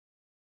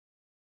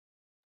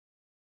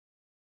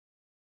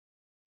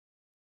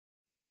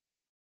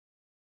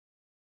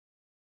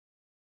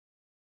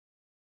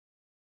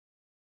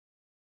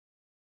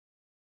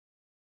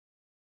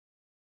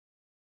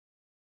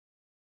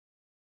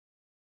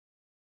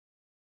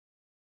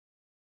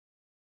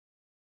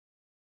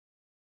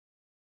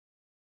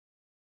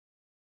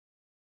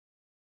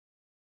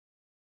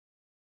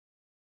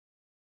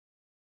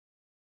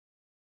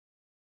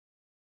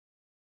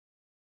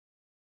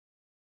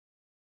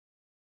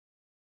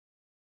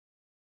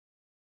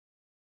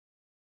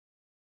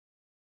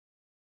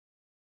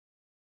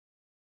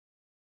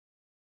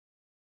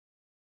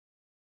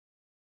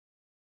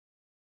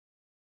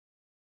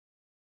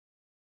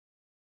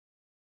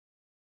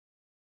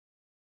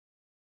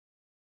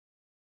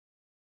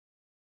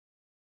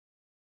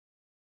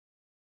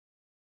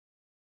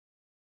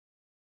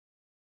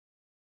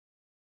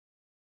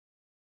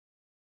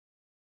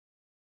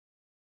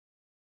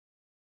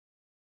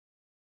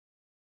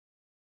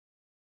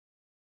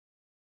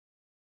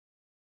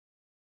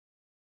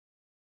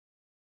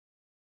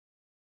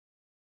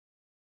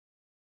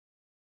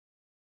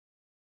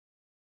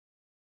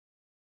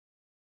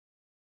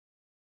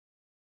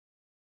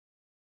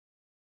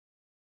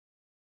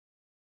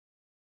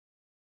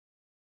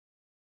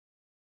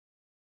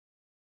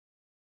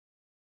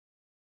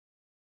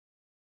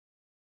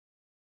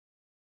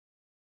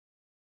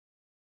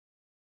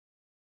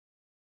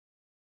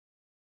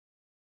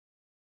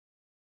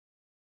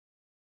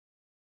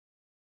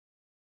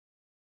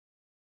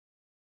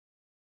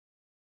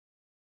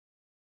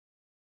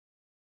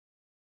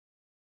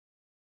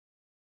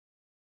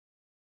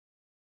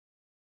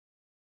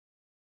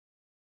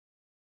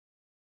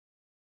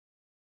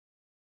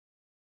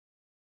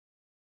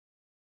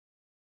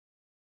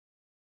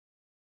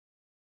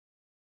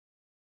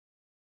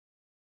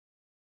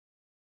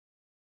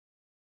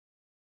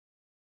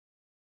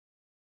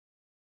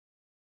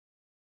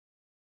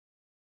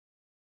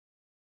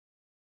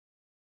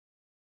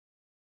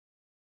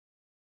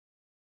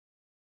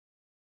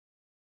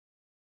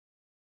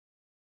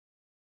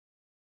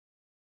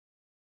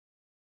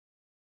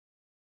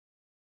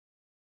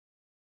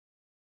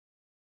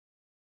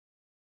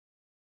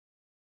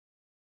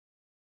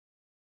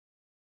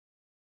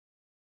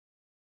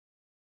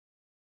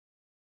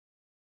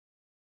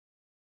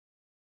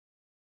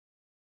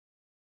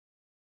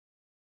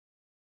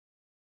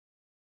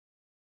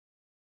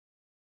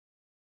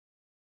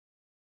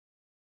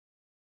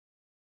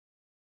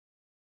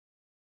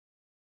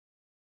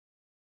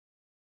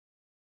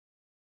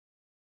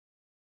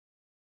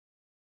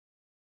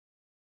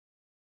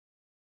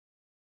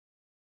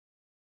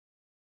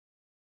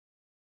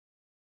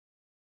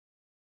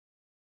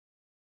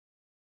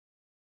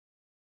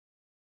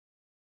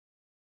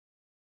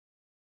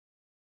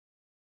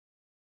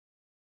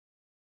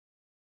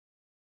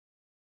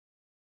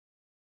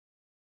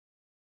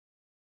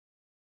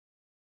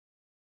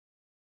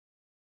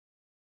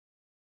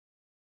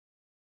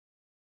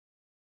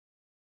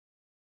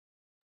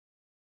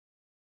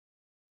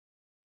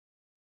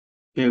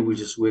Okay, we're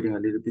just waiting a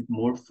little bit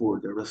more for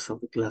the rest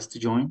of the class to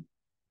join.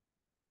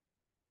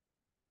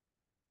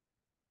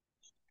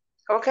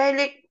 Okay,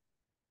 Lick.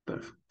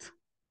 Perfect.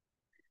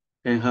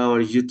 And how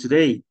are you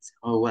today?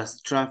 How was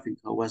the traffic?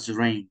 How was the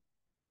rain?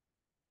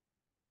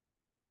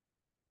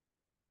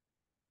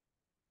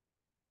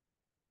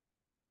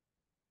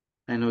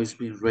 I know it's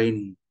been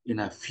raining in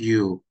a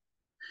few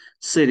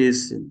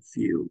cities and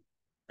few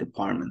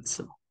departments,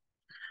 so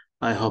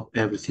I hope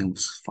everything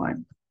was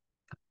fine.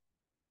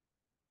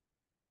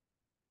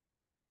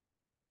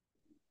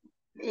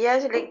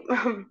 Yes, Lick.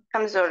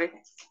 I'm sorry,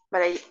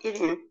 but I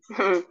eating.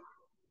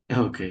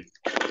 Okay,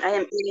 I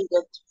am eating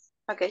it.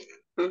 Okay.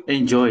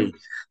 enjoy.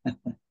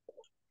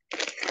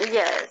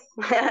 Yes.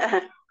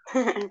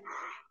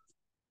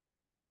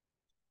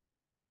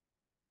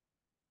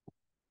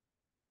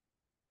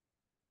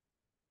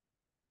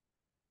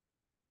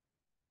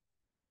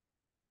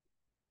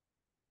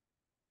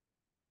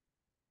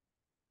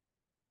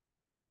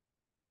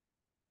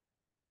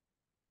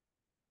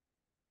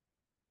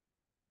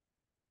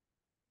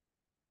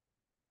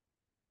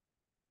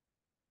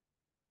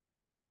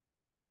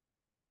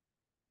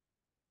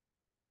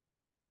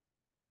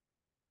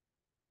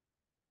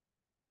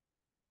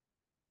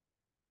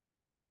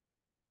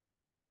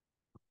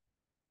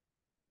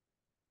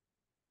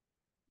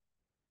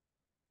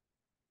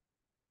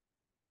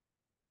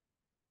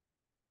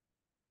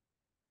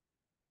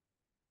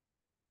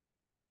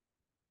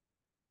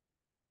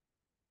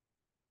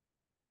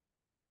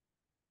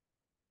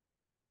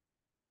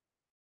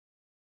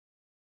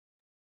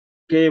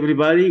 Okay,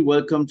 everybody,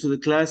 welcome to the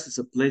class. It's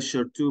a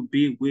pleasure to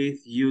be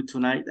with you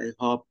tonight. I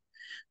hope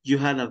you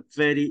had a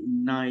very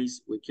nice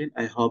weekend.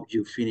 I hope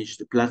you finished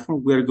the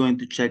platform. We are going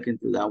to check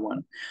into that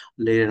one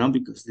later on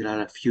because there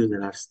are a few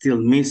that are still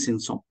missing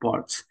some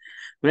parts.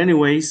 But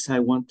anyways, I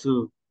want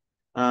to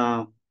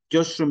uh,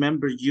 just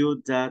remember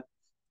you that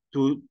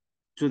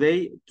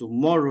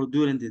tomorrow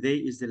during the day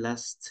is the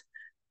last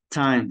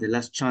time, the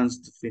last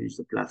chance to finish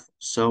the platform.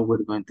 So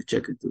we're going to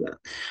check into that.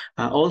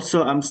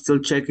 Also, I'm still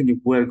checking if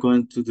we're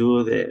going to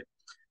do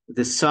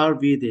the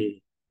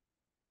survey.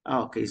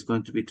 Okay, it's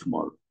going to be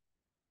tomorrow.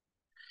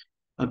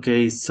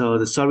 Okay, so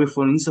the survey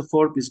for ISSS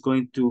is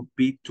going to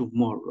be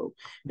tomorrow.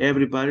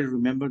 Everybody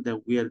remember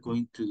that we are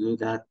going to do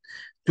that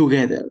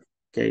together,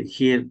 okay,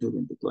 here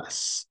during the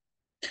class.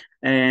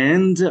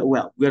 And,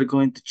 well, we are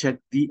going to check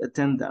the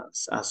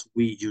attendance as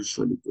we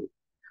usually do.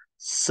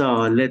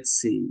 So, let's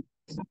see.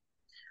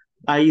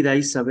 Aida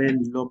Isabel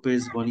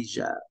Lopez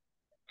Bonilla.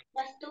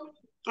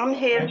 I'm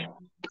here.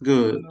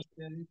 Good.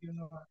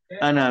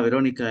 Ana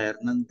Verónica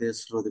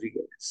Hernández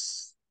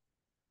Rodríguez.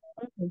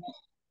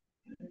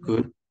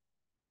 Good.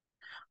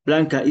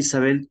 Blanca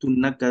Isabel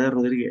Tunaca de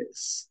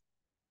Rodríguez.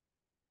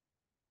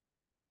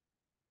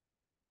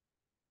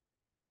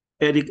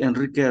 Eric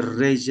Enrique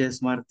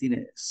Reyes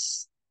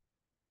Martínez.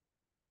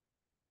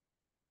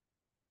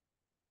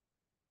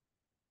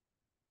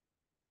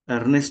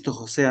 Ernesto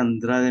José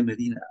Andrade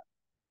Medina.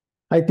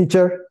 Hi,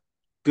 teacher.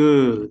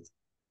 Good.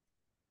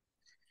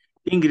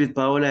 Ingrid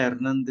Paola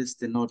Hernández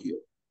Tenorio.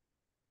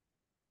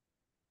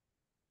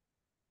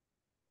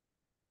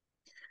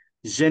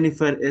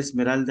 Jennifer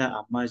Esmeralda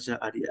Amaya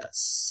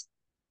Arias.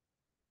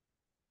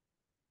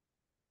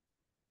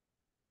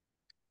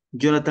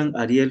 Jonathan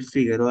Ariel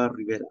Figueroa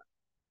Rivera.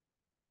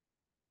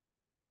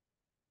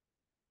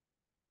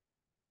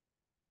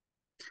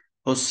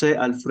 José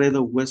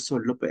Alfredo Hueso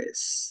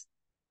López.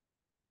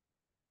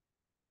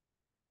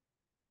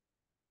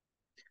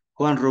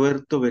 Juan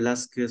Roberto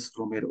Velázquez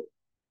Romero.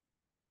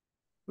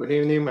 Good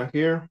evening, I'm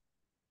here.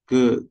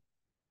 Good.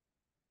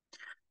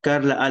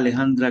 Carla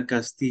Alejandra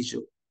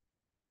Castillo.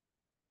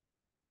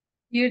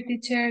 Dear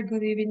teacher,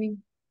 good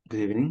evening. Good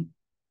evening.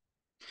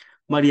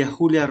 María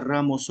Julia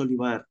Ramos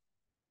Olivar.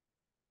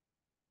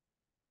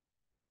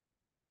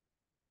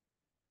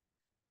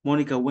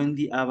 Mónica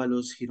Wendy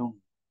Ábalos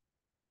Girón.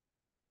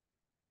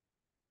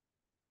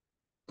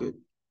 Good.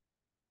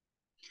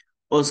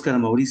 Oscar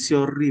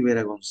Mauricio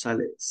Rivera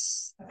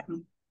González.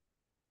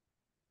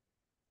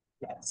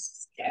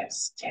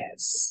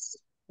 Yes.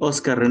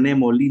 Oscar René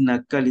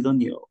Molina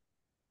Calidonio.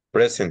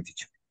 Present,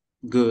 teacher.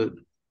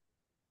 Good.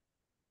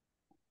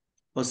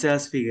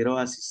 Oseas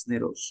Figueroa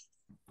Cisneros.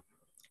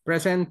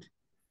 Present.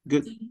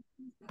 Good.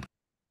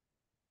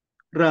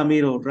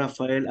 Ramiro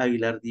Rafael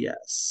Aguilar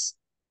Díaz.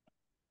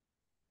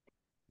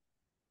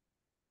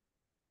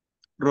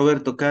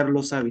 Roberto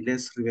Carlos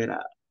Avilés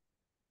Rivera.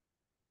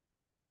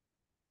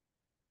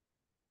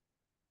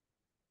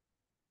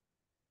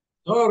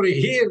 Sorry,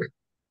 here.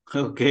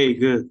 Okay,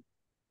 good.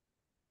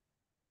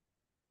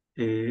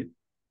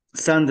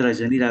 Sandra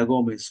Yanira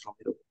Gómez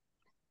Romero.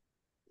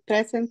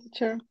 Present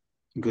teacher.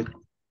 Good.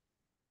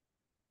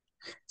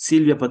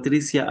 Silvia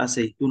Patricia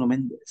Aceituno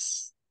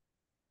Méndez.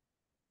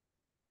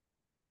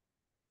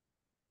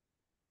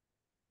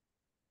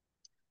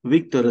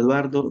 Víctor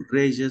Eduardo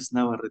Reyes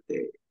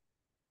Navarrete.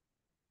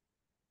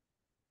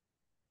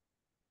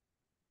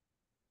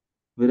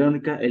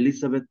 Verónica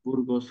Elizabeth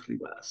Burgos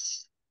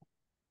Rivas.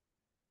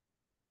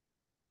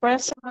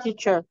 Present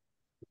teacher.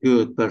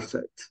 Good,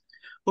 perfect.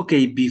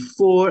 Okay,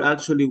 before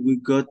actually we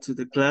got to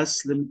the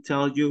class, let me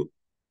tell you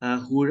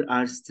who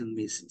are still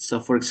missing. So,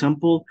 for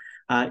example,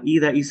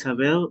 Ida,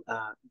 Isabel,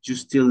 you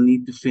still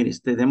need to finish.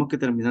 Tenemos que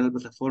terminar la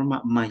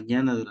plataforma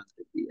mañana durante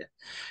el día.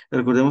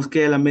 Recordemos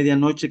que a la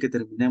medianoche que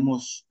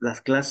terminemos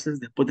las clases,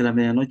 después de la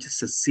medianoche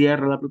se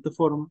cierra la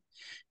plataforma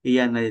y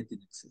ya nadie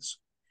tiene acceso.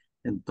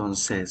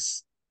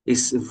 Entonces,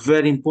 es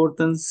very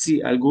important,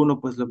 si alguno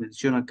pues lo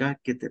menciona acá,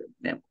 que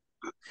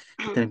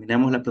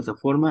terminemos la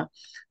plataforma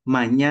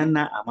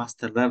mañana a más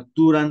tardar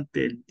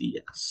durante el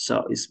día.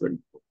 So, it's very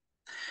important.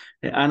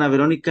 Ana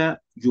Verónica,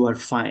 you are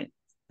fine.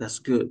 That's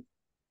good.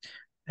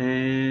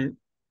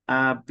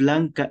 A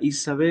Blanca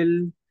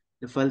Isabel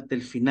le falta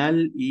el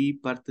final y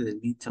parte del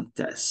midterm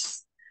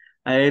test.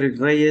 A Eric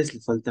Reyes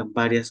le faltan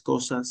varias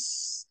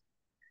cosas.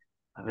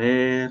 A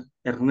ver,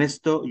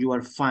 Ernesto, you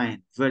are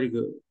fine. Very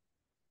good.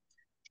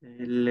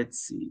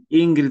 Let's see.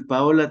 Ingrid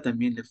Paola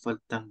también le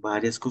faltan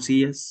varias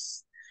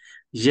cosillas.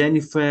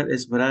 Jennifer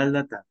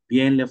Esmeralda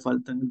también le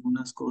faltan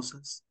algunas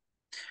cosas.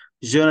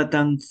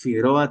 Jonathan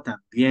Figueroa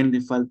también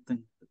le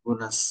faltan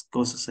algunas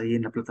cosas ahí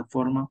en la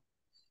plataforma.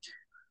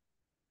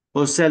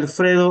 José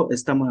Alfredo,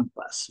 estamos en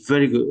paz.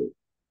 Very good.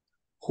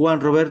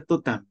 Juan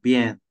Roberto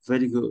también.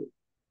 Very good.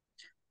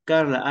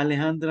 Carla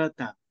Alejandra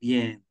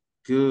también.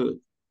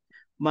 Good.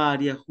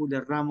 María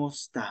Julia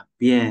Ramos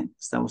también.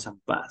 Estamos en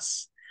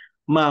paz.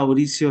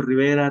 Mauricio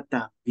Rivera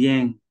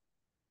también.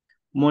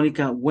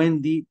 Mónica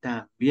Wendy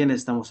también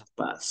estamos en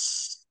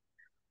paz.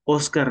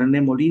 Oscar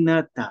René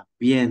Molina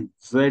también.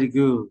 Very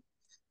good.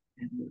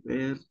 Déjenme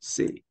ver,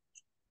 sí.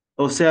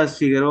 Oseas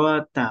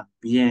Figueroa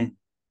también.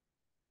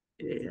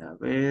 A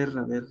ver,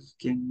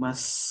 ¿quién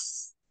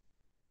más?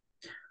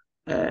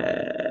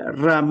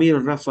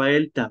 Ramiro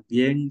Rafael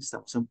también,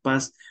 estamos en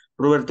paz.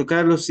 Roberto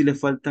Carlos, sí le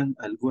faltan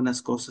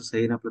algunas cosas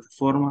ahí en la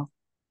plataforma.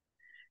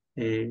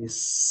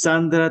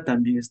 Sandra,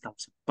 también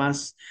estamos en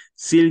paz.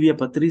 Silvia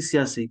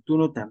Patricia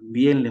Aceituno,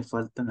 también le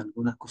faltan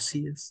algunas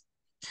cosillas.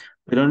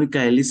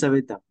 Verónica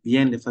Elizabeth,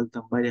 también le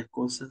faltan varias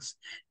cosas.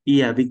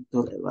 Y a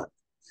Víctor Eduardo.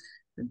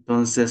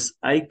 Entonces,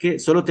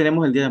 solo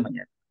tenemos el día de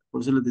mañana.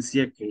 Por eso les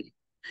decía que el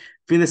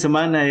fin de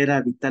semana era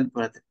vital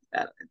para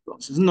terminar.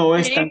 Entonces, no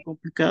es tan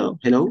complicado.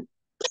 Hello,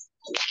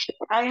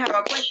 I have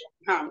a question.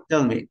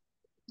 tell me.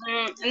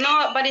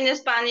 No, but in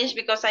Spanish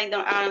because I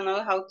don't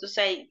know how to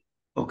say.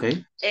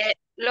 Okay.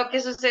 Lo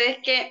que sucede es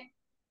que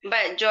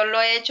yo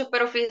lo he hecho,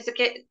 pero fíjese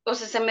que, o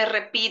sea, se me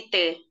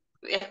repite.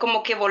 Es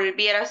como que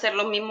volviera a hacer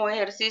los mismos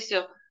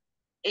ejercicios.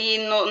 Y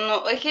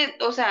no, es que,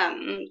 o sea,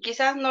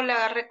 quizás no le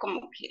agarre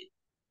como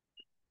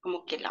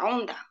que la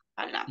onda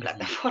a la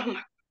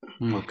plataforma.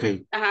 Ok.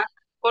 Ajá.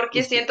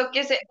 Porque siento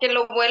que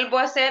lo vuelvo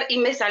a hacer y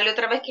me sale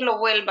otra vez que lo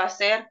vuelva a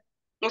hacer.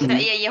 O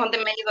sea, y ahí es donde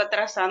me he ido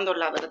atrasando,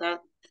 la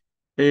verdad.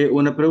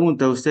 Una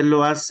pregunta, ¿usted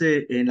lo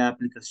hace en la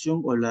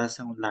aplicación o lo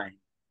hace online?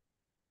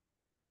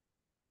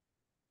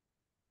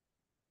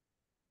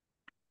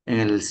 En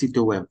el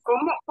sitio web.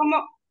 ¿Cómo?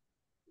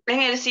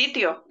 En el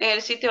sitio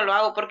lo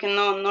hago porque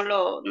no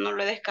lo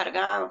he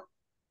descargado.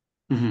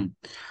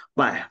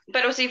 Vaya.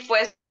 Pero si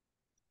fuese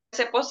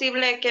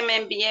posible que me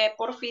envíe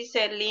porfis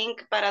el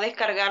link para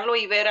descargarlo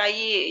y ver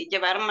ahí,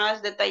 llevar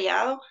más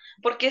detallado,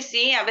 porque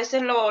sí, a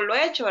veces lo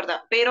he hecho,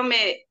 ¿verdad? Pero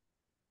me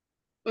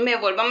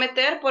vuelvo a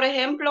meter, por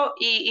ejemplo,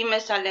 y me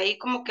sale ahí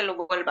como que lo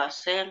vuelva a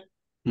hacer.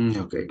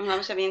 Ok.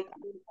 No sé bien.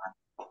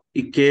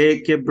 ¿Y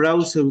qué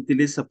browser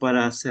utiliza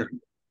para hacerlo?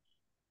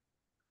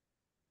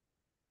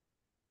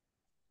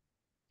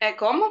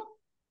 ¿Cómo?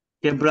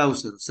 ¿Qué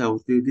browser? O sea,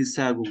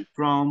 utiliza Google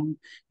Chrome,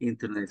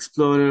 Internet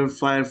Explorer,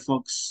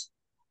 Firefox.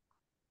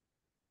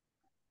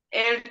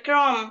 El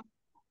Chrome.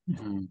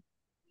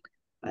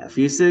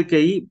 Fíjese que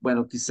ahí,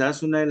 bueno,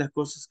 quizás una de las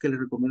cosas que les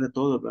recomiendo a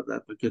todos,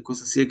 ¿verdad? Cualquier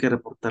cosa sí hay que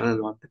reportarla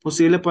lo antes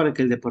posible para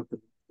que el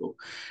departamento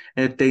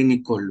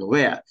técnico lo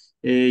vea.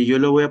 Yo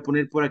lo voy a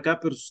poner por acá,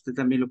 pero si usted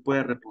también lo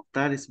puede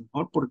reportar, es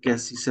mejor porque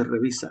así se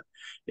revisa.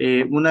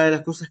 Una de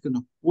las cosas que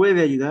nos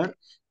puede ayudar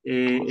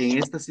en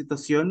estas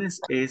situaciones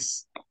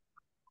es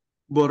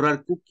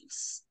borrar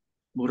cookies.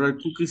 Borrar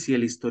cookies y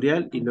el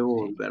historial y luego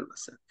volverlo a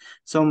hacer.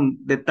 Son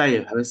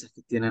detalles a veces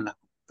que tienen las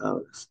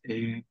computadoras.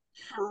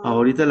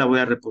 Ahorita la voy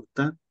a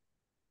reportar.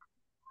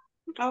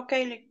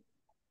 Okay.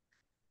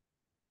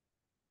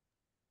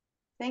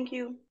 Thank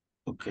you.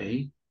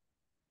 Okay.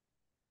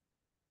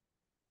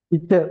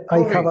 Teacher,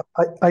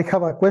 I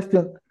have a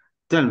question.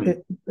 Tell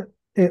me.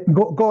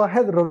 Go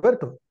ahead,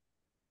 Roberto.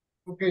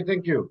 Okay,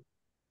 thank you.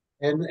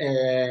 And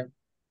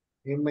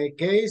in my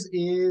case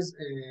is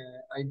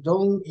I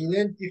don't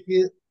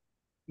identify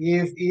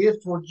if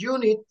it's for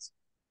unit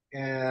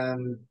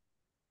and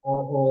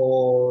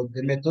or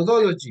the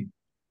methodology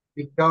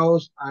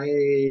because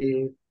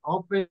I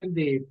open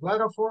the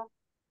platform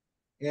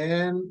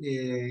and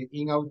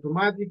in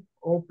automatic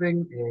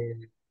open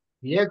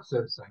the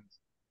exercise.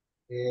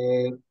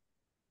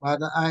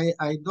 But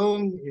I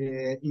don't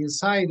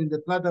inside in the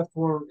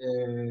platform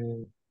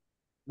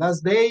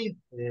last day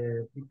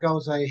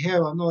because I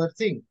have another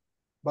thing.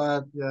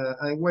 But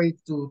I wait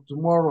to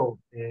tomorrow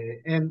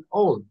and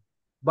all.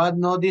 But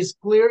not is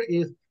clear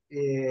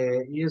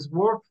is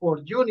work for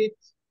unit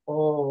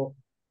or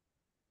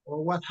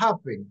what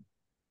happened?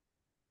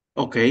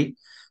 Okay.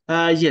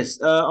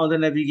 Yes, on the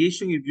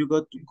navigation, if you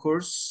go to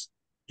course,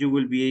 you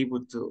will be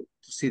able to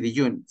see the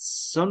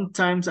units.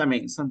 Sometimes, I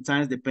mean,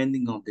 sometimes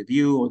depending on the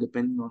view or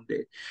depending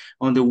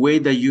on the way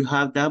that you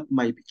have that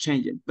might be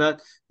changing.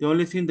 But the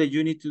only thing that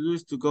you need to do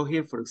is to go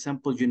here, for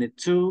example, unit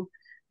 2,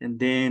 and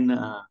then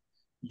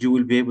you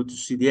will be able to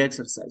see the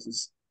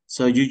exercises.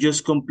 So you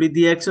just complete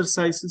the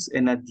exercises,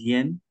 and at the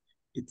end,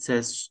 it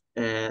says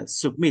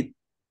submit.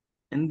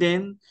 And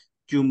then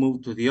you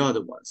move to the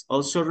other ones.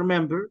 Also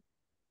remember,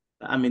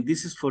 I mean,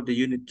 this is for the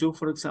unit 2,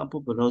 for example,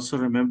 but also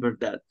remember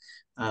that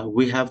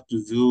we have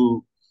to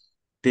do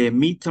the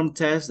midterm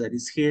test that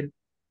is here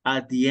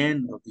at the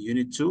end of the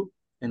unit 2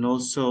 and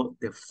also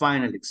the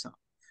final exam.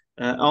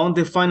 On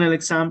the final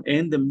exam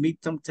and the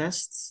midterm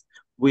tests,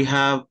 we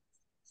have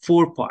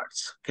 4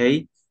 parts,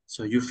 okay?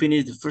 So you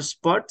finish the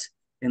first part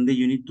and then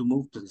you need to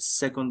move to the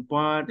second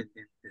part and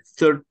then the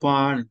third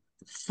part and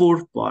the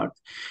fourth part.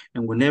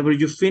 And whenever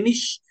you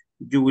finish,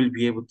 you will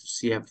be able to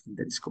see everything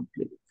that is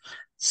completed.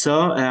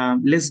 So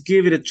let's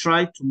give it a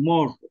try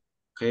tomorrow,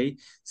 okay?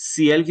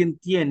 Si alguien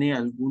tiene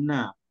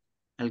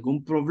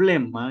algún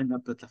problema en la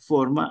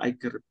plataforma, hay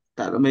que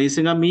reportarlo. Me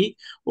dicen a mí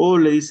o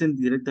le dicen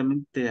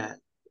directamente al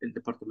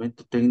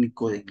departamento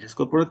técnico de inglés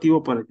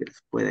corporativo para que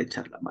les pueda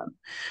echar la mano.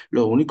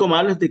 Lo único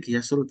malo es de que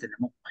ya solo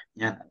tenemos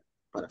mañana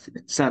para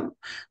finalizarlo.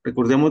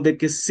 Recordemos de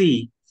que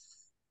sí,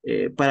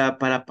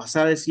 para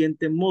pasar al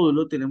siguiente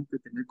módulo tenemos que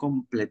tener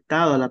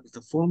completado la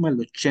plataforma el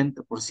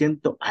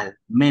 80% al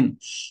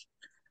menos.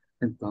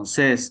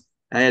 Entonces,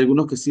 hay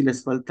algunos que sí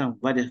les faltan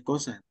varias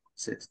cosas.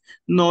 Entonces,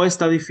 no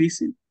está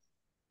difícil,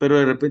 pero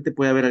de repente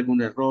puede haber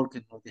algún error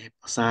que nos deje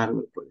pasar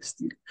o por el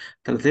estilo.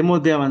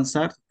 Tratemos de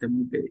avanzar,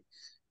 tratemos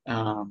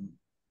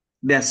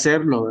de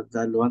hacerlo,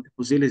 ¿verdad? Lo antes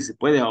posible. Si se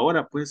puede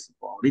ahora, pues,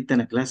 o ahorita en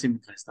la clase,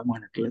 mientras estamos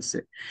en la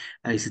clase,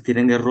 ahí si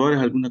tienen errores,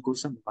 alguna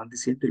cosa, nos van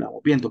diciendo y la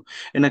vamos viendo.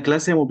 En la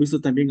clase hemos visto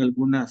también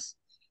algunas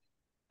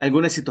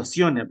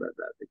situaciones,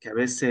 ¿verdad? De que a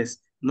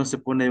veces no se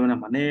pone de una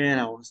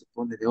manera o no se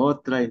pone de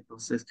otra.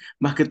 Entonces,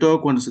 más que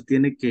todo cuando se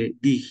tiene que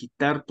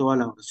digitar toda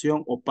la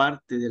oración o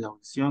parte de la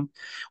oración,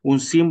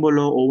 un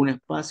símbolo o un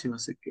espacio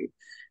hace que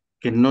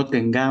no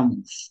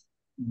tengamos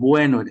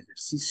bueno el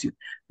ejercicio.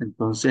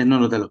 Entonces, no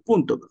nos da los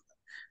puntos, ¿verdad?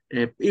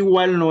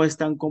 Igual no es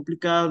tan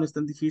complicado, no es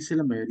tan difícil,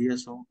 la mayoría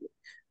son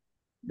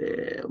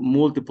de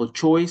multiple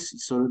choice y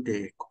solo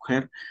de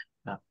escoger.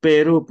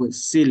 Pero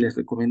pues sí, les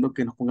recomiendo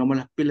que nos pongamos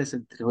las pilas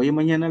entre hoy y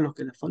mañana, los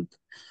que les faltan,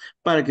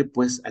 para que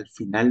pues al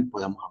final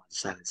podamos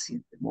avanzar al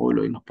siguiente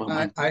módulo y nos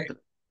podamos I encontrar.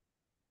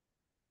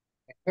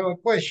 have a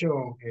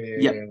question.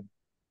 Ya,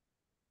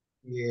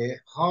 Yeah,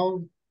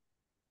 how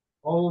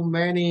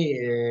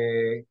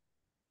many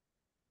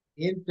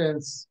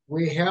intents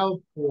we have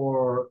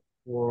for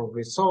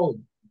resolve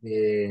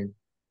the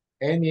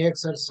any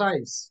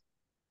exercise?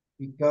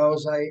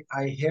 Because I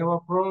have a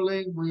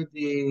problem with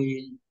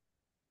the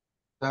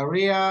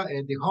area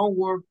and the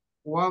homework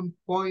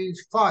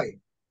 1.5.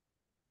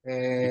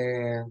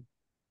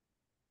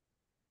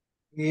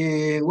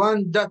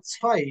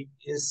 1.5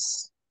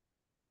 is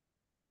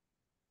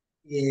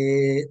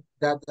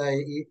that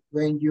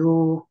when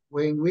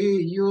we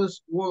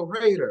use word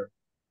radar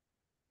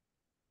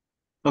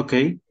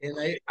okay,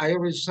 and I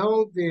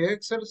resolve the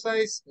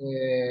exercise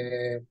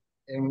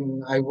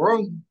and I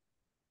wrong,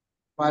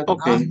 but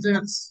okay,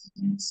 after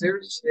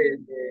search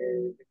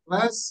the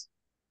class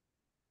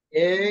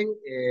and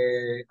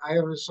I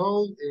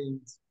resolve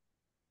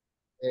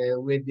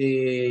with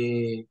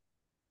the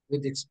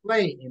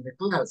explain in the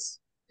class,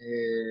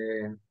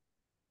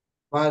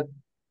 but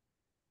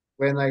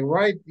when I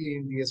write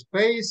in the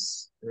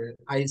space,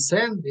 I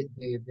send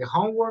the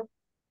homework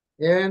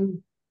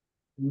and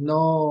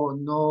no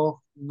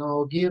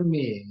give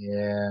me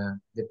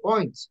the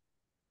points.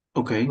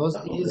 okay, Because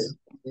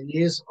it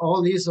is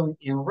all is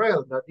in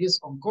red, that is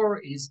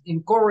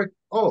incorrect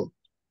all.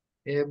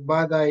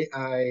 But I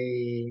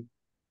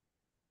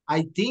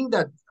think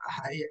that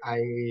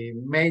I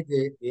made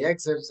the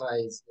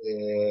exercise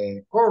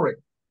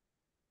correct.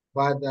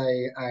 But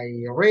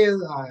I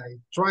read, I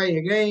try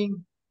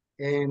again,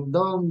 and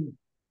don't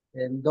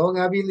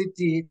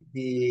ability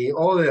the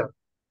other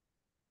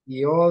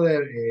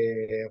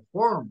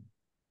form.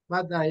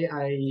 But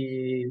I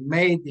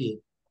made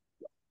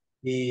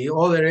the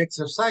other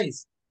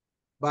exercise.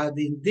 But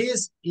in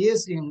this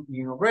is in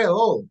red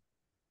all.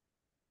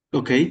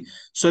 okay.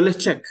 So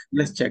let's check.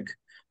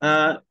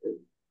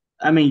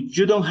 I mean,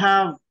 you don't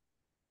have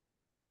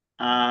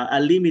a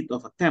limit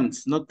of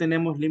attempts. No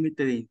tenemos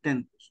límite de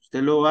intentos.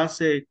 Usted lo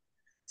hace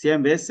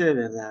 100 veces,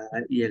 ¿verdad?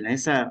 Y en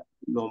esa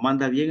lo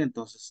manda bien,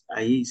 entonces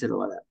ahí se lo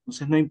va a dar.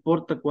 Entonces no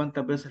importa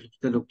cuántas veces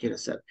usted lo quiere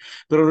hacer.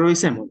 Pero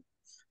revisemos.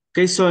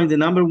 Okay, so in the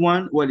number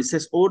 1, well, it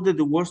says order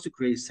the words to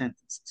create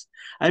sentences.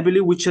 I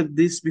believe we checked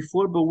this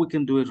before, but we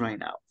can do it right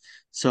now.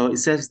 So it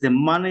says the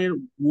manager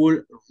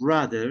would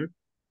rather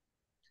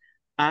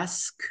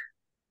ask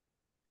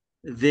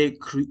the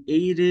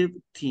creative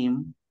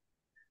team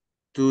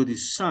to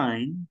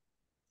design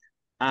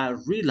a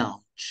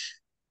relaunch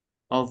much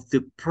of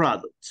the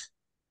product,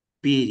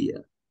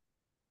 period.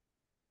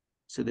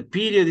 So the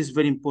period is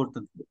very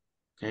important,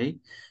 okay?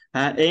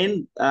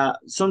 And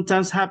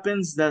sometimes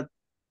happens that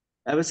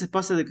a veces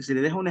pasa de que si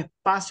le deja un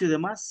espacio de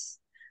más,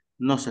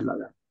 no se lo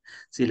haga.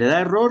 Si le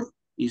da error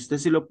y usted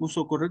sí lo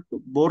puso correcto,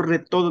 borre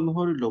todo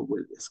mejor y lo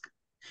vuelve a escribir.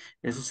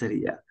 Eso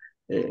sería.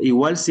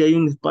 Igual si hay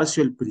un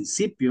espacio al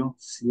principio,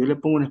 si yo le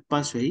pongo un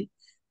espacio ahí,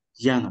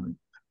 ya no me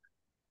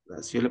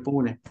importa. Si yo le pongo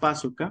un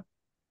espacio acá,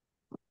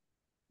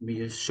 me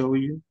just show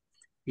you,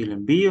 y lo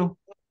envío.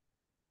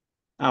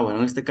 Bueno,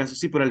 en este caso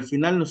sí, pero al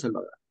final no se lo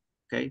haga.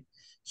 Okay?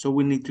 So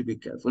we need to be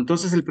careful.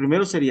 Entonces el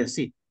primero sería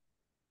así.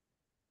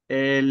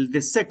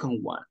 The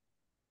second one.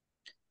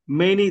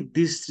 Many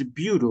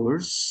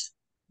distributors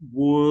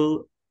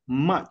will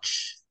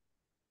much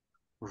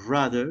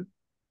rather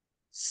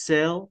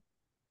sell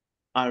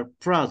our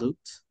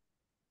product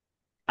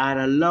at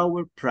a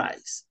lower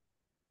price,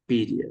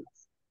 period.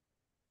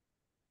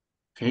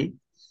 Okay,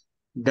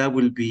 that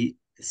will be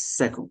the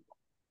second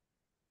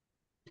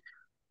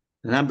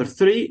one. Number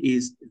 3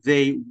 is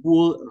they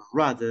would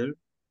rather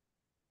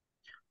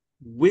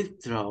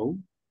withdraw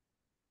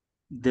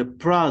the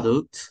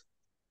product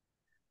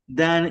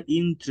than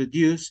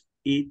introduce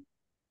it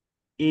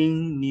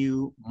in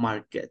new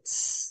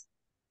markets,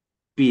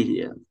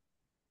 period.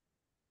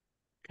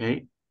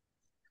 Okay.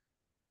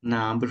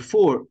 Number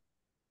 4,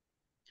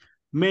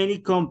 many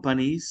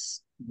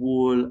companies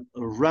would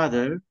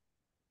rather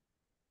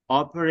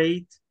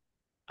operate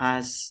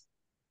as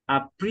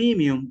a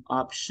premium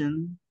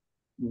option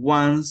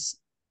once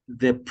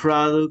the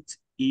product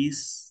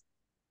is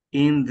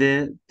in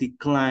the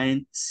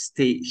decline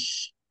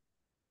stage,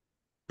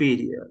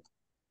 period.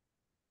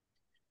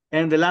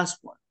 And the last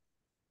one,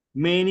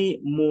 many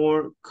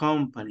more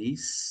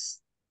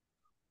companies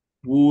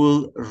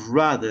would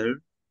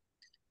rather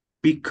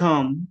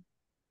become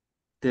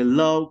the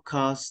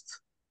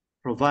low-cost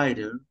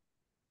provider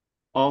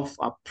of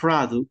a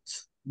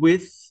product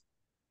with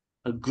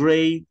a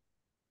great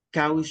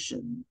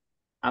caution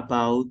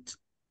about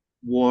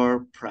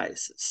war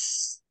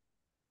prices,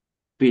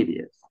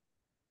 period.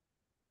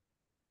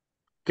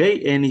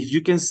 Okay, and if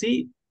you can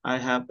see, I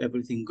have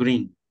everything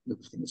green.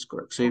 Everything is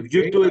correct. So if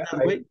you do it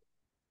that way.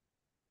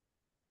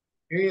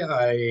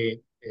 Okay,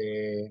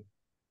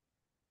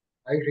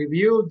 I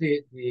reviewed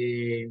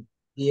the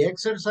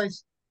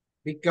exercise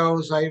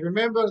because I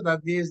remember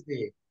that this is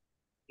the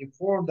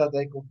form that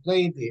I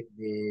completed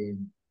the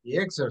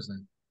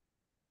exercise.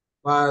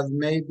 But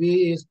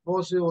maybe it's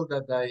possible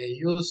that I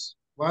use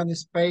one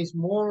space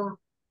more,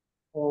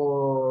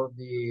 or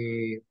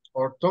the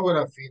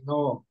orthography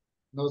not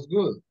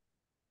good.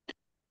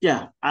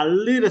 Yeah, a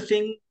little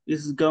thing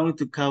is going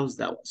to cause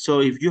that one.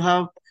 So if you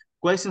have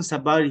questions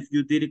about if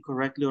you did it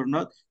correctly or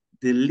not,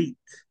 delete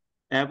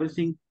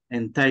everything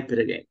and type it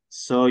again.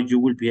 So you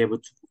will be able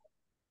to.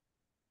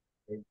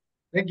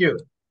 Thank you.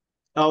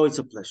 Oh, it's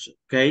a pleasure.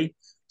 Okay.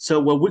 So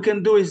what we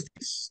can do is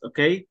this.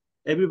 Okay.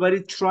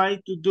 Everybody try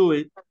to do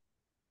it.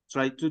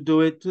 Try to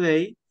do it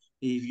today.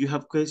 If you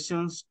have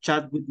questions,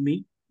 chat with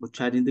me or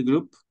chat in the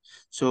group.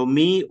 So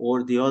me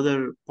or the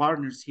other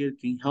partners here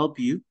can help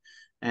you.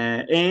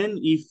 And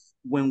if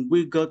when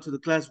we go to the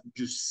class,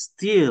 you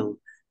still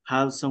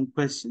have some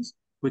questions,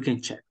 we can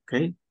check,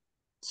 okay?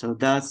 So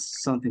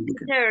that's something we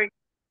can do.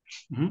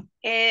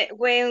 Sure.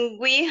 When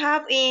we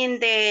have in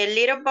the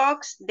little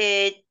box,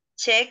 the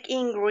check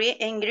in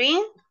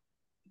green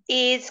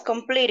is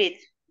completed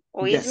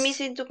or Yes. is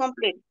missing to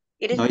complete.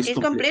 It is No, it's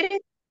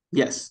completed?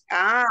 Yes.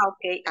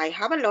 Okay. I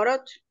have a lot of.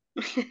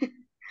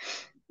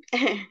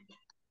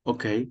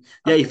 Okay.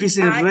 Yeah, if it's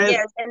in red,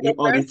 yes, and the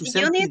or if first it's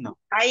empty, unit, no.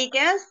 I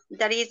guess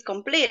that is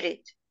completed.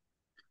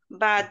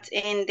 But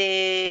in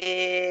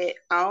the,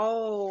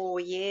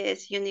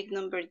 yes, unit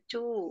number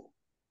 2,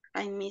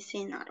 I'm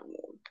missing another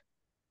one.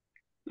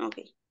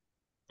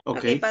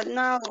 Okay, but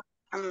now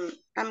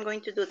I'm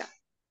going to do that.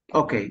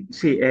 Okay,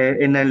 sí,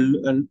 en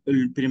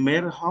el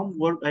primer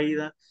homework,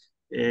 Aida,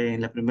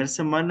 en la primera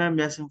semana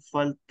me hacen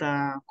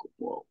falta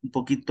como un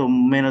poquito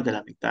menos de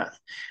la mitad.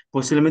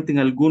 Posiblemente en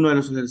alguno de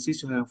los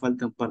ejercicios hagan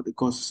falta un par de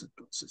cosas,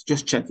 entonces,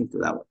 just check into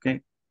that,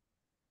 okay?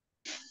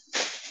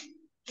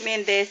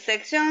 In the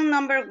section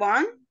number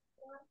 1.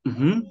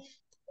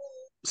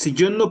 Si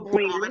yo no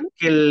puedo ver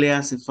qué le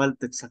hace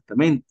falta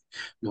exactamente,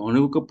 lo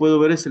único que puedo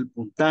ver es el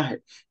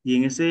puntaje. Y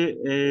en ese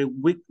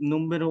week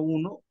número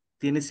 1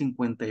 tiene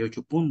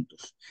 58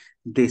 puntos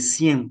de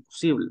 100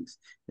 posibles.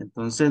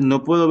 Entonces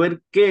no puedo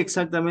ver qué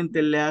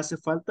exactamente le hace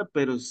falta,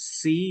 pero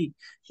sí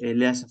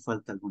le hace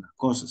falta algunas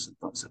cosas,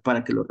 entonces,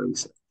 para que lo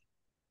revise.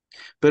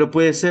 Pero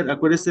puede ser,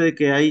 acuérdese de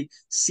que hay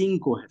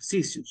 5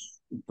 ejercicios.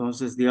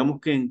 Entonces, digamos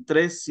que en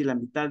 3 y la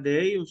mitad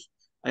de ellos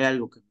hay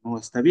algo que no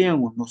está bien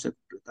o no se ha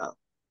completado.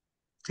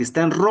 Si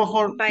está en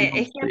rojo, vaya, no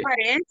es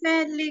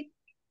que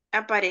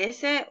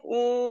aparece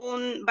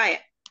un, vaya.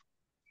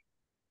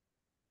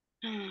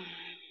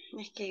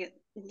 Es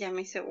que ya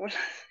me hice bola.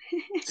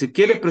 Si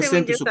quiere,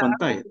 presente su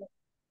pantalla.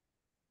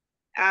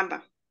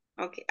 Va.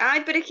 Ok.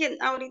 Ay, pero es que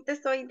ahorita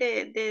estoy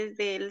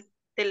desde el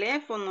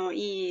teléfono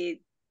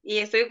y Y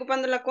estoy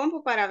ocupando la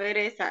compu para ver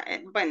esa.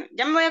 Bueno,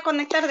 ya me voy a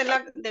conectar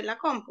de la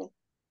compu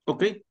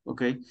Ok,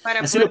 ok.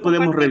 para Así poder lo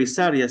podemos compartir.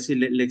 revisar y así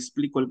le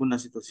explico alguna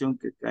situación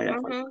que haya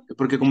falta. Ujú.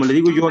 Porque como le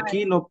digo, yo Vale.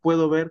 aquí no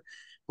puedo ver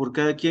por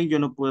cada quien, yo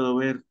no puedo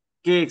ver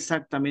qué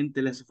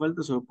exactamente le hace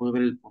falta, solo puedo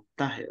ver el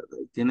puntaje, ¿verdad?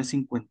 Y tiene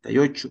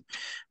 58,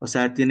 o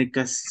sea, tiene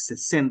casi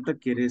 60,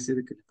 quiere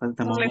decir que le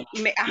falta más o menos.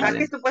 Ajá, que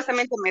Vale.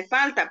 supuestamente me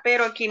falta,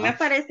 pero aquí me Ah,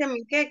 parece a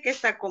mí que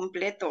está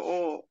completo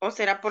o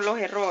será por los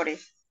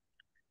errores.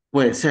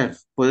 puede ser,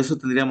 por eso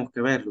tendríamos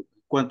que verlo.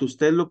 Cuando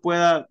usted lo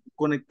pueda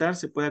conectar,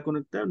 se pueda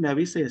conectar, me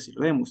avisa y así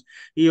lo vemos.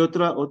 Y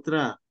otra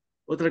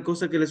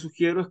cosa que le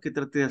sugiero es que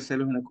trate de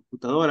hacerlo en la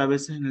computadora, a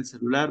veces en el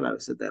celular, a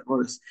veces de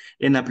errores.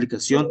 En la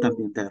aplicación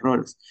también de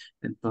errores.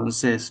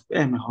 Entonces,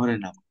 es mejor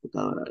en la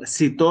computadora.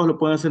 Si todos lo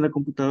pueden hacer en la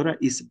computadora,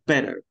 it's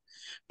better.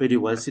 Pero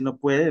igual si no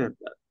puede,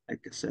 ¿verdad? Hay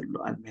que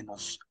hacerlo al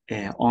menos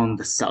on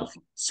the cell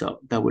phone. So,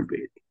 that will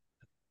be it.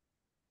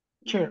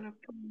 Sure.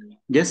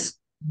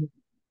 Yes?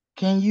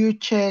 Can you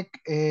check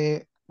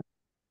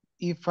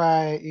if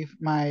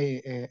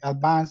my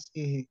advance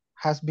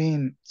has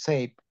been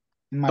saved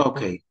in my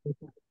Okay. please?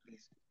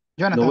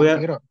 Lo Jonathan voy a,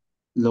 Figueroa.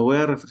 lo voy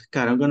a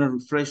refrescar. I'm going to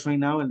refresh right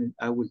now and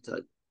I will tell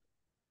you.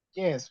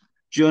 Yes.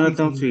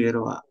 Jonathan Quickly.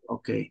 Figueroa.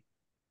 Okay.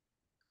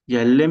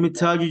 Yeah, let me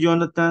tell you,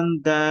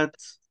 Jonathan, that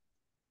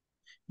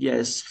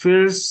yes,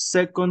 first,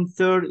 second,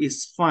 third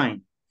is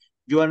fine.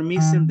 You are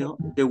missing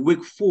the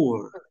week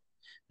 4.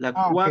 La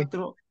Okay.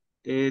 4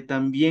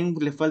 también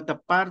le falta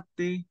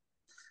parte.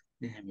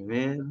 Déjame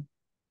ver.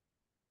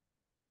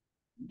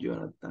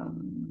 Jonathan,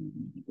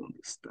 ¿dónde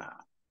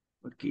está?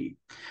 Aquí.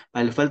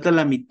 Ah, le falta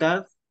la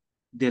mitad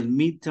del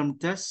midterm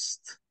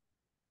test.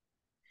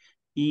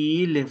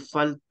 Y le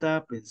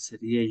falta,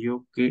 pensaría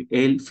yo, que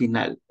el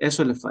final.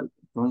 Eso le falta.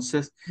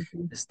 Entonces,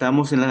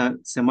 estamos en la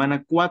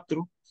semana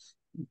 4,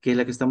 que es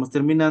la que estamos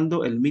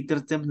terminando, el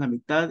midterm test la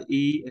mitad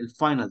y el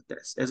final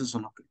test. Esos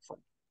son los que le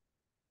faltan.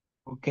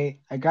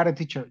 Okay, I got it,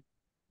 teacher.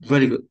 Thank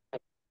Very you. good.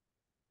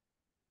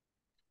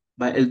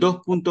 Va, el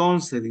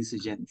 2.11 dice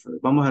Jennifer.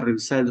 Vamos a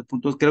revisar el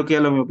 2.11. Creo que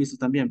ya lo hemos visto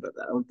también,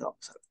 ¿verdad? Ahorita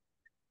vamos a ver.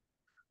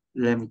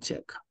 Let me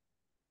check.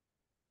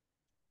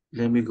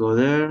 Let me go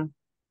there.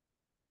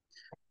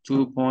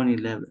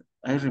 2.11.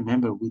 I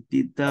remember we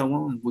did that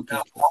one. We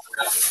can...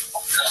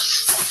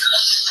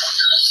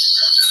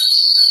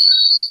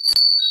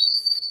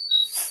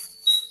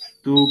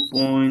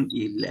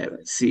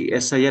 2.11. Sí,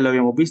 esa ya la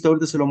habíamos visto.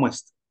 Ahorita se lo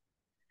muestro.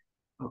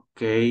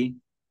 Ok.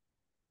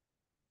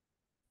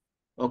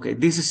 Okay,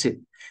 this is it.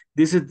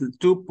 This is the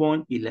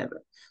 2.11.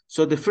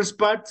 So the first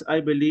part,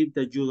 I believe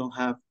that you don't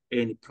have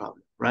any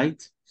problem,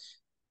 right?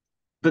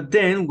 But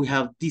then we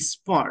have this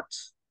part.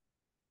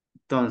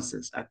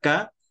 Entonces,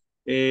 acá,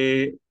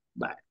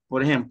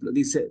 por ejemplo,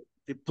 dice,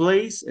 the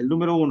place, el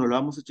número 1 lo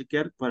vamos a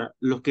chequear para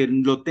los que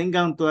lo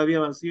tengan todavía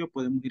vacío,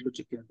 podemos irlo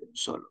chequeando en un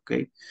solo, ¿ok?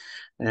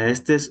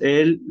 Este es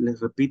el, les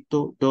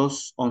repito,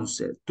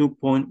 2.11,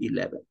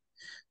 2.11.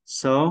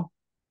 So,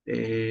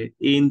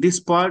 in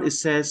this part, it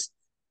says,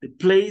 the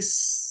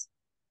place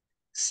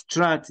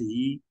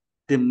strategy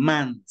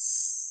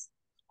demands,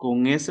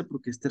 con S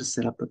porque es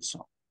tercera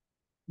persona.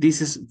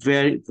 This is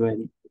very, very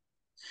important.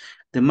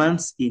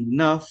 Demands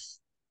enough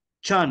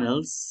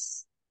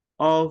channels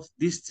of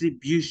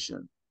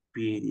distribution,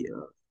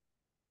 period.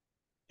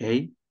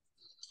 Okay.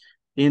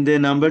 In the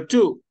number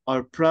 2,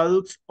 our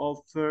products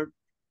offer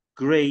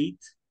great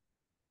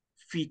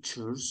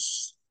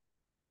features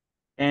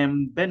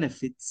and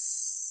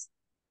benefits,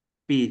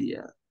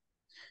 period.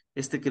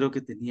 Este creo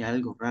que tenía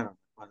algo raro.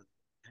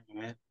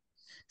 Déjame ver.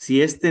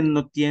 Si este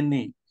no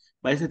tiene,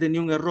 este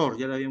tenía un error,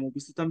 ya lo habíamos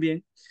visto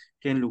también,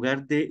 que en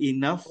lugar de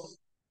enough,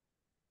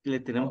 le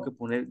tenemos que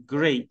poner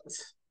great,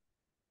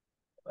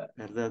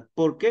 ¿verdad?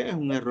 Porque es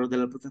un error de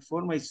la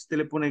plataforma y si usted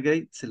le pone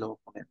great, se lo va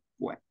a poner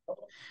bueno.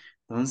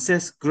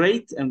 Entonces,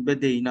 great en vez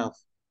de enough.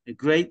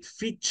 Great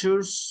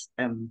features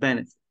and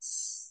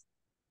benefits.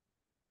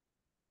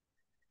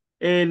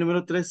 El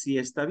número 3 sí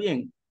está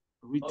bien.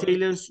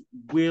 Retailers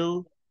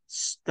will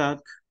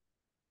stock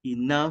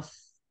enough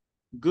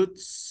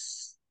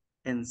goods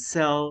and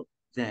sell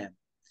them.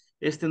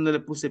 Este no le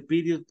puse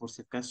period por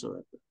si acaso,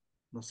 ¿verdad?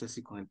 No sé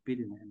si con el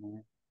period.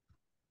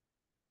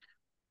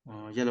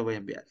 Ya lo voy a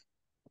enviar.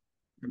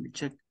 Let me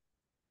check.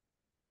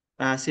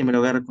 Ah, sí, me lo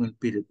agarra con el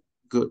period.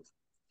 Good.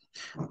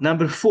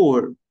 Number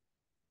 4.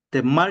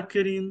 The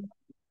marketing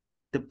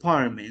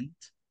department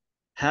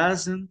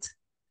hasn't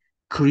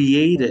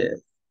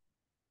created.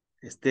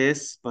 Este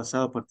es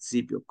pasado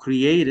participio.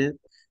 Created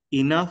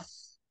enough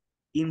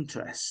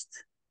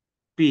interest.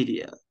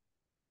 Period.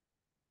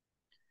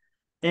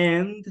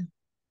 And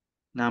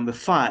number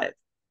 5.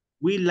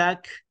 We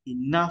lack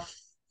enough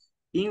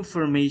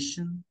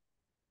information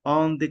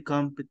on the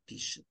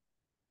competition.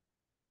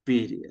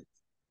 Period.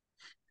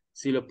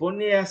 Si lo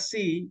pone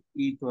así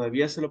y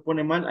todavía se lo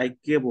pone mal, hay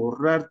que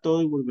borrar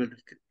todo y volver a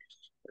escribir,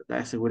 ¿verdad?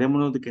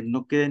 Asegurémonos de que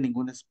no quede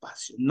ningún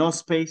espacio. No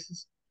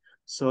spaces,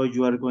 so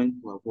you are going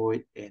to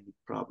avoid any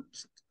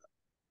problems.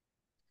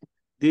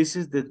 This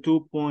is the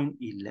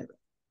 2.11.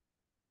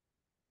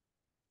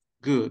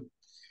 Good.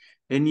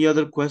 Any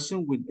other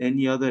question with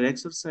any other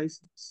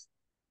exercises?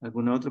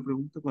 ¿Alguna otra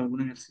pregunta con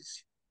algún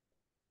ejercicio?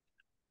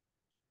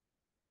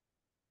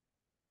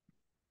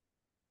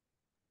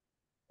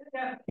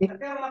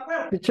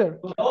 Teacher,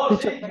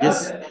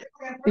 Yes.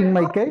 in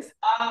my case,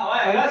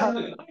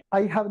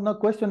 I have no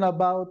question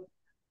about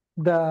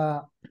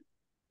the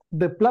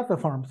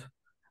platforms.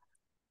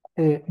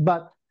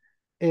 But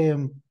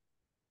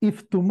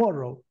if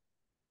tomorrow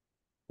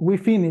we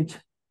finish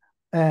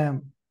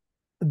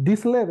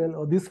this level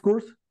or this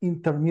course,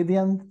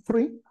 intermediate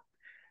 3,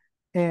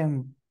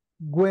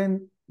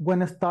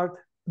 when start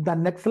the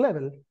next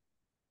level?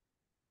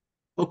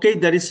 Okay,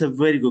 that is a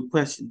very good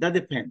question. That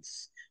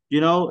depends. You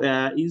know,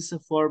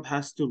 ISSSS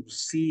has to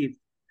receive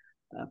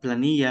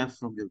planilla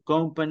from your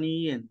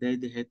company, and they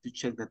have to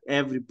check that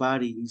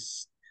everybody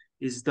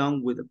is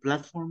done with the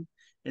platform,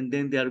 and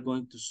then they are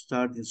going to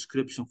start the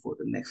inscription for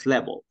the next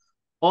level.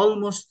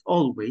 Almost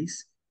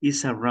always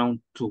is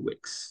around 2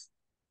 weeks.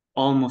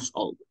 Almost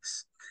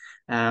always.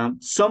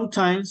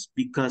 Sometimes,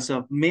 because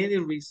of many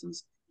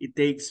reasons, it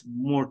takes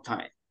more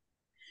time.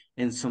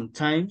 And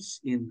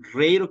sometimes, in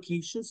rare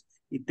occasions,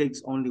 it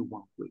takes only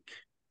 1 week.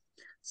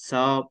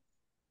 So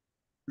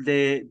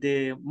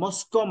the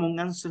most common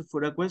answer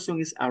for that question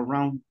is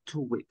around 2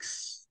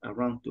 weeks.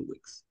 Around 2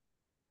 weeks.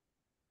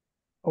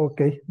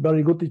 Okay,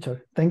 very good,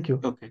 teacher. Thank you.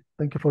 Okay.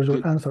 Thank you for your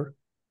Good. answer.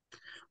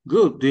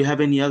 Good. Do you have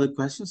any other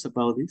questions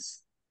about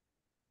this?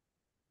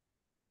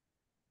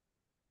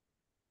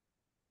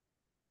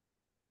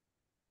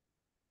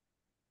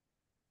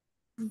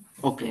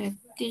 Okay.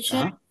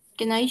 Teacher,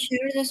 can I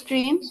share the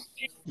screen?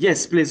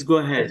 Yes, please go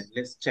ahead.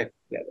 Let's check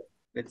together.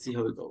 Let's see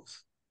how it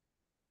goes.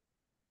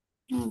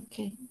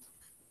 Okay.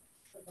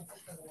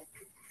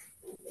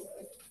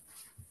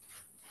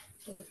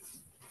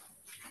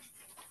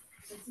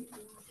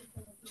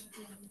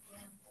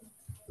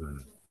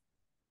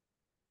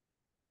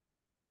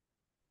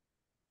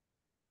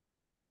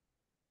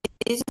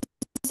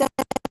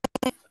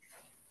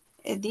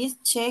 This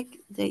check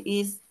that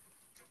is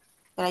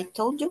that I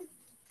told you.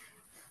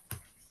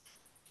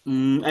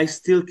 I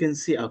still can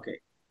see. Okay.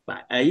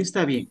 Ahí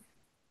está bien.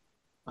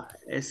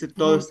 Ese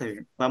todo está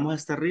bien. Vamos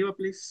hasta arriba,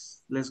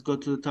 please. Let's go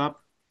to the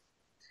top.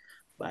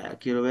 Vaya,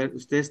 quiero ver.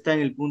 Usted está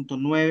en el punto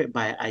 9.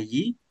 Vaya,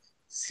 allí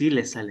sí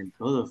le salen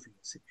todos,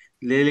 fíjense.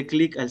 Dele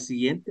clic al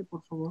siguiente,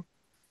 por favor.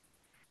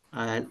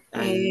 A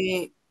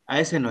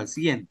ese no, al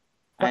siguiente.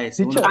 A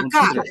ese, Teacher,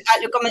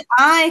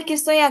 1.3. Es que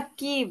estoy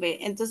aquí, ve.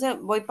 Entonces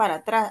voy para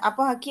atrás.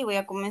 Pues aquí voy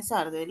a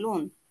comenzar del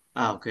 1.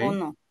 Ok. ¿O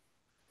no?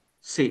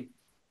 Sí.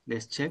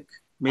 Let's check.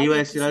 Me iba a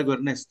decir algo,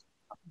 Ernesto.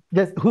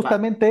 Yes,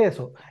 justamente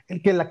eso,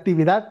 el que la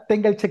actividad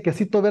tenga el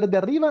chequecito verde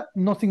arriba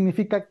no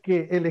significa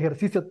que el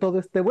ejercicio todo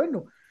esté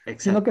bueno,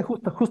 sino que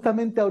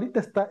justamente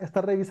ahorita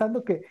está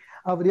revisando que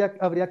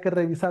habría que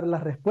revisar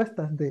las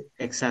respuestas de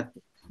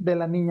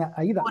la niña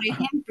Aida. Por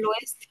ejemplo,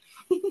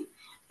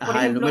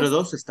 El número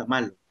 2 está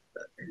malo.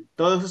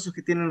 Todos esos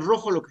que tienen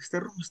rojo, lo que esté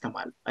rojo está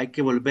mal. Hay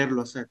que volverlo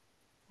a hacer.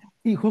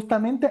 Y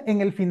justamente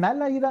en el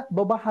final, Aida,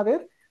 vos vas a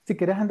ver, si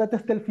querés andarte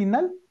hasta el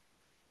final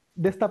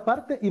de esta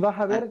parte y vas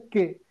a ver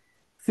que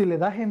si le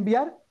das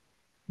enviar,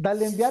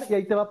 dale enviar y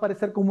ahí te va a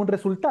aparecer como un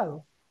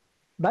resultado.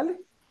 ¿Dale?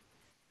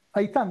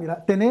 Ahí está,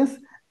 mira,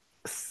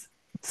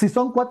 si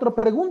son 4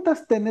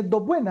 preguntas, tenés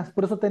 2 buenas,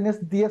 por eso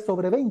tenés 10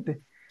 sobre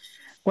 20.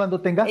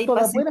 Cuando tengas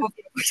todas buenas,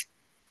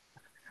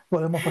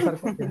 podemos pasar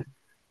cualquiera.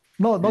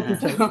 No,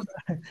 teacher. No,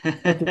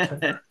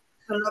 teacher.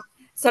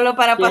 Solo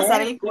para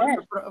pasar el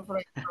curso,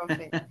 profe.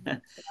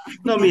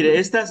 No, mire,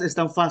 estas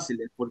están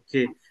fáciles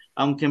porque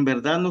aunque en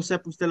verdad no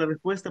sepa usted la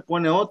respuesta,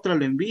 pone otra,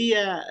 lo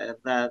envía,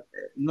 ¿verdad?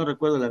 No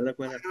recuerdo la verdad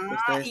cuál es la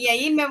respuesta. Y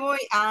ahí me voy.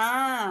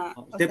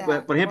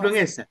 Usted, por ejemplo, en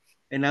esa,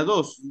 en la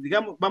 2,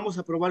 digamos, vamos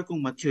a probar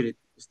con maturity.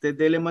 Usted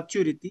dele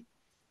maturity,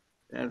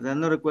 ¿verdad?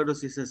 No recuerdo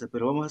si es esa,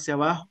 pero vamos hacia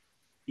abajo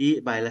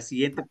y va, la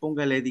siguiente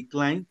póngale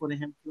decline, por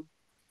ejemplo,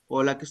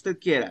 o la que usted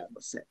quiera,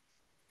 no sé,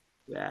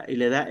 ¿verdad? Y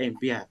le da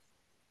enviar.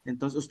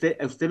 Entonces,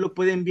 usted lo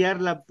puede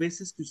enviar las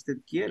veces que usted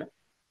quiera.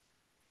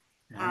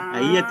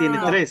 Ahí ya tiene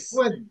 3.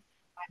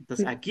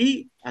 Entonces,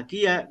 aquí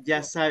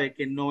ya sabe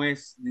que no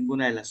es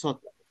ninguna de las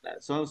otras.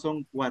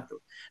 Son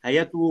 4. Ahí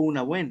ya tuvo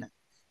una buena.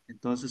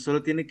 Entonces,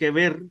 solo tiene que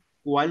ver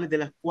cuáles de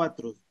las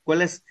 4,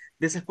 cuáles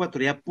de esas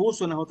 4 ya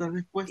puso en las otras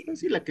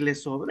respuestas y la que le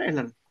sobra es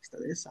la respuesta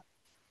de esa.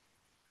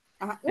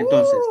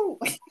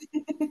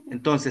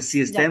 Entonces,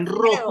 si está en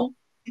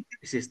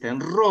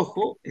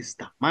rojo,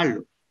 está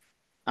malo.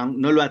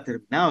 No lo ha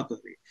terminado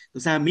todavía.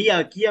 Entonces, a mí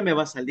aquí ya me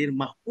va a salir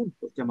más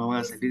puntos, ya me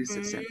van a salir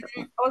 60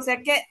 puntos. O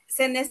sea que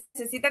se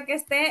necesita que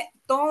esté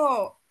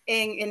todo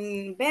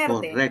en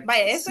verde. Correcto.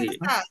 Vaya, eso sí.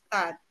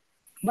 está.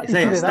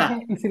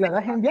 Y si le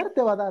das enviar,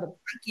 te va a dar.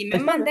 Aquí me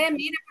mandé,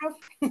 mire,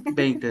 profe.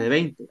 20 de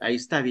 20, ahí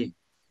está bien.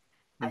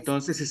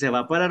 Entonces, si se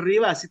va para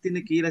arriba, así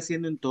tiene que ir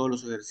haciendo en todos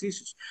los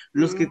ejercicios.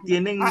 Los que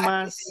tienen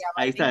más,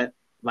 ahí está.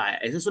 Vaya,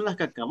 esas son las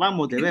que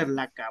acabamos de ver,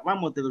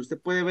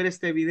 Usted puede ver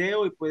este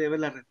video y puede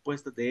ver las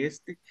respuestas de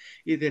este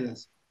y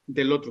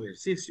del otro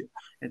ejercicio.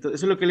 Entonces,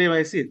 eso es lo que le iba a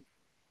decir,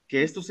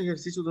 que estos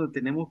ejercicios donde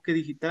tenemos que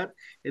digitar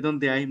es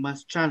donde hay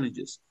más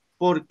challenges.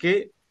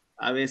 porque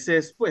a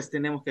veces pues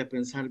tenemos que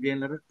pensar bien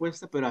la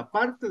respuesta, pero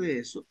aparte de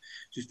eso,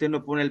 si usted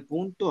no pone el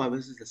punto, a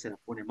veces se la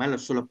pone mal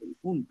solo por el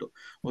punto.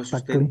 O si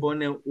usted Exactly.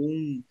 pone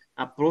un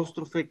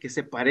apóstrofe que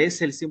se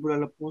parece el símbolo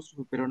al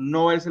apóstrofe, pero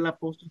no es el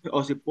apóstrofe,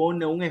 o si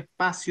pone un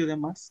espacio de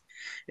más,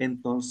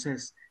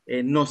 entonces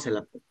no se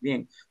la pone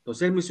bien.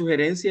 Entonces mi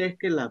sugerencia es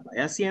que la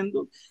vaya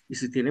haciendo y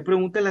si tiene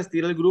preguntas las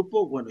tira al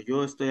grupo. Bueno,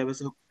 yo estoy a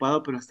veces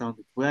ocupado, pero hasta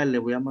donde pueda le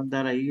voy a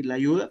mandar ahí la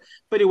ayuda,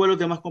 pero igual los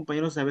demás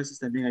compañeros a veces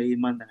también ahí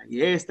mandan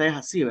ahí, esta es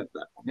así,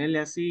 ¿verdad? Ponerle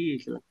así y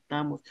se la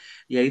quitamos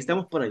y ahí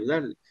estamos para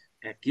ayudarle.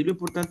 Aquí lo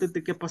importante es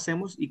de que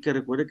pasemos y que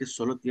recuerde que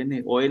solo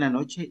tiene hoy en la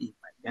noche y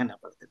mañana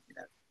para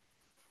terminar.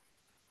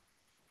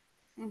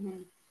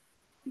 Ujú.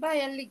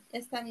 Vaya,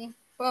 está bien.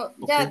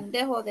 ¿Ok? Ya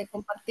dejo de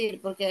compartir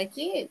porque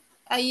aquí,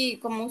 ahí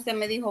como usted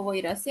me dijo, voy a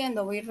ir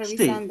haciendo, voy a ir Sí.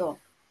 revisando,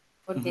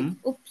 porque, Ujú,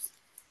 ups,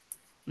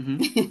 ujú.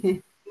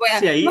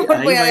 Sí, ahí, mejor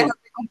ahí voy a va. dejar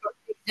de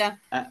compartir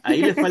ya.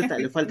 Ahí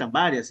le faltan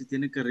varias y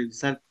tienen que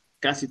revisar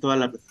casi toda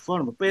la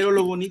plataforma, pero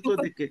lo bonito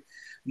es de que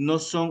no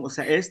son, o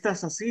sea,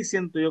 estas así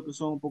siento yo que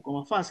son un poco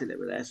más fáciles,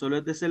 ¿verdad? Solo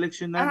es de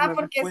seleccionar Ajá, la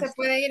porque se respuesta.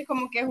 puede ir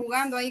como que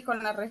jugando ahí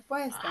con la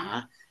respuesta,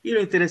 Ajá. Y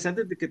lo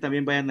interesante es de que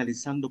también vaya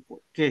analizando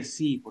por qué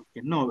sí, por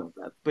qué no,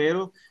 ¿verdad?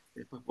 Pero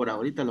pues por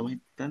ahorita lo más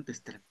importante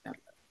es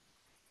terminarla.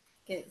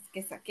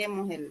 que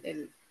saquemos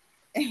el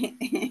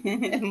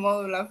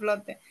módulo a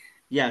flote.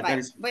 Ya, that Vaya,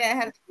 is- voy a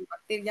dejar de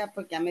compartir ya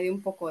porque ya me dio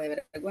un poco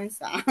de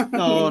vergüenza.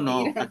 No,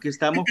 no, Mentira. aquí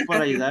estamos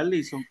para ayudarle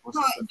y son No,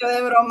 cosas yo así.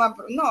 de broma,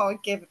 no,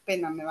 qué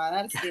pena me va a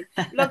dar, sí.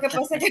 Lo que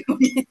pasa es que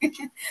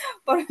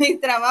por mi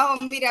trabajo,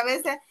 mira, a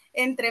veces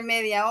entre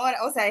media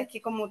hora, o sea, es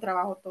que como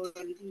trabajo todo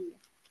el día.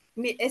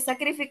 Es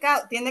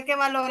sacrificado, tiene que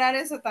valorar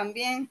eso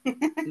también.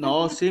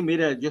 No, sí,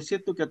 mira, yo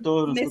siento que a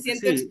todos Me nosotros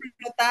siento sí.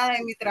 explotada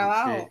en mi Sí.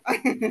 trabajo.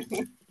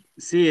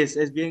 Sí,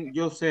 es bien,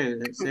 yo sé,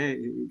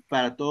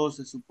 para todos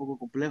es un poco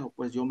complejo,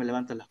 pues yo me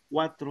levanto a las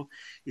 4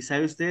 y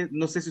sabe usted,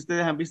 no sé si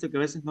ustedes han visto que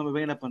a veces no me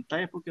ven en la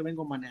pantalla porque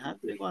vengo manejando,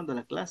 vengo dando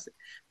la clase,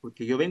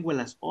 porque yo vengo a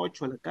las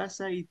 8 a la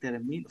casa y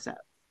termino, o sea,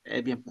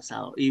 es bien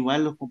pasado.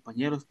 Igual los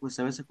compañeros, pues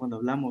a veces cuando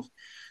hablamos,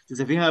 si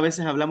se fijan, a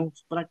veces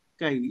hablamos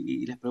práctica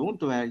y les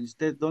pregunto, "¿Vea, ¿y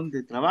usted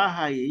dónde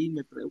trabaja?" Y ahí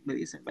me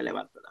dicen, me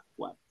levanto a las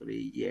 4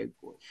 y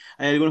llego.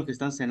 Hay algunos que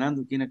están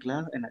cenando aquí en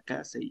la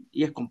casa y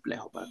es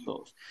complejo para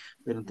todos.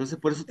 Pero entonces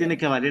por eso tiene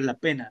que valer la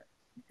pena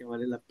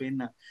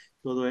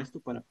todo esto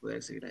para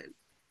poder seguir adelante.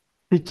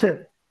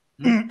 Teacher,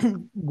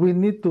 ¿Mm? we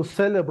need to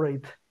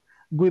celebrate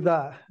with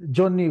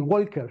Johnny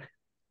Walker.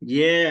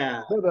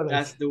 Yeah, Beverage.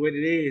 that's the way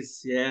it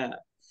is. Yeah.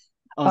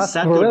 On Ask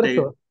Saturday,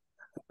 Roberto.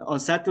 on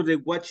Saturday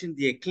watching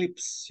the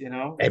eclipse, you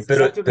know. It's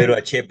Pero Saturday.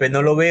 a Chepe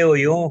no lo veo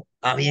yo.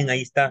 Ah, bien,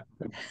 ahí está.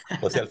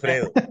 José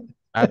Alfredo.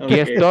 Aquí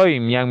Okay. estoy,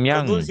 mian,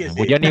 mian.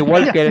 Pronúnciese. Johnny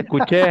Walker,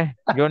 escuché.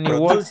 Johnny Pronúnciese, por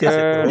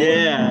Walker. favor.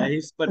 Yeah,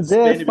 he's Yes,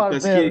 participating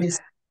because partner. Is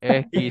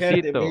he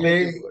heard the Exquisito.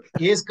 message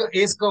board.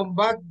 is come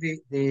back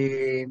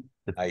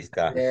Ahí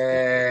está.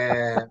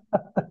 uh,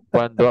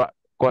 Cuando,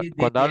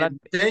 the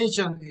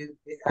intention.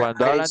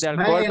 cuando I hablan de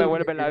alcohol me smell.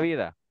 vuelve la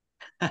vida.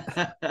 Y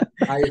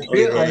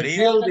I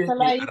Rodrigo, feel Pero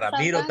solo ahí a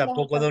Ramiro saltando,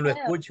 tampoco José no lo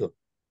Alfredo. escucho.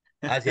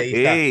 Ah, sí, ahí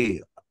está.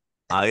 Hey,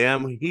 I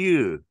am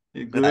here.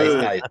 Ahí está,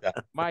 Good. ahí está.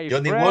 My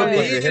Johnny Walker, le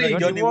friend, dijeron Only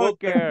Johnny Johnny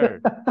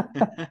Walker.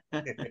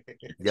 Walker.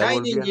 Ya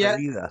volví a la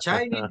vida.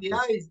 shining the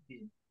eyes.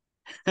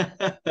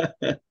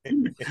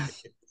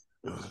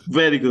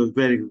 Very good,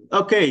 very good.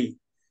 Okay,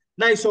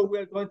 nice. So we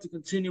are going to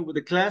continue with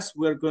the class.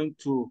 We are going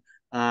to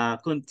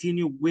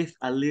continue with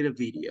a little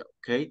video,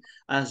 okay?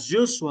 As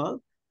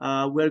usual,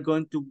 we are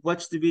going to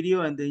watch the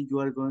video and then you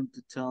are going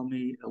to tell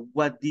me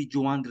what did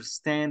you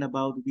understand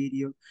about the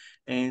video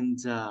and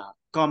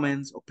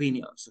comments,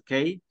 opinions,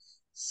 okay?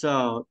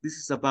 So this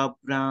is about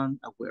brand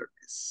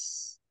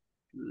awareness.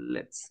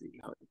 Let's see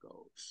how it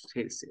goes.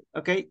 Here's it,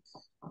 okay?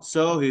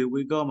 So here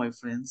we go, my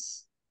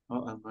friends.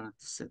 Oh, I'm going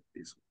to set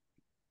this one.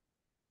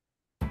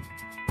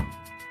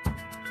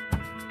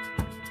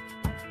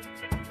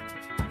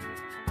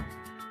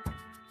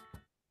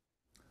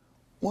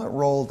 What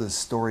role does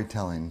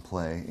storytelling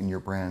play in your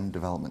brand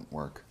development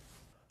work?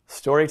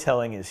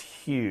 Storytelling is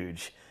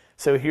huge.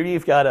 So here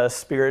you've got a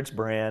spirits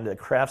brand, a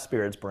craft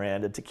spirits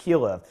brand, a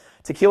tequila.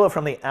 Tequila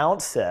from the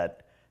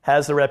outset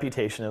has the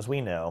reputation, as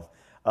we know,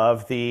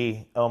 of the,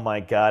 oh my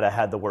God, I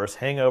had the worst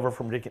hangover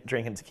from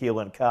drinking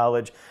tequila in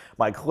college.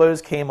 My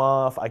clothes came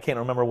off. I can't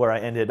remember where I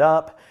ended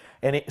up.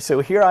 And so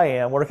here I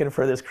am working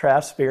for this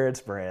craft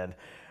spirits brand,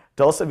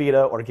 Dulce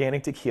Vida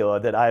organic tequila,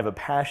 that I have a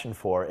passion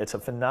for. It's a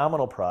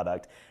phenomenal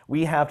product.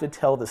 We have to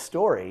tell the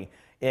story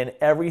in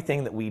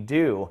everything that we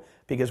do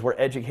because we're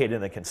educating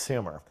the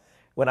consumer.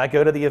 When I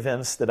go to the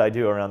events that I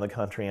do around the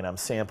country and I'm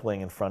sampling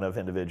in front of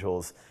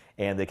individuals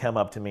and they come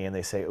up to me and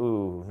they say,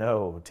 ooh,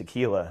 no,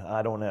 tequila,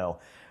 I don't know.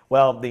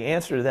 Well, the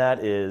answer to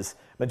that is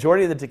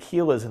majority of the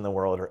tequilas in the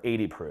world are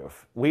 80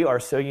 proof. We are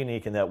so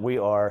unique in that we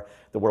are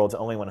the world's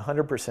only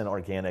 100%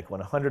 organic,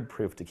 100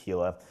 proof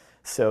tequila.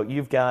 So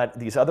you've got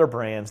these other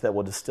brands that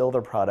will distill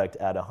their product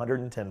at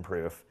 110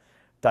 proof,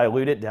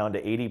 dilute it down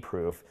to 80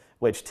 proof,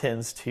 which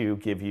tends to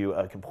give you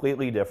a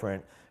completely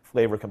different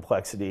flavor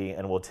complexity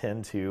and will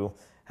tend to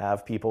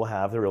have people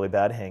have the really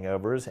bad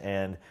hangovers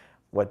and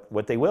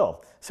what they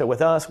will. So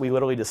with us, we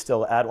literally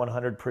distill at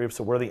 100 proof.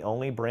 So we're the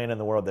only brand in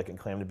the world that can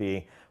claim to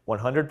be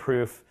 100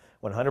 proof,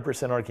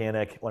 100%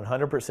 organic,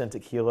 100%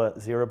 tequila,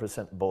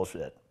 0%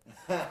 bullshit.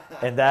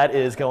 And that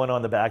is going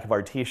on the back of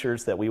our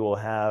t-shirts that we will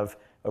have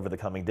over the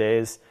coming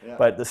days. Yeah.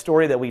 But the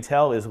story that we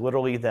tell is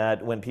literally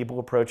that when people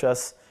approach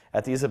us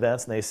at these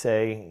events and they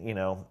say, you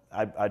know,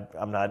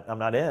 I'm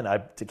not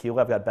in.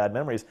 Tequila, I've got bad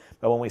memories.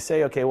 But when we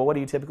say, okay, well, what do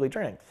you typically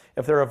drink?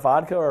 If they're a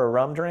vodka or a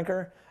rum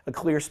drinker, a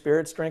clear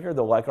spirits drinker,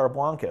 they'll like our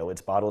Blanco.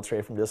 It's bottled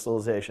straight from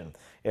distillation.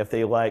 If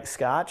they like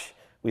Scotch,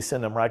 we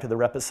send them right to the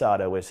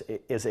Reposado, which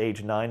is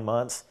aged 9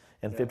 months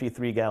in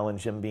 53-gallon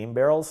Jim Beam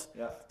barrels.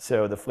 Yeah.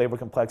 So the flavor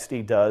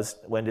complexity does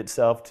lend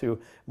itself to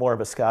more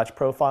of a Scotch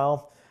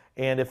profile.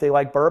 And if they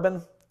like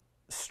bourbon,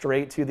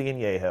 straight to the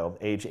Añejo,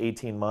 age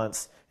 18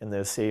 months in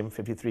those same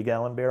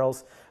 53-gallon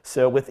barrels.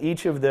 So with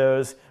each of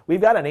those, we've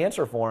got an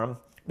answer for them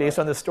based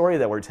on the story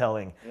that we're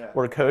telling. Yeah.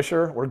 We're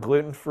kosher, we're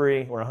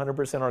gluten-free, we're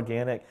 100%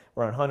 organic,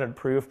 we're 100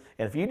 proof.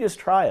 And if you just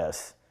try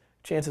us,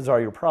 chances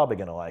are you're probably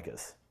going to like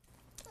us.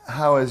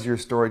 How has your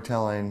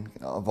storytelling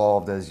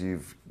evolved as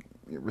you've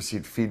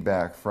received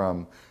feedback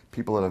from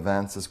people at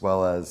events as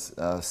well as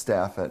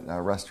staff at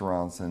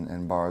restaurants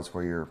and bars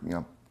where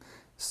you're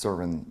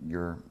serving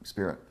your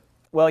spirit?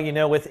 Well, you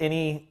know, with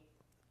any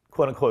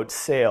quote-unquote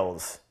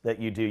sales that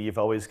you do, you've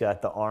always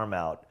got the arm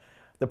out.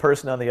 The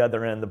person on the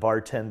other end, the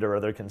bartender or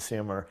the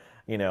consumer,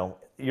 you know,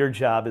 your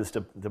job is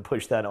to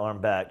push that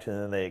arm back and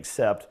then they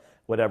accept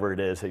whatever it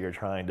is that you're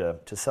trying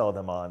to sell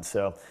them on.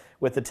 So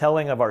with the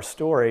telling of our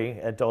story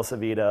at Dulce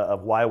Vita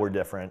of why we're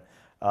different,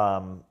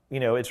 you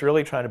know, it's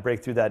really trying to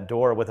break through that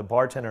door with a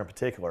bartender in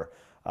particular.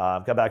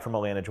 Got back from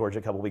Atlanta, Georgia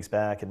a couple weeks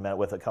back and met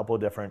with a couple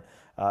of different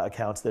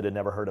accounts that had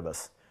never heard of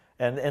us.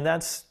 And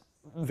that's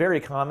very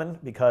common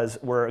because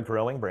we're a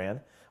growing brand.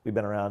 We've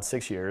been around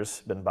 6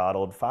 years, been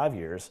bottled 5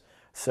 years.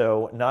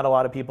 So not a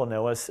lot of people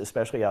know us,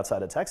 especially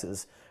outside of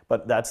Texas,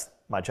 but that's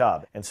my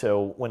job. And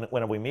so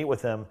when we meet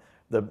with them,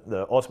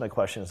 the ultimate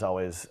question is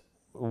always,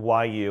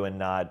 why you and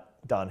not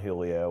Don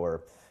Julio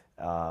or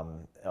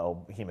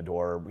El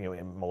Jimador, you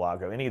know,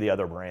 Milagro, any of the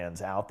other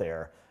brands out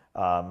there.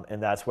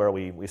 And that's where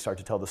we start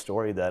to tell the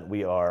story that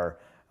we are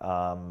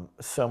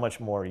so much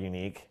more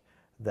unique,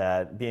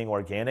 that being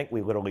organic,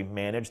 we literally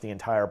manage the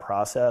entire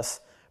process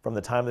from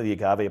the time that the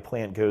agave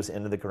plant goes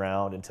into the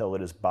ground until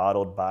it is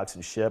bottled, boxed,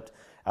 and shipped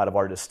out of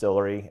our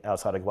distillery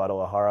outside of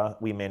Guadalajara.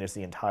 We manage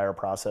the entire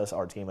process,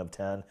 our team of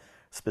 10,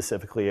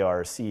 specifically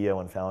our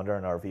CEO and founder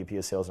and our VP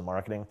of Sales and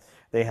Marketing.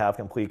 They have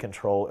complete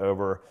control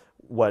over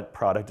what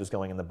product is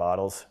going in the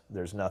bottles.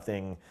 There's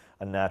nothing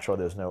unnatural,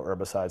 there's no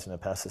herbicides, no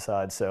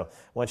pesticides. So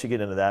once you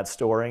get into that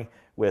story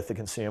with the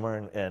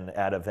consumer and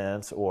at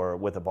events or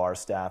with the bar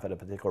staff at a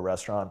particular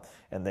restaurant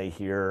and they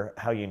hear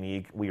how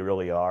unique we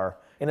really are,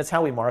 and it's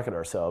how we market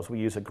ourselves. We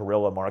use a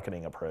guerrilla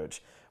marketing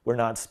approach. We're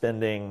not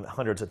spending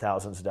hundreds of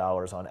thousands of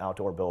dollars on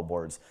outdoor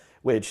billboards,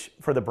 which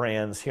for the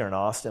brands here in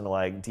Austin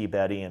like Deep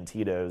Eddy and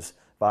Tito's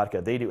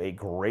Vodka, they do a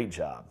great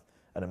job,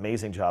 an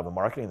amazing job of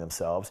marketing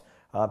themselves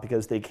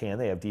because they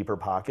have deeper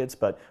pockets.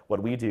 But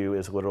what we do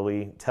is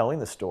literally telling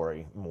the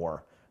story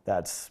more.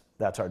 That's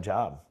our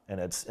job, and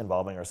it's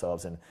involving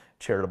ourselves in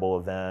charitable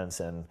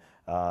events and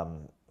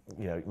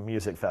you know,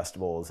 music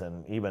festivals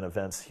and even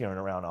events here and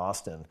around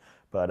Austin.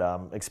 But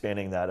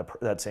expanding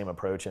that same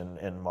approach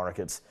in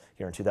markets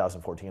here in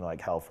 2014 like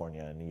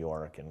California and New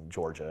York and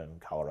Georgia and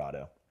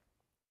Colorado.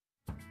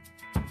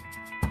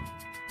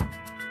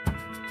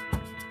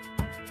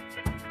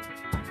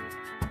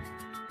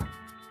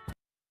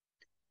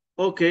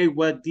 Okay,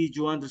 what did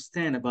you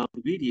understand about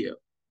the video?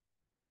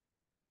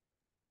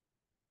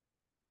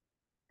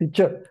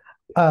 Teacher,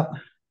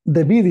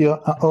 the video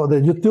or the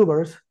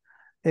YouTubers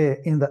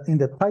in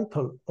the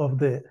title of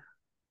this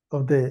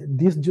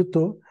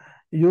YouTube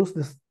use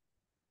the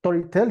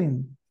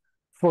storytelling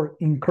for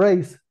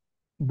increase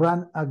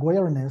brand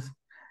awareness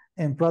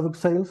and product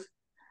sales.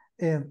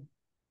 And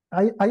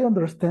I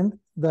understand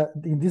that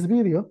in this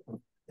video,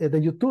 the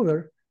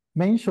YouTuber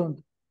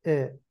mentioned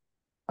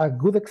a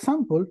good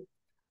example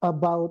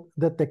about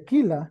the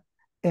tequila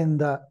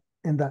and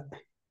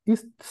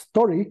his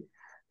story.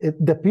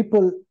 The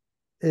people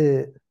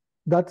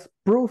that's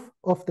proof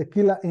of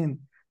tequila in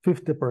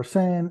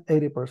 50%,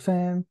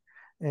 80%,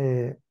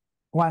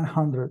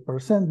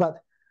 100%.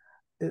 But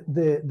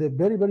the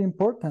very, very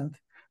important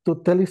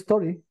to tell a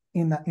story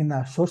in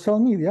a social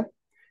media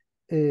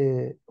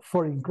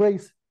for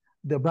increase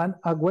the brand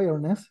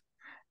awareness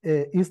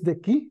is the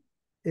key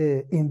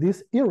in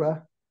this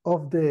era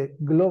of the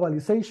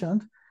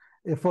globalization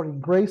for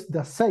increase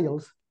the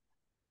sales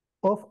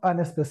of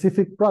a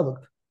specific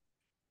product.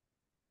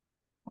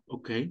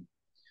 Okay,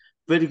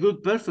 very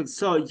good, perfect.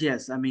 So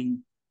yes, I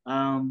mean,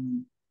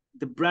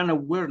 the brand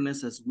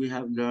awareness, as we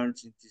have learned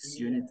in this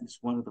unit, is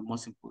one of the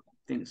most important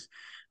things.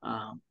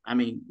 I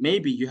mean,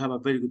 maybe you have a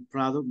very good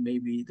product,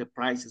 maybe the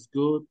price is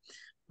good,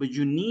 but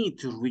you need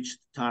to reach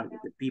the target,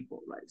 the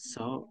people, right?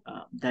 So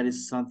that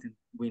is something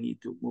we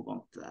need to move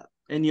on to that.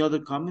 Any other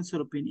comments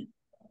or opinion?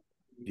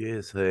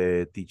 Yes,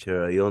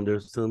 teacher, I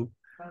understand.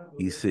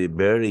 It's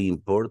very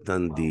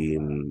important.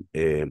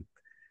 The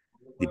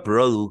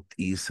product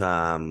is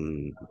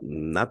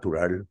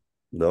natural,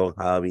 don't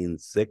have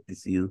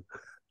insecticide,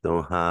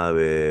 don't have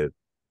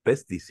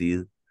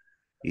pesticide,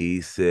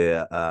 is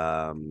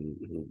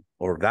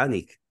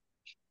organic,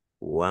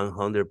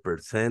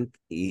 100%.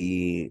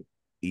 It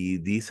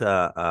is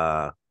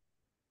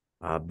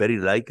very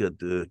liked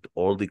to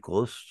all the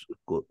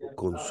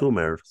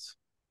consumers.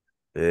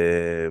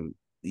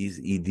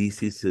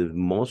 This is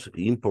most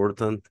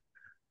important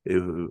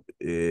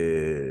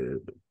the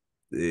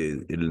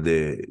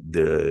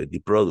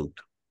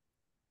product.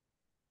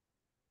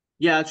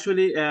 Yeah,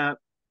 actually,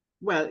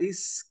 well,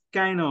 it's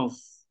kind of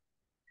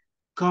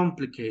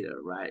complicated,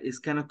 right? It's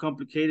kind of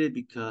complicated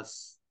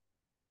because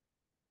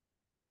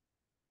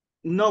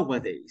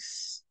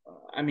nowadays,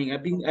 I mean,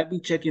 I've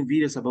been checking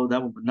videos about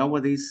that one, but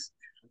nowadays,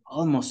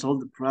 almost all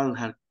the products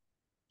have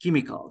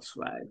chemicals,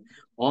 right?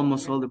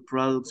 Almost all the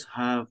products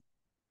have,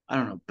 I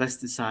don't know,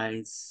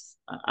 pesticides.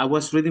 I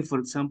was reading, for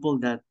example,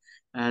 that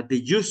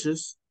the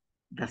juices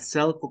that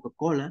sell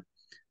Coca-Cola,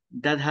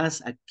 that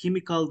has a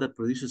chemical that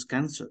produces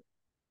cancer.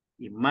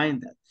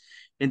 Mind that.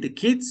 And the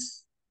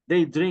kids,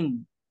 they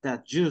drink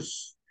that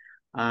juice.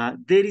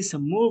 There is a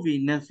movie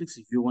in Netflix,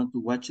 if you want to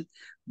watch it,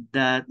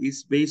 that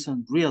is based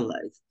on real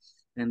life,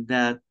 and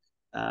that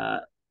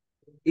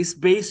is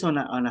based on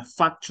a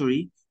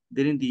factory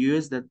there in the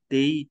US that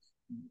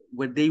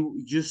where they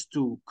used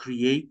to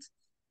create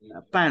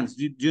pans.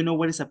 Do you know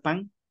what is a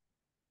pan?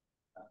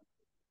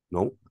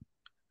 No.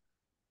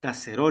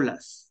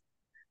 Cacerolas.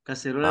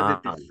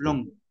 Cacerolas de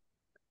teflón.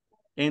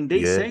 And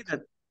they say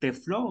that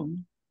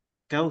teflón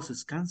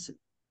causes cancer.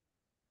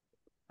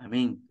 I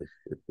mean,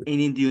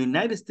 and in the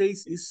United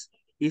States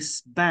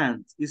is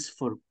banned, is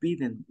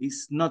forbidden.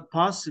 It's not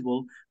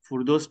possible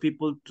for those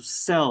people to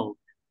sell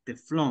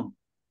teflon.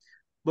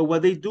 But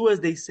what they do is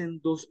they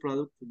send those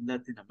products to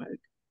Latin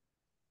America.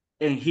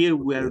 And here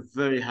we are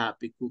very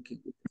happy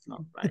cooking with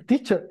teflon, right?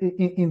 Teacher,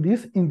 in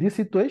this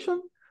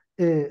situation,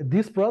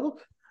 these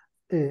products,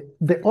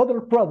 the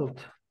other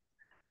products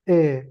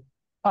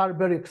are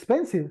very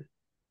expensive.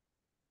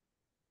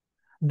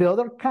 The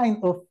other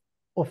kind of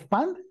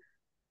pan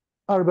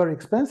are very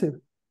expensive.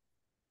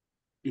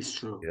 It's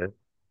true. Yeah.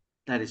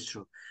 That is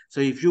true.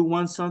 So if you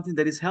want something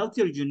that is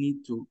healthier, you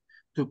need to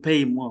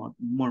pay more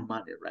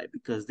money, right?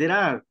 Because there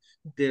are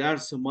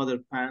some other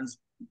pans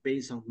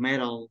based on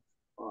metal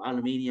or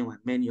aluminum and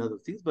many other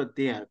things, but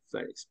they are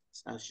very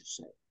expensive, as you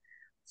say.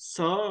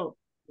 So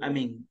I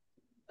mean,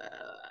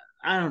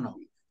 I don't know.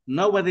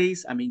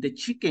 Nowadays, I mean, the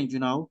chicken, you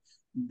know,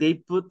 they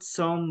put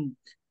some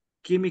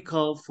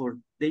chemical for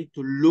they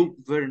to look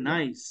very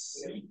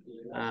nice.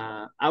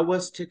 I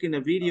was checking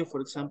a video, for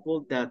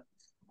example, that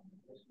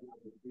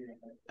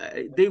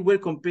they were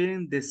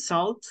comparing the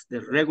salt,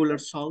 the regular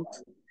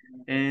salt,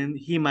 and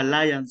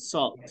Himalayan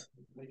salt.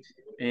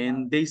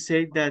 And they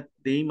say that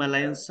the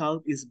Himalayan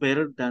salt is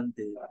better than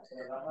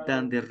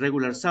the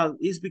regular salt.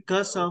 It's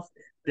because of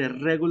the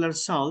regular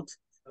salt,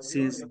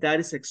 since that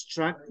is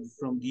extracted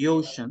from the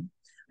ocean,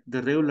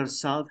 the regular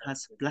salt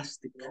has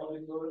plastic.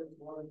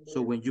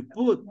 So when you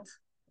put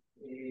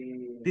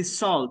this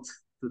salt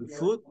to the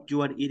food,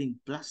 you are eating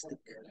plastic.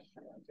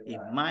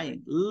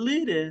 In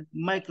little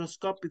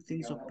microscopic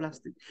things of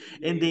plastic.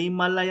 And the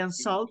Himalayan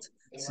salt,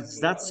 since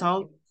that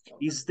salt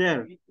is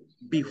there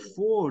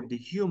before the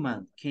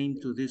human came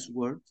to this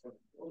world,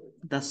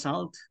 the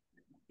salt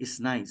is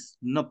nice,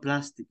 no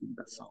plastic in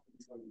the salt.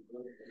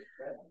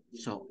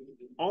 So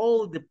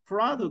all the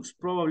products,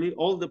 probably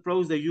all the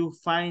products that you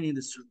find in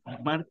the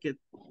supermarket,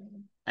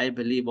 I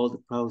believe all the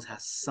products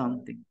has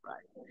something,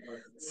 right?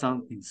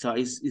 Something. So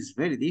it's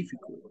very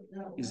difficult.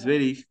 It's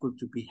very difficult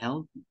to be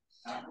healthy.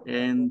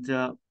 And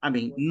I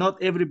mean,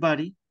 not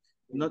everybody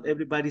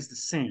is the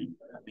same.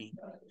 I mean,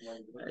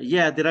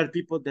 yeah, there are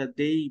people that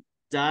they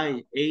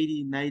die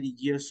 80, 90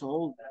 years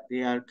old.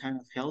 They are kind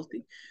of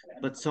healthy,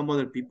 but some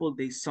other people,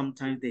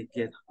 sometimes they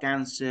get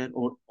cancer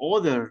or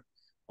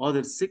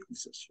other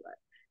sicknesses, right?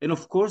 And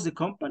of course, the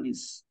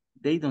companies,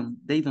 they don't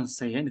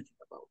say anything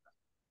about that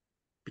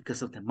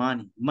because of the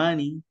money.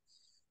 Money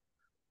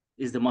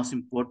is the most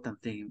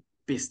important thing in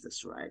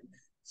business, right?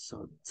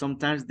 So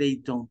sometimes they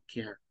don't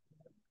care.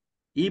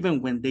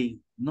 Even when they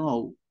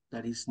know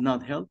that it's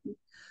not healthy,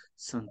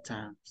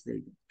 sometimes they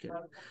don't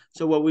care.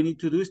 So what we need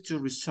to do is to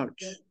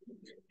research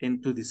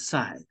and to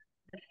decide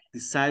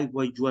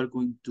what you are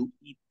going to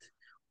eat,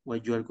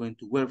 what you are going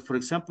to wear. For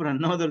example,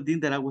 another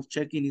thing that I was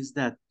checking is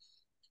that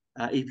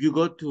if you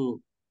go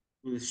to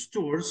the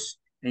stores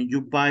and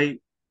you buy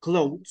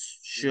clothes,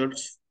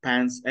 shirts,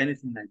 pants,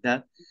 anything like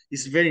that,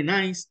 it's very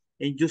nice,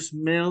 and you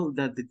smell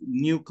that the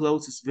new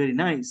clothes is very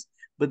nice.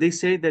 But they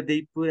say that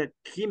they put a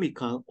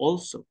chemical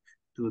also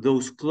to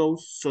those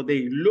clothes so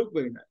they look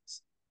very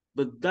nice.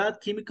 But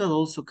that chemical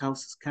also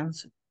causes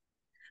cancer.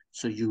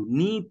 So you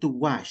need to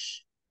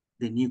wash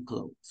the new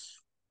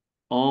clothes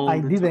all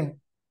the time.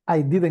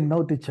 I didn't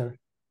know, teacher.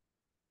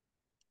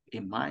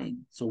 In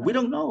mind. So we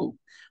don't know.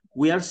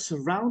 We are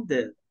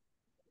surrounded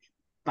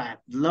but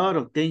a lot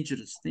of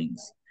dangerous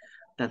things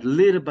that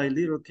little by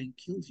little can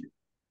kill you,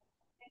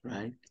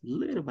 right?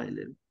 Little by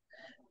little.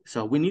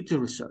 So we need to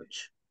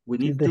research. We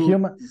need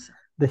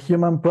the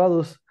human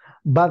produce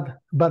bad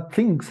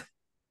things.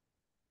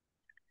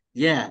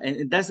 Yeah,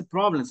 and that's the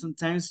problem.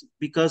 Sometimes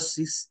because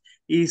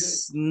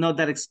it's not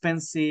that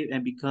expensive,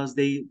 and because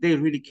they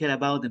really care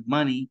about the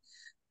money,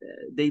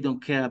 they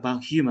don't care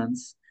about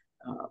humans.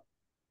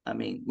 I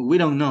mean, we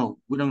don't know.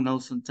 We don't know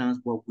sometimes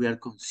what we are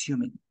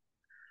consuming,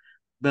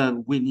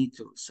 but we need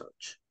to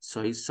research.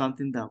 So it's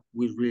something that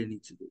we really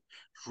need to do.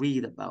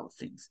 Read about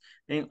things.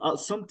 And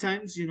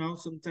sometimes,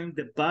 sometimes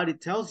the body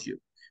tells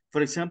you.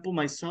 For example,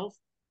 myself,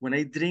 when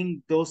I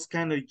drink those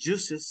kind of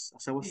juices,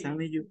 as I was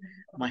telling you,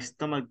 my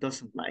stomach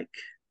doesn't like.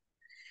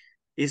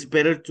 It's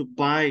better to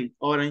buy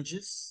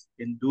oranges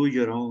and do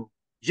your own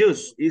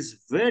juice. It's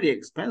very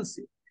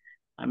expensive.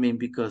 I mean,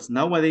 because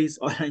nowadays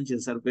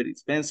oranges are very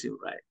expensive,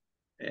 right?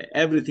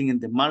 Everything in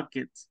the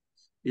market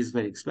is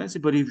very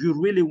expensive. But if you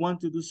really want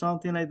to do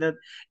something like that,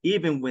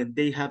 even when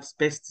they have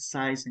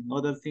pesticides and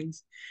other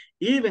things,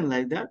 even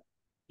like that,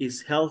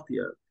 is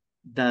healthier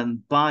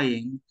than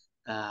buying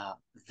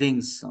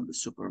things on the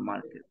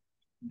supermarket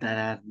that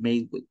are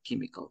made with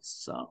chemicals.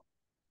 So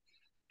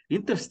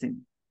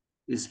interesting.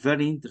 It's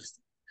very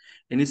interesting.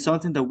 And it's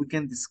something that we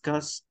can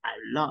discuss a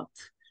lot.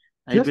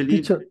 I Yes,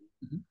 believe. teacher.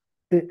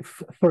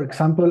 For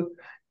example,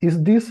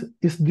 is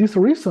this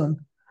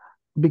reason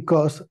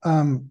because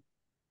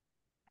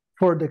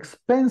for the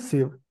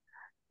expensive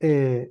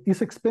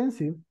is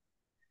expensive,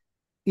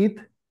 eat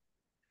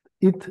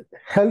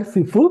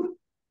healthy food.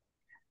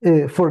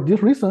 For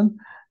this reason,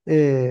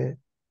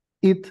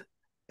 eat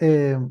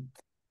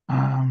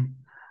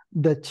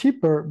the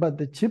cheaper, but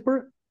the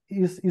cheaper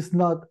is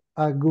not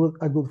a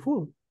good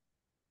food.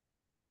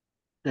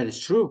 That is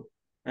true.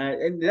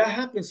 And that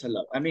happens a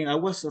lot. I mean, I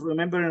was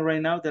remembering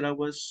right now that I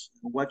was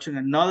watching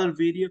another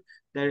video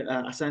that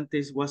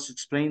Asantes was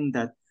explaining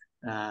that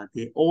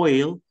the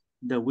oil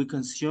that we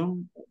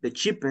consume, the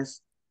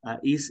cheapest,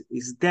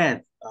 is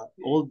dead.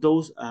 All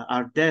those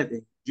are dead.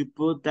 And you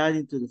put that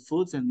into the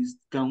foods and it's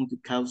going to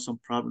cause some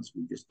problems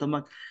with your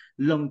stomach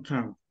long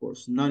term, of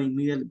course, not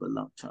immediately, but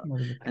long term.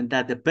 And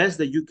that the best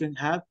that you can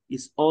have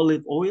is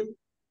olive oil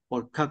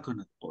or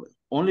coconut oil.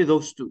 Only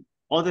those two.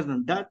 Other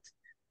than that,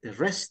 the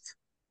rest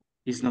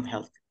is not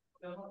healthy.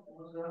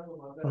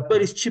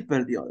 But it's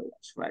cheaper the other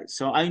ones, right?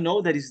 So I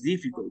know that it's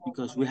difficult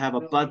because we have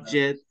a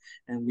budget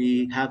and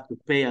we have to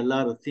pay a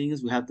lot of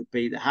things. We have to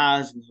pay the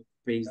house, we have to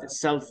pay the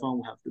cell phone,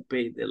 we have to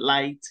pay the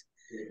light.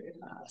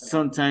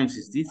 Sometimes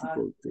it's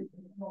difficult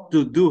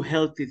to do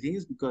healthy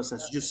things because,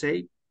 as you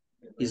say,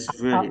 it's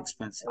very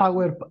expensive.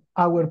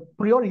 Our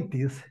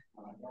priorities.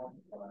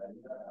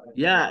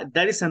 Yeah,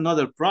 that is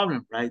another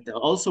problem, right? That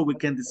also we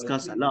can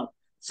discuss a lot.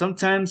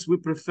 Sometimes we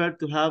prefer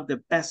to have the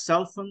best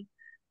cell phone,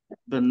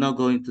 but not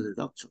going to the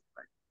doctor,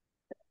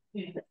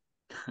 right?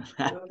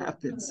 That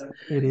happens.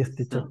 It is,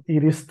 teacher.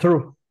 It is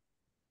true.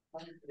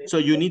 So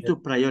you need to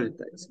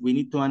prioritize. We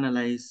need to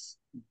analyze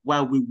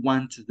what we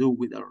want to do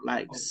with our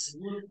lives.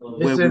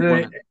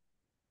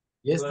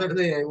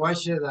 Yesterday I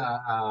watched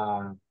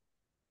a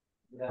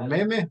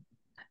meme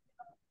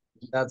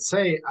that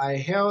say I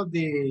have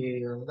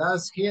the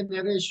last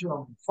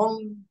generation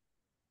phone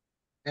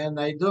and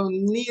I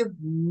don't need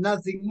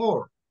nothing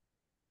more.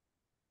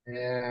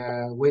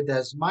 With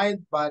a smile,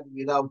 but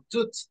without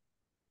tooth.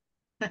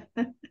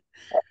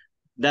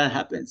 That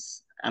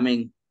happens. I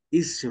mean,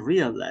 it's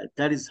real life.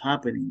 That is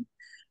happening.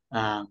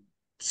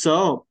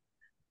 So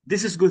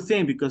this is a good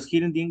thing because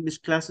here in the English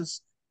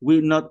classes,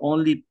 we not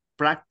only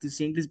practice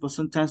English, but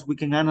sometimes we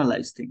can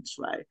analyze things,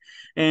 right?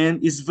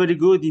 And it's very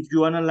good if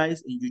you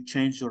analyze and you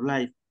change your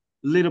life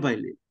little by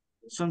little.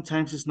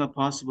 Sometimes it's not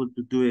possible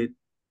to do it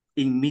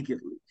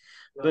immediately.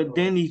 But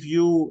then if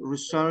you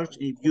research,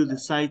 if you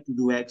decide to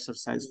do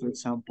exercise, for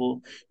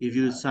example, if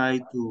you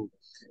decide to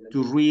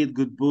read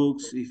good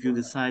books, if you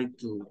decide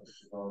to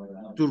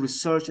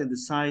research and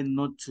decide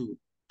not to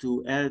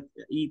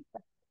eat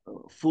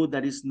food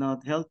that is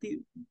not healthy,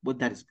 but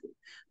that is good.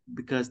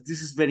 Because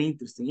this is very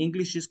interesting.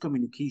 English is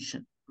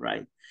communication,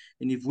 right?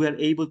 And if we are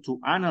able to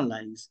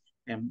analyze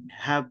and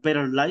have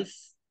better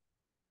life,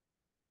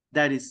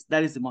 that is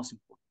the most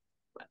important.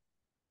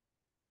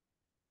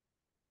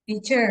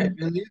 Teacher,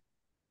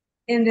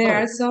 and there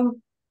are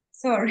some,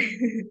 sorry,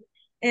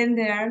 and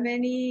there are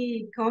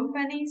many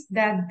companies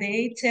that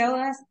they tell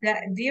us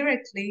that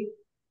directly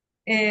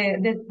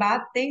the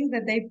bad things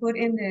that they put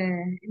in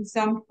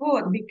some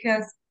food,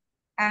 because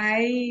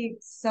I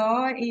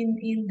saw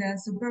in the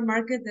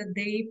supermarket that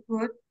they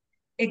put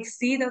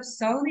exceed of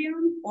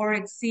sodium or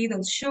exceed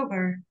of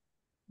sugar,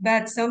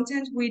 but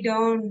sometimes we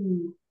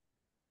don't,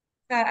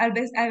 a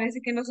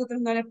veces que nosotros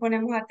no le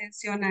ponemos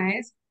atención a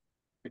eso.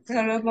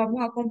 Solo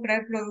vamos a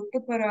comprar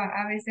productos, pero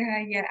a veces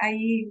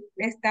ahí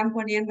están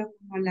poniendo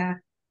como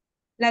la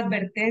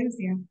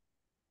advertencia.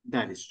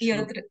 That is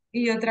true.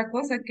 Y otra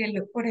cosa, que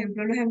por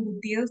ejemplo los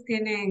embutidos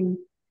tienen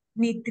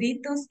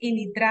nitritos y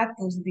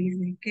nitratos,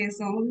 dice, que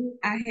son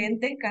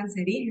agentes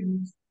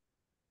cancerígenos.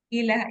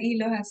 Y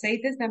los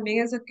aceites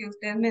también, esos que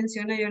usted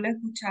menciona, yo lo he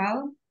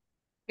escuchado,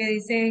 que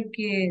dicen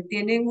que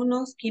tienen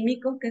unos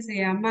químicos que se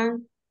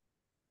llaman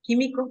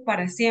químicos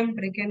para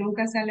siempre, que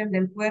nunca salen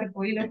del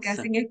cuerpo y lo que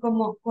hacen es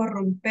como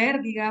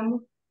corromper,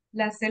 digamos,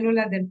 las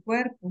células del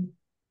cuerpo.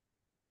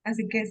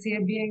 Así que sí,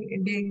 es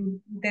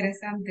bien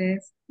interesante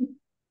eso.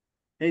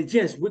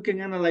 Yes, we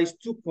can analyze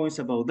 2 points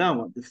about that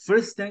one. The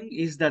first thing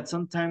is that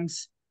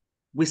sometimes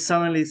we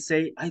suddenly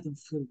say, I don't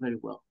feel very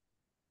well.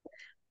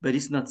 But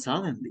it's not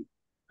suddenly.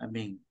 I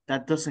mean,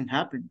 that doesn't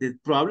happen. The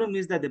problem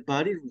is that the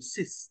body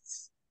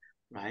resists,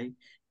 right?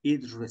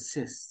 It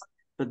resists.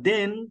 But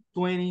then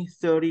 20,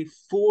 30,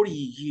 40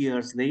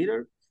 years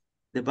later,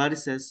 the body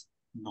says,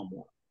 no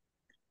more.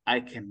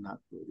 I cannot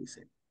do this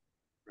anymore.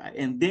 Right?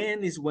 And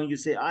then is when you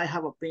say, I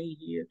have a pain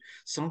here.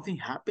 Something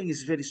happened.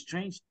 It's very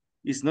strange.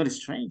 It's not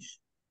strange.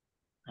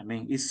 I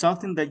mean, it's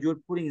something that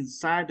you're putting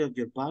inside of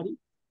your body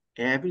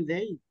every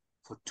day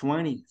for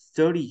 20,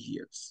 30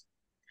 years.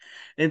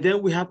 And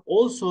then we have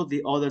also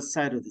the other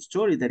side of the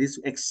story that is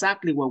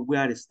exactly what we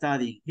are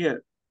studying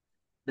here,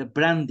 the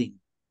branding,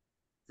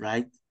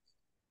 right?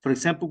 For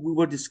example, we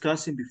were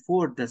discussing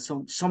before that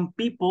some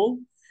people,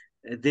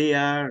 they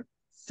are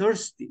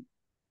thirsty.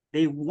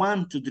 They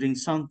want to drink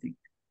something,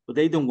 but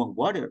they don't want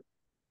water.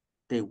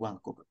 They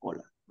want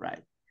Coca-Cola,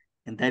 right?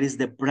 And that is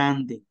the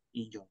branding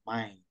in your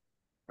mind,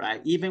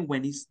 right? Even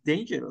when it's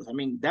dangerous. I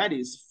mean, that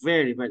is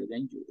very, very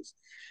dangerous.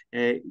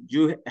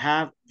 You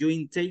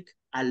intake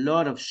a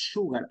lot of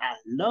sugar, a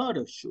lot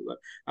of sugar.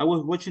 I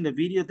was watching a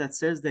video that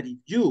says that if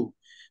you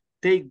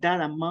take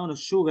that amount of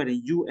sugar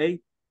and you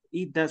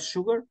eat that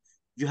sugar,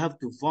 you have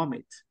to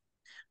vomit.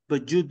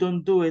 But you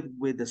don't do it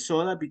with the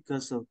soda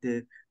because of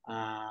the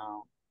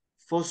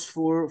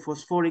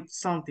phosphoric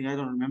something, I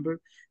don't remember.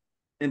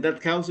 And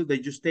that causes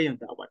that you stay on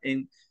that one.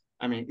 And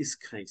I mean, it's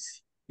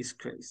crazy. It's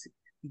crazy.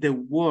 The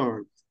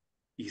world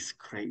is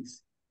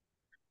crazy,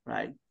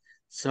 right?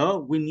 So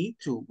we need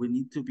to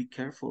be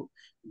careful.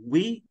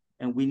 We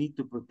need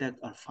to protect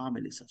our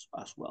families as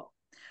well.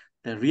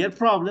 The real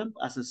problem,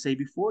 as I said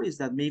before, is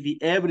that maybe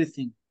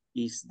everything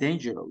is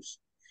dangerous.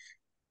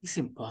 It's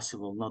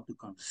impossible not to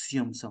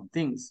consume some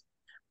things,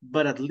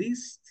 but at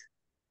least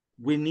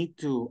we need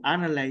to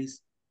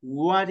analyze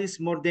what is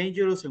more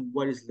dangerous and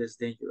what is less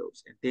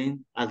dangerous, and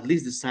then at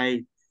least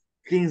decide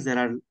things that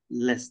are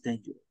less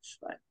dangerous,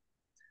 right?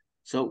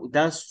 So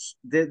those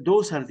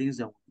are things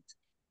that we need to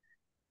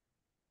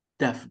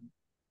definitely.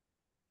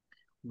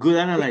 Good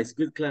analyze,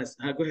 good class.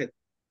 Go ahead.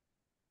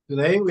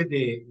 Today with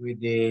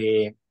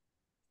the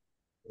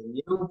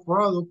new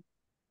product,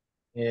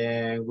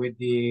 with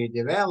the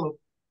develop,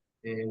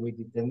 with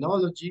the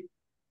technology,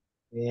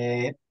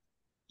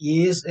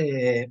 is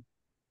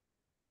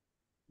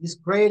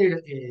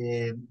created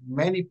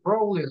many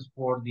problems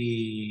for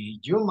the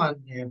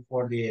human and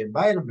for the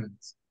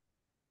environment,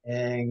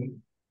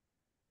 and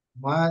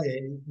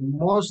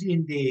most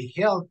in the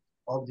health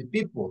of the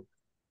people.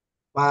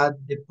 But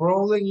the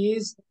problem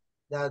is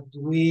that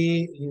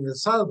we in El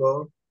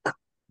Salvador,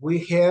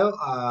 we have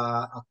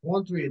a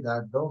country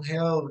that don't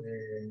have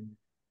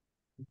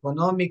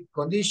economic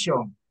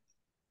condition.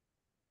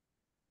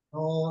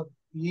 No,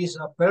 is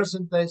a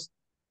percentage,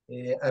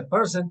 a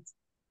percent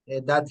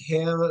that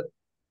have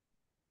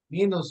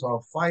minus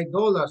of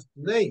 $5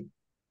 today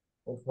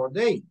or for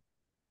day.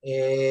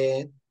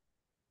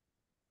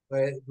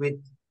 With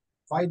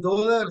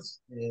 $5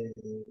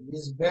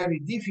 is very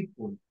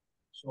difficult to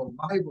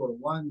survive for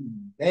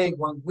 1 day,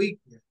 1 week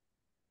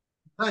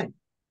time.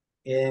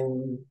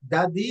 And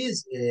that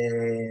is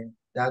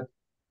that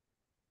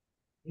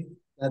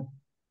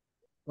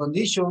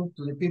condition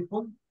to the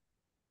people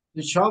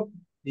to shop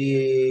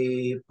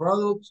the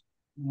products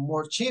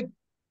more cheap.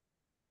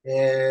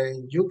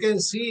 You can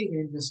see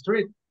in the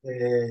street.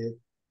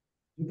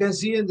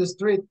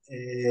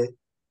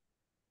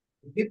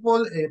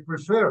 People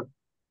prefer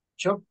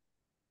shop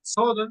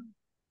soda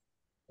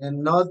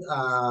and not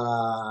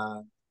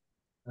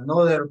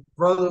another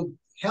product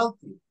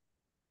healthy,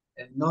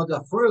 and not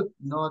a fruit,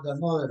 not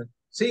another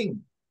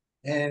thing,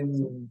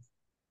 and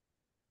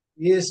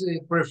is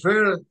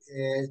prefer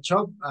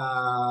chop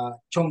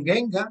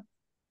chongenga,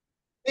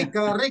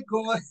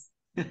 rico,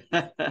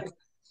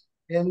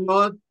 and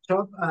not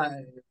chop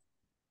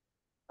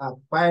a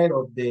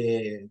pile of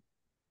the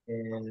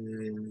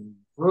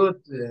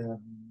fruit,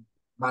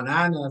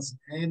 bananas,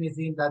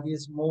 anything that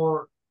is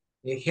more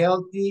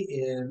healthy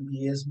and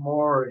is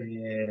more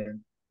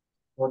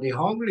for the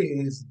hungry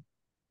is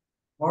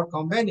more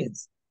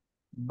convenience.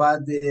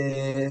 But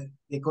the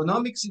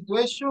economic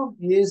situation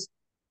is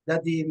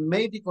that they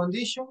made the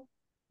condition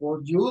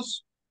for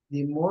use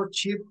the more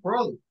cheap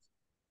product.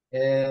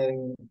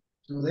 And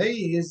today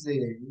is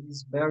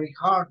very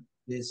hard,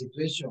 the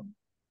situation,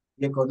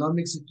 the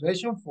economic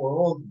situation for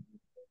all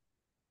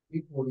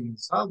people in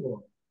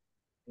Salvador.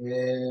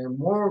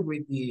 More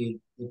with the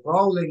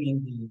problem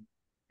in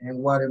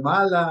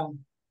Guatemala,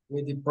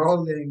 with the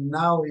problem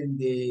now in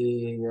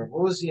the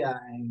Russia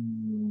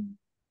and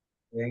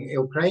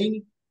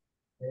Ukraine,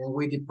 and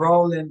with the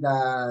problem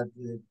that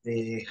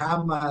the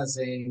Hamas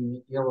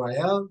in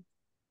Israel,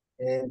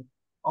 And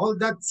all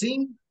that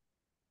thing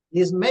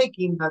is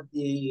making that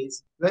the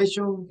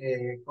situation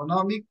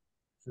economic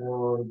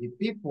for the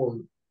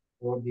people,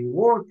 for the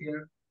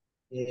worker,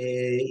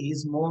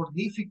 is more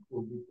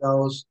difficult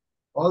because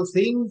all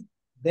things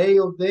day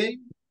of day,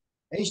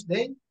 each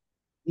day,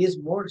 is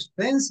more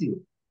expensive.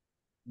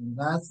 And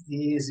that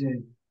is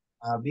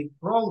a big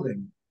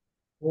problem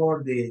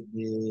for the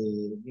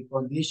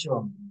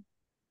condition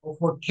or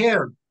for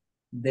care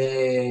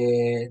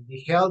the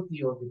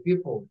healthy of the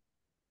people.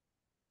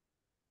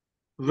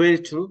 Very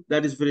true.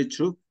 That is very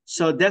true.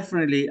 So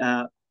definitely,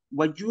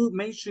 what you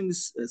mentioned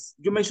is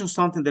you mentioned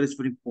something that is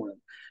very important.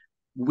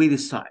 We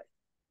decide,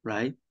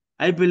 right?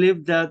 I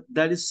believe that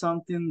that is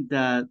something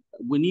that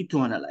we need to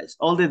analyze.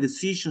 All the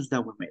decisions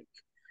that we make.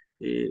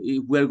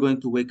 If we're going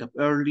to wake up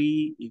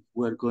early, if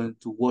we're going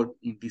to work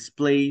in this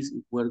place,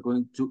 if we're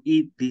going to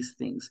eat these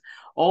things,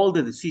 all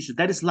the decisions,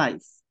 that is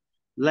life.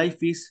 Life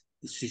is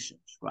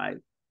decisions, right?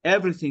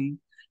 Everything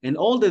and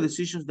all the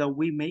decisions that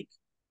we make,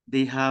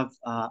 they have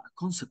a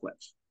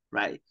consequence,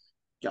 right?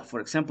 Yeah, for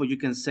example, you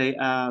can say,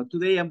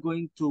 today I'm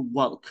going to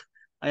walk.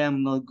 I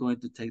am not going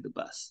to take the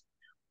bus.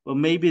 But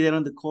maybe there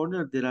on the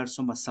corner, there are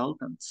some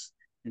assailants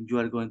and you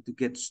are going to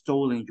get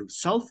stolen your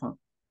cell phone.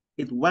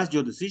 It was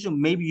your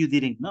decision. Maybe you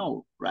didn't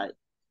know, right?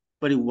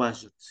 But it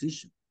was your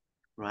decision,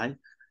 right?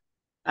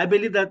 I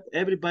believe that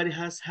everybody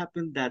has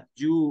happened that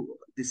you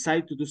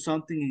decide to do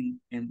something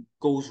and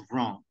goes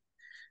wrong.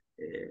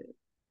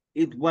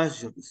 It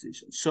was your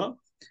decision. So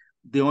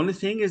the only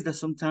thing is that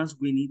sometimes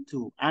we need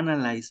to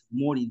analyze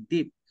more in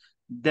depth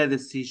the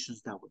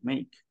decisions that we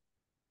make,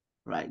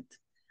 right?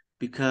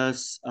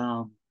 Because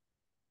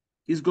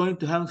it's going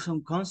to have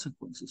some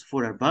consequences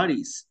for our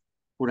bodies,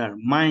 for our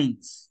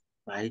minds,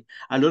 right?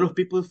 A lot of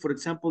people, for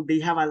example, they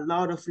have a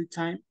lot of free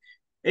time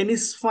and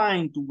it's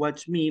fine to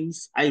watch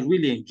memes. I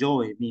really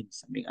enjoy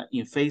memes. I mean,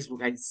 in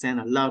Facebook, I send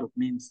a lot of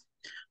memes,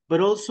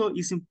 but also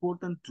it's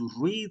important to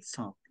read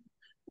something,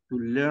 to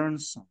learn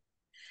something.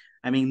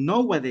 I mean,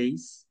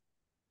 nowadays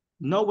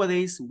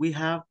we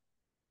have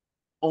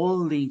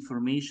all the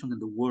information in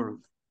the world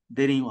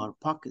there in our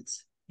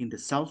pockets, in the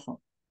cell phone.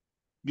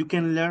 You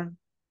can learn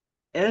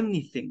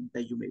anything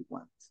that you may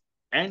want,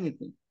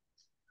 anything.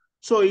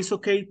 So it's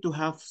okay to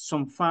have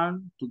some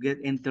fun, to get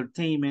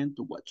entertainment,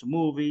 to watch a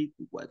movie,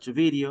 to watch a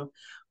video,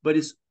 but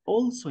it's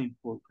also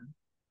important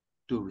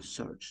to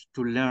research,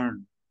 to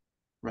learn,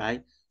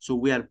 right? So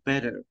we are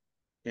better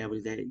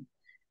every day.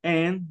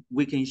 And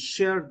we can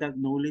share that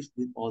knowledge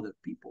with other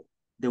people,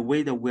 the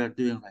way that we are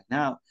doing right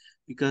now,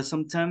 because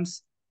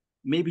sometimes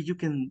maybe you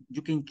can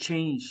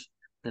change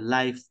the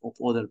life of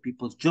other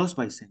people just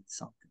by saying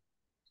something.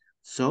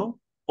 So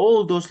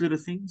all those little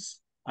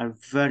things are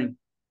very,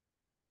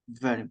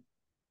 very important.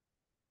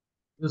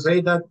 You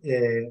say that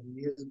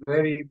it's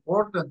very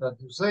important that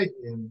you say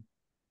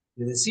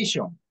the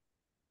decision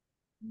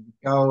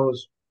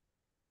because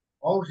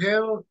all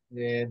have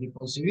the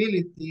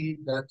possibility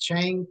that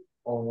change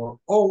our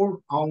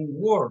own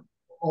world,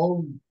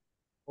 own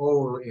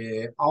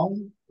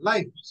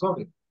life.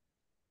 Sorry,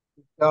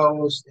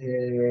 because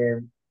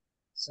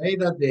say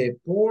that the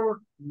poor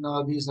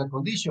not is a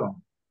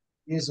condition,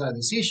 is a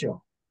decision.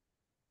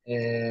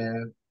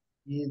 It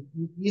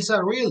is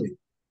a really.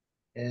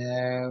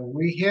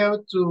 We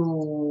have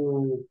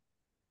to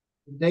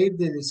take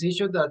the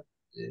decision that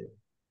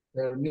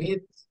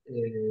permit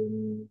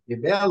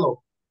develop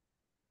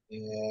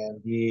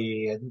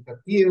the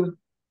educative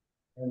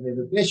and the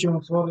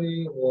education,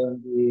 sorry,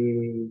 and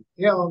the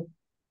health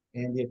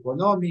and the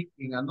economic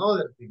and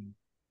another thing.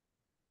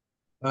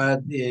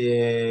 But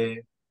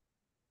the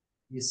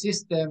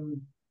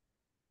system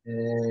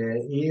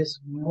is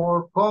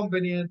more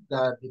convenient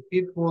that the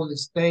people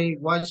stay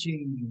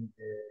watching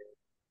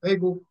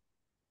Facebook,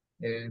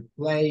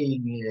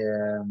 playing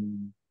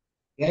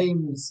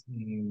games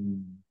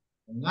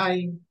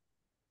online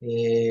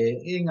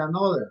in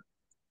another,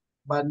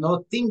 but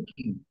not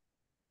thinking.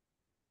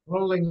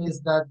 Problem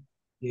is that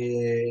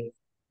in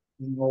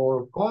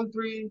our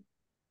country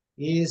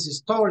is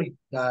historic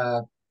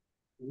that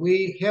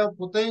we have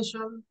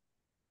potential,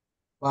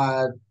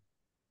 but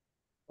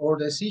our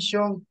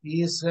decision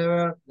is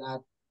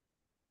that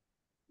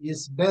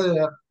is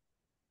better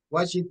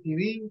watching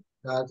TV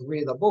than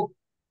read a book.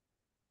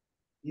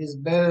 It's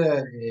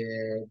better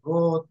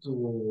go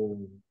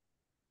to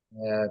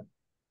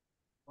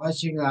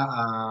watching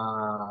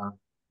a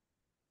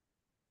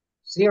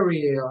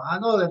series or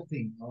another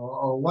thing,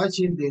 or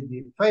watching the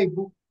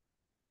Facebook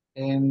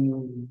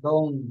and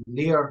don't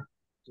learn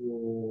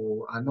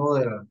to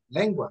another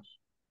language.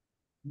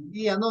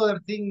 The another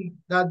thing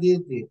that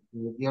is the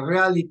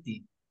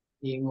reality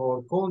in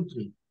our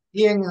country.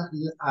 In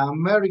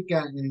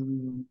America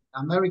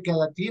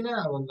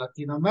Latina or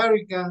Latin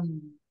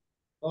American,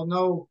 don't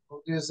know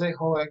how do you say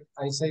how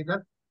I say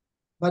that,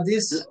 but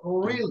this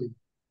really.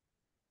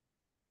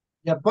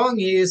 Japan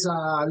is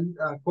a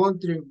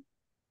country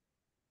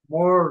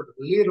more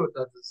little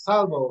than El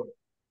Salvador,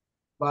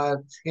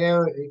 but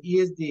here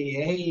is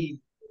the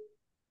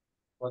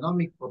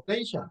economic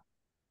potential.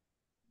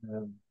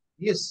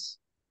 Yes,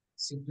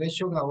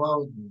 situation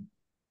about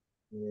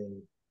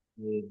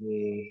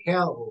the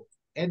health of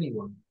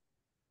anyone.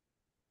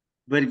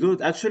 Very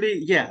good.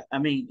 Actually, yeah, I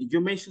mean,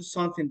 you mentioned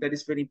something that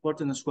is very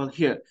important as well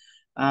here.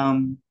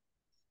 The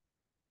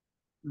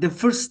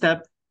first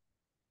step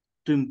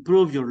to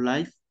improve your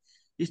life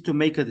is to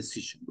make a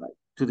decision, right?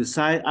 To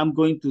decide, I'm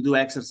going to do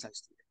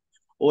exercise today,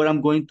 or I'm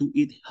going to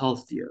eat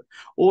healthier,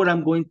 or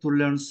I'm going to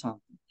learn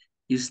something.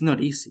 It's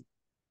not easy.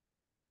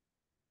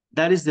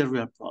 That is the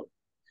real problem.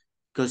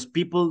 Because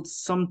people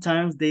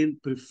sometimes they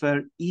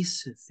prefer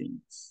easy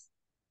things.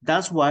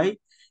 That's why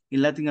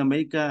in Latin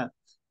America,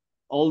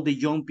 all the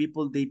young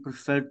people, they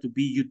prefer to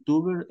be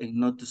YouTuber and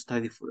not to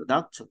study for a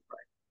doctor,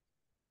 right?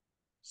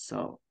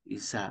 So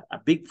it's a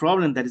big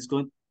problem that is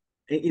going,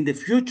 in the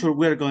future,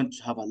 we're going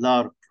to have a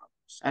lot of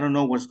problems. I don't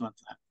know what's going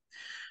to happen,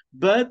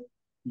 but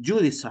you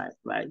decide,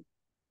 right?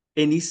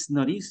 And it's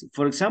not easy.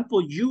 For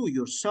example, you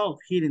yourself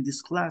here in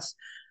this class,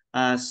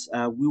 as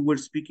we were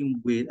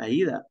speaking with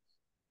Aida,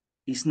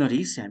 it's not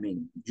easy. I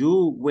mean,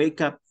 you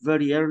wake up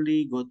very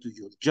early, go to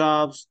your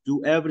jobs,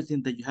 do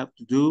everything that you have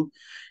to do,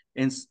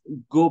 and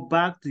go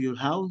back to your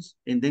house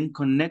and then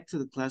connect to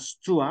the class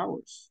 2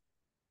 hours.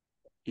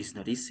 It's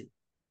not easy.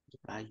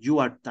 You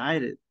are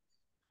tired.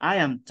 I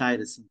am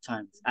tired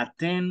sometimes. At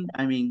 10,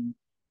 I mean,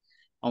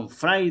 on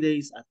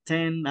Fridays at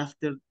 10,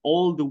 after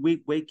all the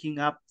week, waking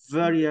up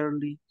very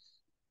early.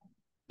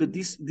 But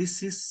this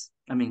is,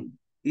 I mean,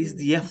 is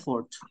the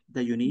effort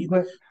that you need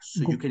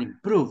so you can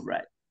improve,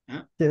 right?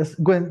 Huh? Yes,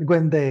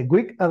 when the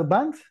week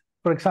advance,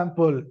 for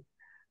example,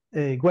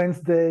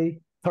 Wednesday,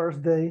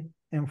 Thursday,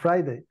 and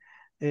Friday,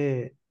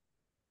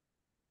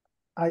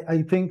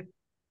 I think,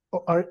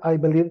 or I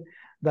believe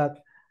that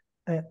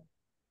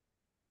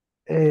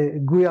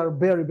we are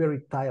very,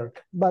 very tired.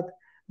 But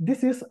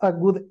this is a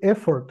good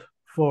effort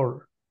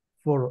for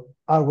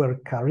our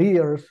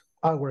careers,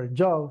 our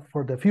job,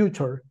 for the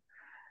future.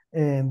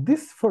 And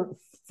this, for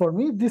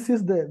me, this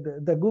is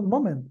the good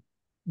moment,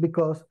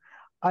 because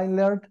I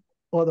learned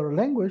other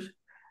language,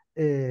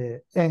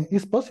 and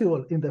it's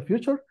possible in the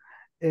future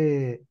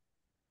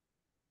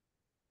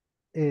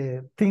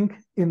think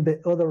in the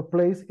other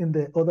place, in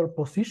the other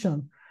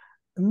position,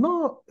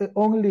 not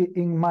only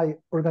in my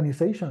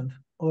organization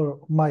or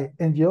my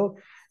NGO,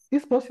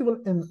 it's possible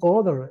in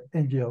other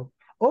NGO.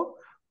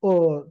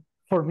 Or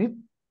for me,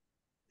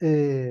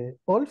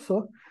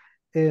 also,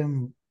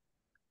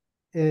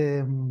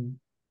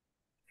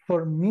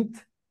 for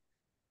meet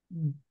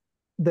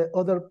the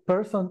other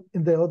person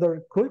in the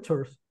other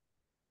cultures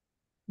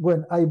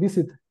when I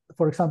visit,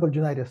 for example,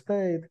 United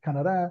States,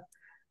 Canada,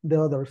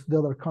 the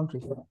other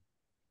countries.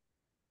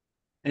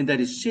 And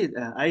that is shit.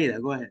 Aida,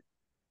 go ahead.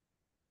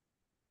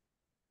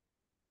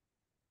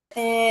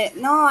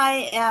 No,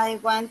 I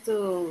want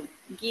to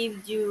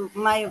give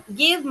my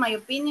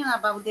opinion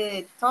about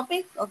the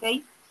topic,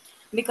 okay?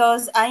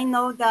 Because I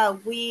know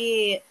that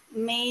we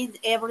made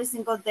every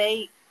single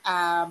day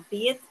a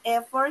big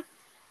effort,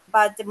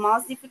 but the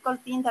most difficult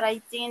thing that I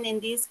think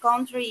in this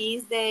country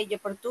is the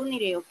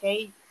opportunity,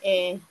 okay?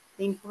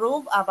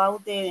 Improve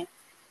about the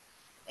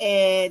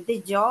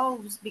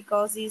jobs,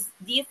 because it's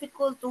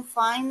difficult to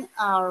find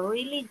a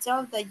really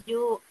job that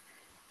you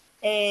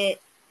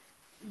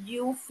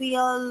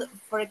feel,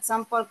 for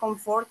example,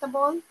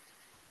 comfortable,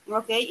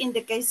 okay, in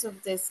the case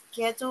of the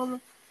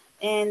schedule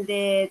and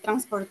the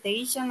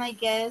transportation, I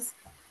guess.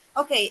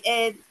 Okay,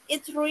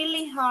 it's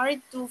really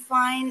hard to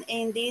find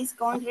in this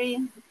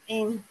country,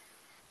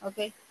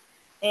 okay,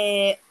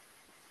 I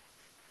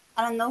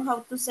don't know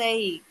how to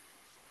say,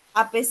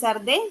 a pesar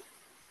de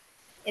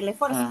el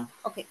esfuerzo,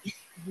 okay.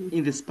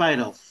 In the spite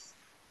of.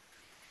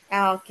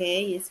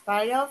 Okay, it's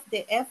part of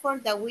the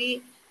effort that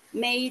we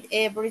made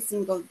every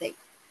single day.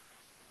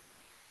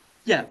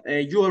 Yeah,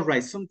 you are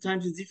right.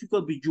 Sometimes it's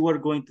difficult, but you are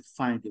going to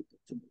find the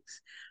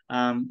opportunities.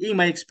 In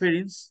my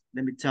experience,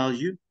 let me tell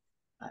you,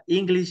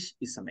 English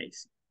is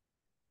amazing.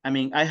 I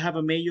mean, I have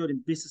a major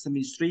in business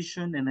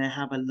administration and I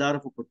have a lot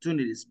of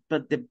opportunities,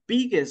 but the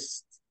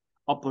biggest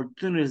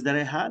opportunities that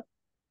I had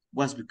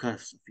was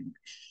because of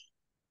English.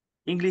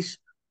 English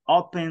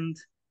opened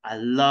a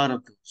lot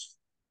of doors,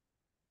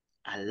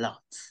 a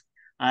lot.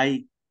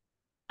 I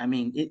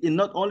mean,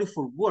 not only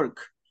for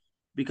work,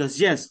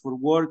 because yes, for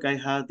work, I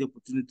had the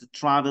opportunity to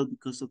travel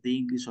because of the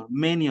English or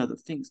many other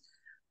things.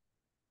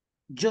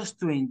 Just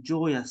to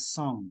enjoy a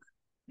song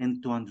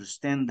and to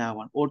understand that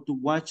one, or to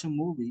watch a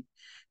movie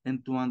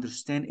and to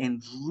understand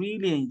and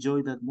really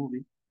enjoy that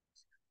movie,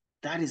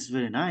 that is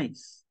very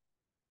nice.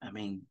 I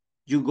mean,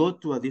 you go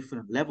to a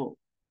different level,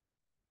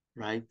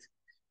 right?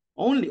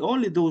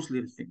 Only those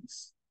little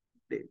things.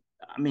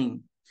 I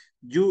mean,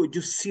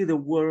 you see the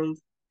world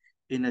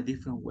in a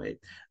different way.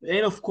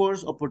 And of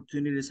course,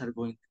 opportunities are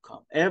going to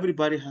come.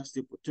 Everybody has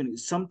the opportunity.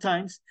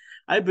 Sometimes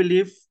I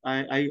believe,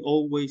 I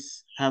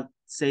always have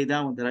say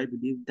that I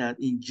believe that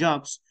in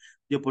jobs,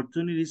 the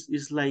opportunities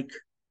is like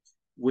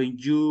when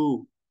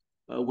you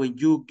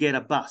get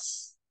a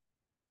bus.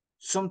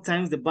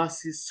 Sometimes the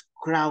bus is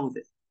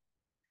crowded.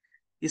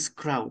 It's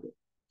crowded.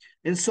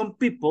 And some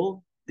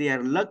people, they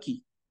are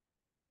lucky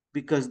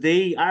because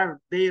they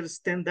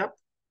stand up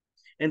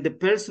and the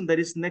person that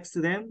is next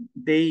to them,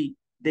 they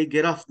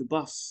get off the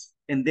bus,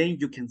 and then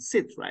you can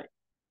sit, right?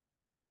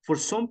 For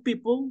some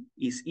people,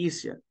 it's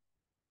easier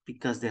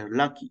because they're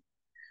lucky.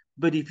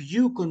 But if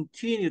you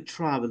continue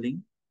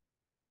traveling,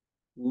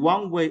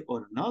 one way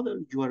or another,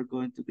 you are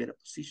going to get a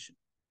position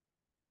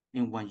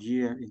in 1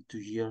 year, in 2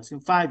 years,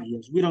 in 5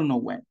 years. We don't know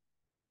when.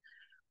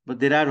 But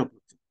there are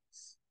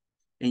opportunities,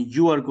 and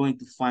you are going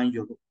to find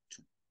your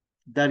opportunity.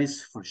 That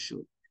is for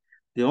sure.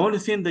 The only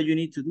thing that you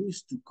need to do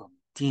is to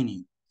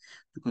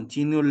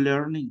continue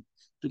learning,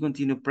 to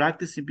continue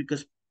practicing,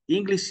 because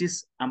English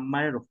is a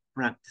matter of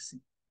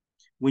practicing.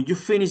 When you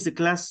finish the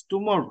class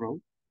tomorrow,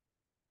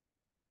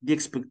 the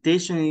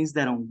expectation is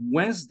that on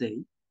Wednesday,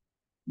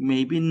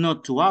 maybe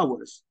not 2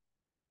 hours,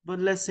 but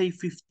let's say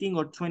 15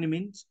 or 20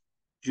 minutes,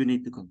 you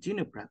need to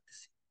continue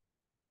practicing,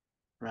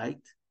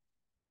 right?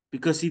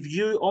 Because if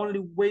you only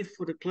wait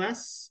for the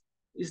class,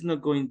 it's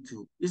not going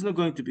to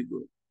be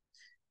good.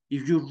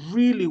 If you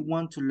really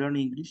want to learn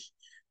English,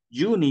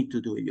 you need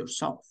to do it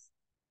yourself.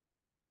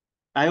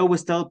 I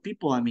always tell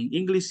people,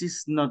 English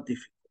is not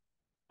difficult.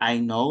 I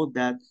know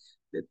that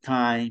the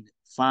time,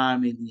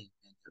 family,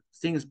 and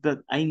things,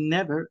 but I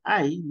never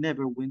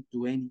went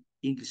to any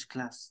English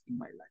class in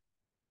my life.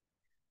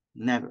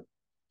 Never.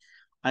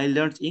 I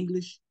learned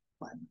English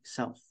by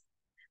myself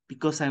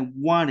because I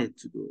wanted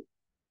to do it.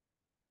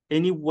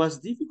 And it was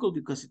difficult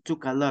because it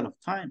took a lot of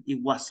time. It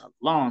was a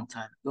long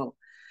time ago.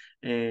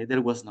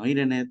 There was no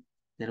internet.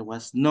 There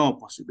was no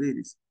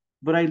possibilities.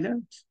 But I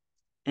learned,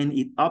 and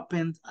it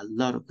opened a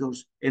lot of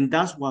doors. And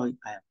that's why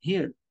I am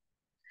here,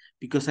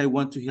 because I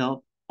want to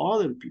help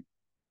other people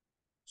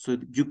so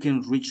that you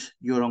can reach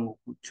your own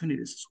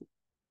opportunities as well.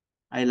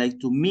 I like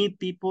to meet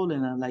people,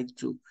 and I like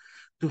to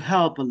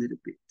help a little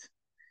bit.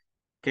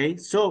 Okay,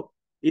 so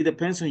it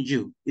depends on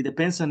you. It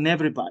depends on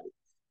everybody.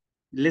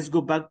 Let's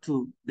go back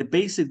to the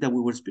basic that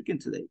we were speaking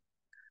today.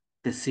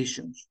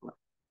 Decisions, right?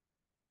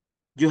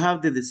 You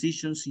have the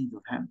decisions in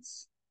your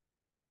hands.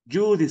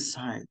 You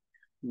decide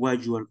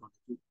what you are going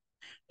to do.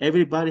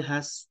 Everybody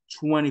has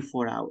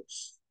 24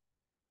 hours.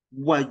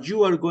 What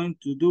you are going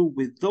to do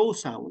with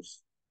those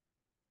hours,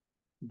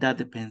 that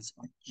depends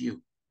on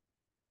you,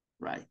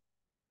 right?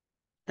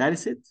 That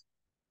is it.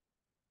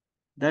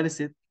 That is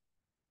it.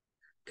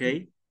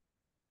 Okay.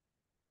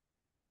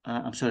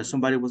 I'm sorry,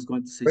 somebody was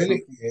going to say Really,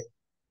 something.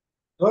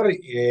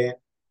 sorry,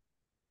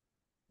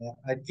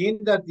 I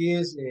think that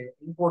is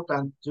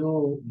important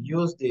to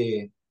use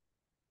the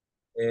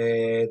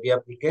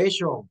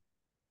application,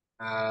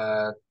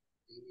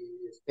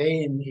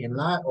 stay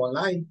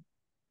online.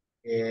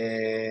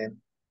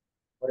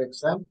 For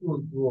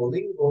example,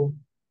 Duolingo.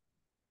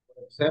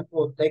 For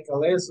example, take a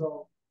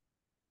lesson.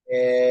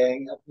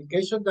 An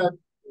application that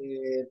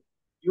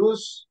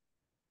use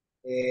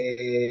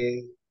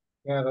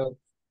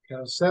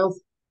self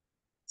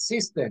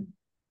system,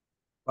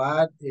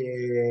 but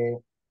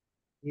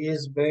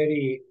is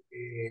very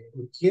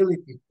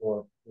utility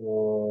for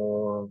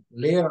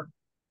learn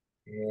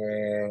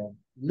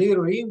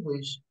little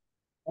English,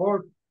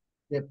 or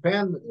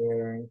depend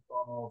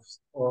of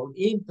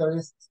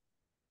interest.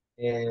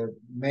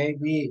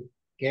 Maybe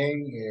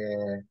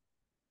can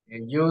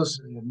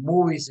use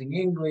movies in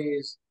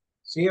English,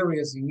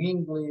 series in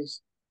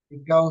English,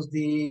 because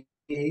the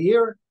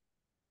ear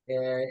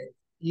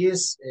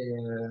is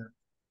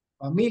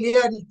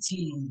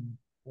familiarity,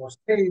 or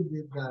say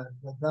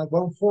that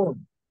one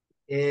form.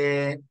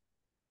 In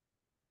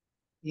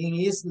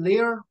is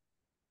learn,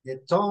 the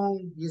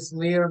tone is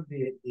learn,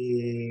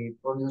 the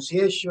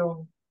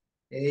pronunciation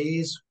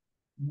is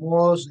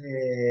most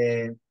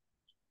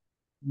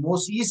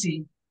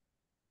easy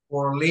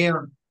for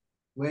learn.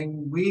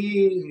 When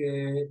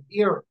we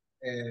hear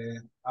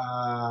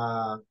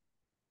a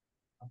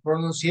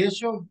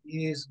pronunciation,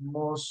 is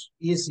most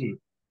easy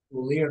to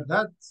learn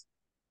that.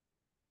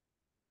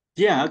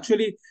 Yeah,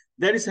 actually,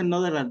 that is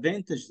another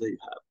advantage that you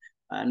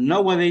have.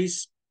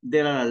 Nowadays,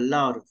 there are a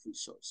lot of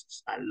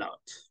resources, a lot.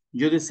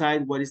 You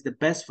decide what is the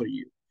best for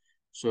you.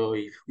 So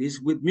if it's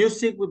with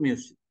music, with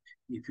music.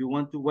 If you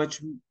want to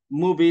watch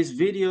movies,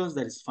 videos,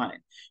 that is fine.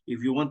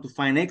 If you want to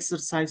find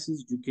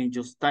exercises, you can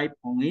just type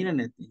on the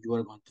internet and you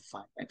are going to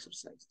find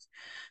exercises.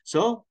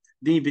 So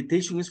the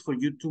invitation is for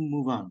you to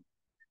move on,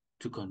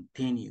 to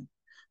continue,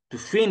 to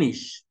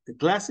finish the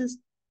classes,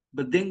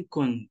 but then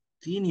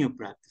continue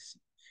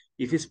practicing.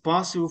 If it's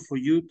possible for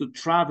you to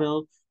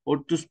travel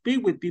or to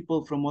speak with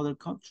people from other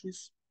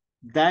countries,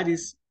 that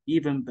is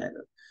even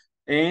better.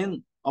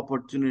 And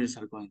opportunities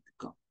are going to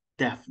come,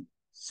 definitely.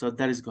 So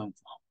that is going to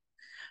happen.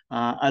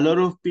 A lot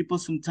of people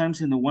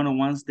sometimes in the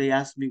one-on-ones, they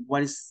ask me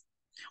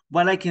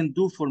what I can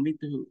do for me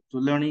to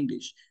learn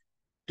English.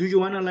 Do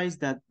you analyze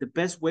that the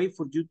best way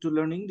for you to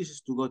learn English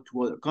is to go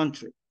to other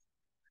country?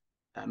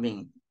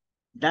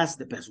 That's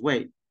the best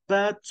way,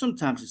 but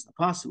sometimes it's not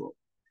possible.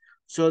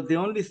 So the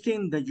only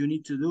thing that you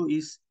need to do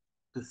is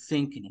to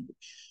think in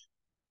English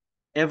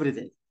every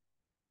day.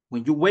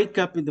 When you wake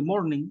up in the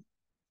morning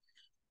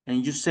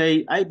and you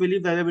say, I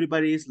believe that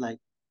everybody is like,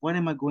 what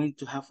am I going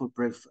to have for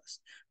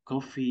breakfast?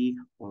 Coffee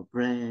or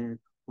bread,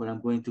 or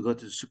I'm going to go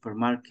to the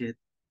supermarket.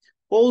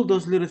 all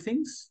those little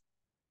things,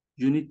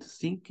 you need to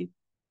think it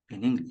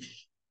in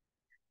English.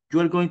 You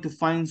are going to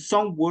find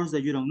some words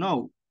that you don't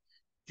know.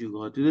 You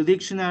go to the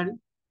dictionary,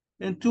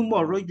 and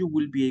tomorrow you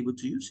will be able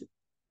to use it.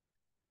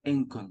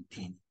 And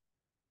continue.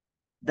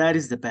 That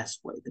is the best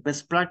way. The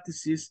best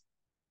practice is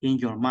in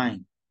your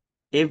mind,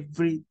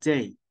 every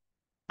day,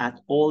 at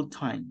all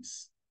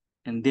times.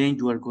 And then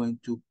you are going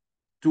to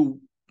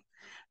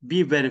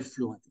be very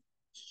fluent.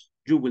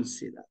 You will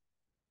see that.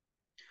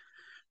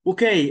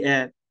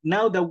 Okay,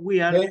 now that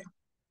we are...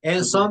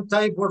 And some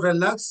time for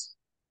relax,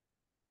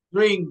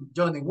 drink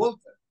Johnny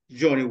Walker.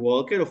 Johnny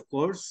Walker, of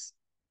course.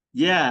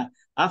 Yeah,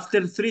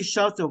 after 3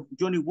 shots of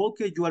Johnny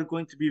Walker, you are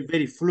going to be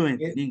very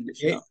fluent in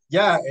English.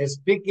 Yeah,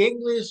 speak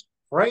English,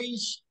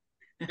 French,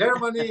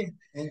 Germany,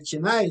 and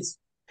Chinese.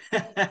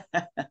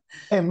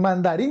 En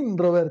mandarín,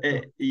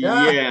 Roberto.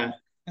 Yeah.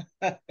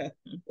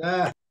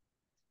 Yeah.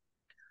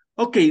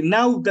 Okay,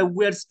 now that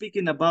we are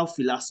speaking about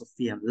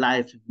philosophy and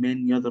life and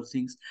many other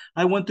things,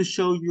 I want to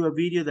show you a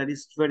video that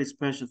is very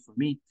special for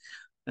me.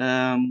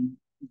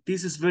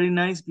 This is very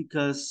nice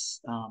because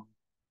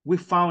we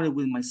found it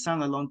with my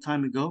son a long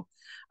time ago.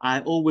 I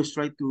always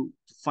try to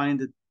find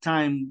the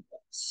time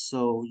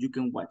so you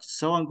can watch.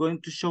 So I'm going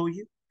to show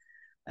you.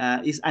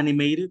 It's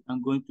animated.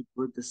 I'm going to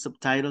put the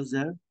subtitles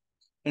there.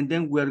 And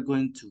then we're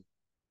going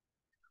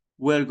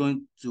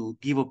to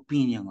give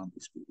opinion on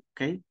this video,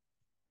 okay?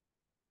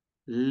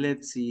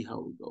 Let's see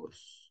how it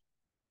goes.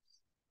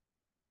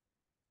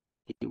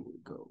 Here we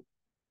go.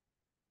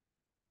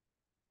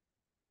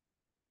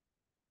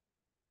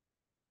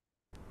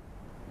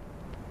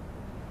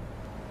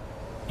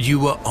 You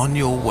were on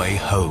your way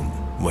home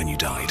when you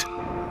died.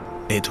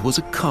 It was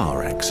a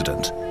car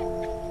accident.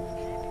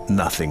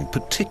 Nothing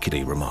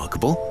particularly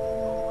remarkable,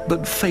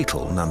 but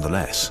fatal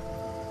nonetheless.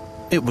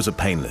 It was a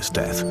painless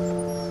death.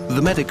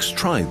 The medics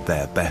tried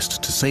their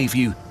best to save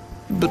you,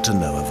 but to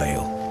no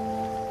avail.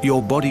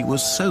 Your body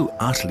was so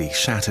utterly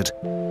shattered,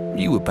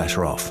 you were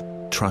better off,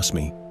 trust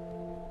me.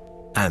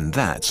 And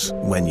that's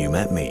when you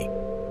met me.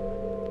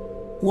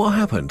 What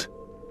happened?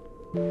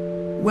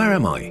 Where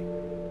am I?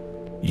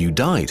 You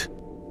died,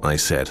 I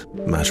said,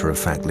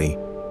 matter-of-factly.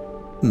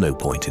 No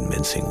point in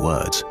mincing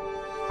words.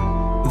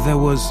 There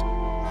was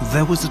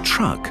a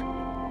truck,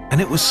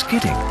 and it was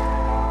skidding.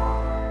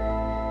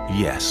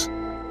 Yes.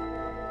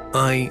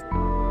 I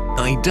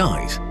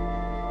died.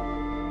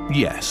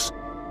 Yes.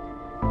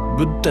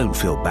 But don't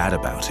feel bad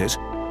about it.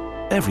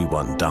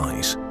 Everyone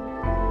dies.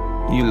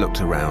 You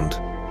looked around.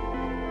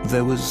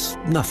 There was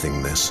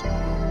nothingness.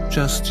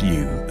 Just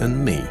you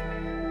and me.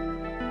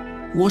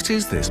 What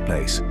is this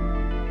place?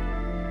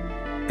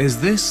 Is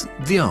this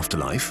the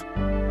afterlife?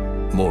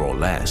 More or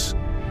less.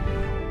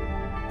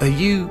 Are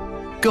you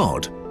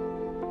God?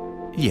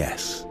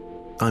 Yes,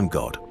 I'm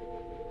God.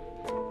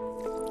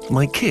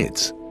 My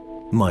kids?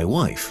 My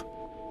wife?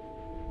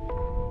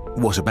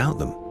 What about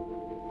them?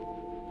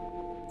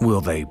 Will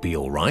they be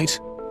all right?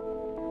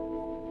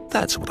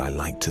 That's what I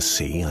like to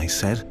see, I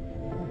said.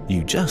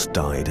 You just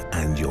died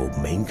and your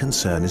main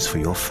concern is for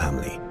your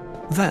family.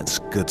 That's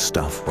good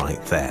stuff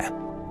right there.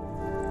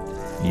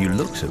 You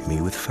looked at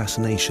me with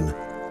fascination.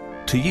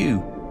 To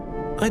you,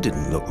 I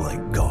didn't look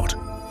like God.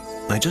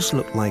 I just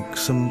looked like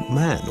some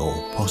man or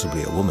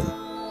possibly a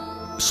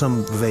woman.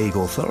 Some vague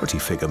authority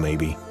figure,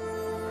 maybe.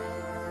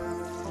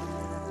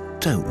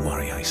 Don't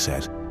worry, I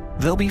said.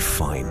 They'll be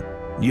fine.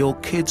 Your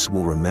kids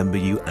will remember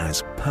you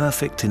as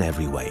perfect in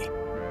every way.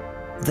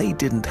 They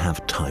didn't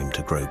have time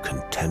to grow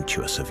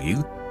contemptuous of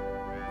you.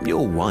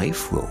 Your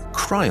wife will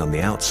cry on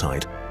the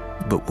outside,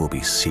 but will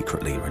be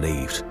secretly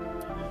relieved.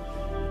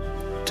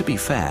 To be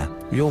fair,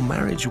 your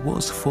marriage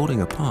was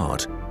falling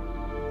apart.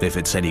 If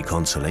it's any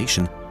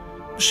consolation,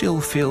 she'll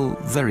feel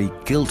very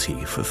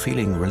guilty for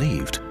feeling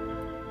relieved.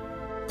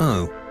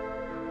 Oh,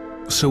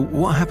 so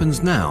what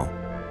happens now?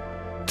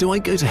 Do I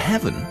go to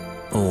heaven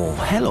or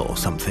hell or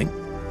something?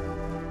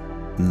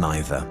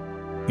 Neither.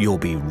 You'll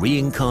be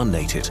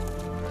reincarnated.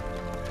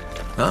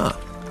 Ah.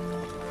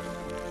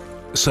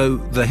 So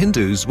the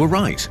Hindus were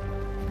right.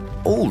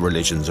 All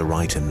religions are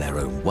right in their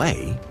own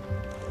way.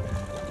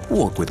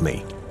 Walk with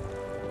me.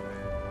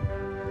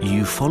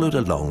 You followed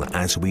along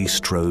as we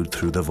strode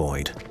through the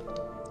void.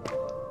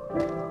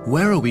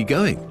 Where are we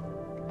going?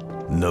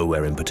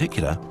 Nowhere in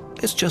particular.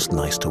 It's just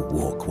nice to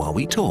walk while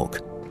we talk.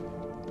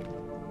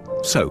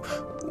 So,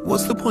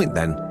 what's the point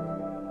then?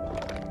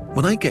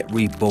 When I get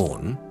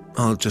reborn,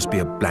 I'll just be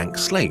a blank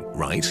slate,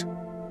 right?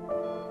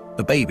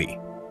 A baby.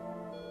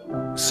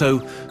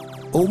 So,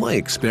 all my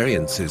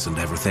experiences and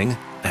everything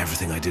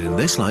I did in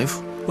this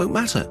life won't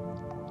matter.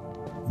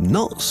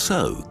 Not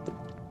so.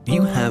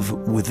 You have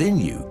within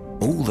you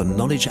all the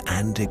knowledge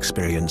and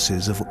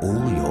experiences of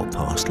all your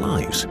past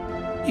lives.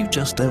 You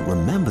just don't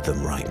remember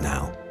them right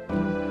now.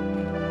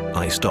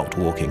 I stopped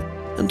walking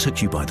and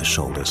took you by the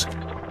shoulders.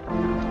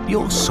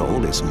 Your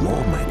soul is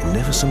more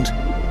magnificent,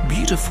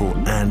 beautiful,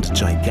 and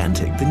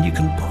gigantic than you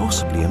can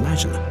possibly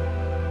imagine.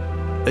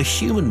 A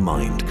human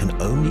mind can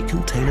only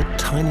contain a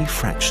tiny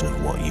fraction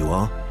of what you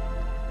are.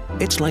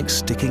 It's like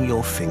sticking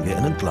your finger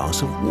in a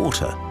glass of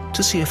water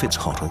to see if it's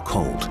hot or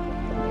cold.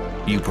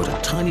 You put a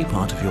tiny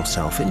part of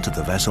yourself into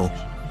the vessel,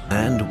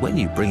 and when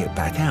you bring it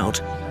back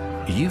out,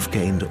 you've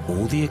gained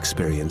all the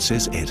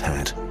experiences it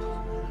had.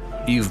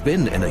 You've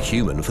been in a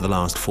human for the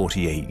last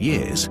 48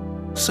 years,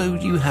 so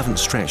you haven't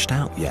stretched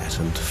out yet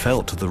and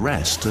felt the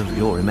rest of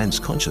your immense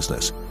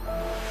consciousness.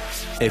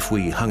 If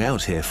we hung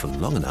out here for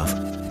long enough,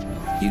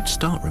 you'd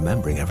start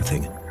remembering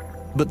everything.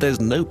 But there's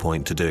no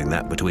point to doing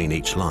that between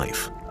each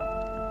life.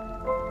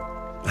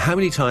 How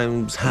many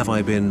times have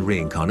I been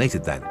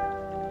reincarnated then?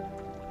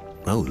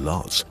 Oh,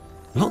 lots.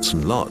 Lots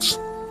and lots.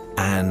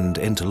 And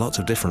into lots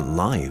of different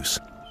lives.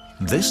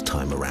 This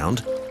time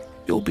around,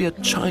 you'll be a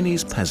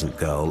Chinese peasant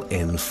girl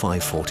in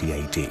 540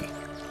 AD.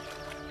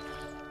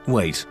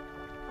 Wait,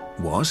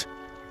 what?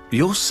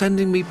 You're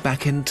sending me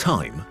back in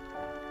time?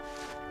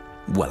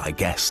 Well, I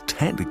guess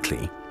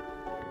technically,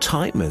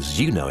 time as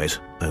you know it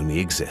only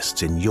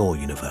exists in your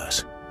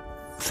universe.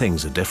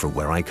 Things are different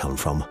where I come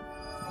from.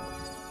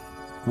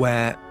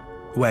 Where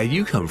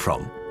you come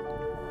from?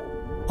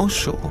 Oh,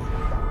 sure.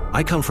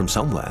 I come from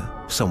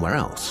somewhere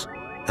else.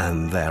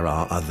 And there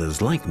are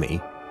others like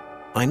me.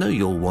 I know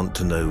you'll want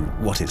to know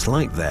what it's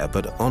like there,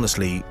 but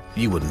honestly,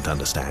 you wouldn't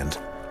understand.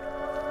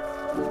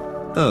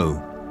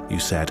 Oh, you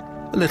said,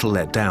 a little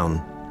let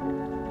down.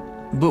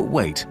 But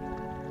wait,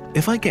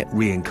 if I get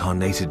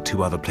reincarnated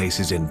to other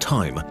places in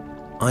time,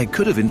 I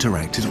could have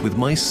interacted with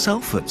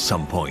myself at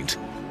some point.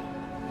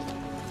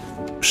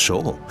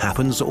 Sure,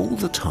 happens all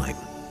the time.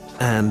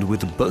 And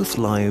with both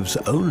lives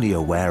only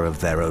aware of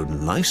their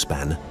own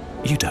lifespan,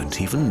 you don't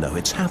even know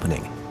it's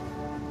happening.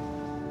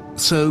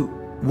 So,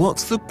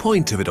 what's the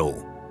point of it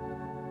all?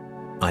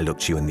 I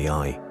looked you in the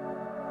eye.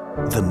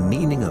 The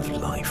meaning of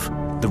life,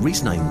 the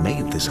reason I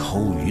made this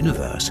whole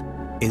universe,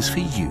 is for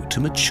you to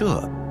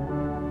mature.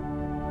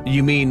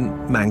 You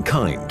mean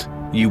mankind?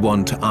 You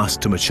want us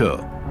to mature?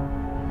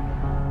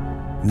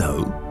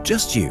 No,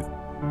 just you.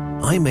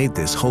 I made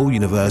this whole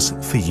universe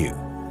for you.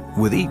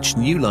 With each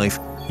new life,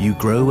 you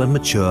grow and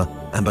mature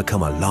and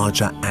become a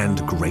larger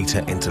and greater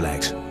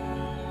intellect.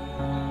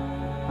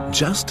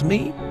 Just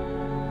me?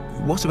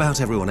 What about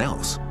everyone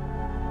else?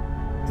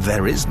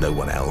 There is no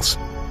one else.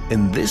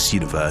 In this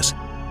universe,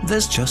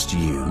 there's just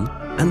you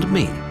and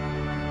me.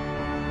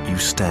 You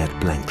stared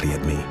blankly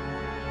at me.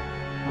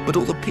 But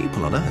all the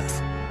people on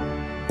Earth,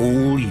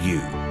 all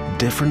you,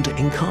 different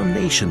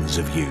incarnations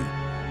of you.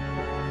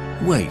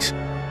 Wait,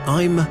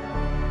 I'm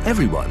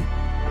everyone.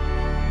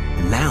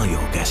 Now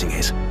you're getting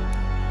it.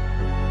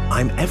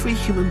 I'm every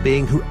human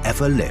being who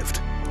ever lived.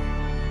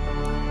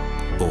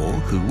 Or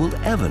who will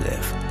ever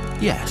live,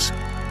 yes.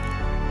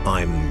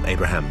 I'm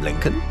Abraham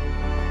Lincoln.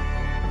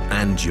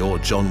 And you're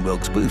John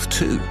Wilkes Booth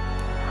too.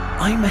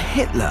 I'm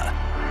Hitler,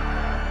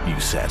 you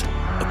said,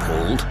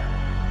 appalled.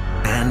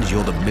 And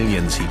you're the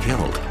millions he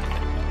killed.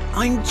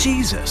 I'm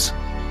Jesus.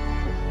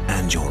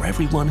 And you're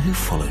everyone who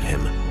followed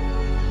him.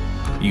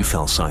 You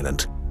fell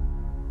silent.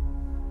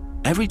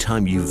 Every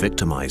time you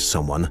victimized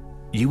someone,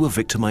 you were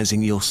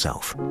victimizing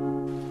yourself.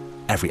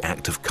 Every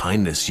act of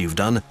kindness you've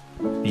done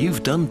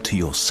to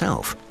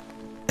yourself.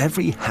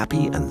 Every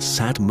happy and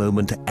sad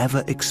moment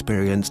ever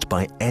experienced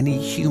by any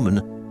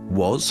human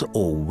was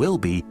or will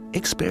be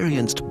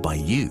experienced by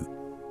you.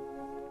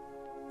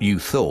 You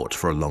thought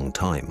for a long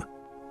time.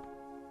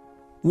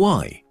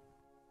 Why?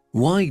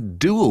 Why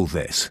do all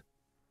this?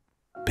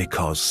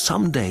 Because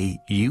someday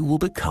you will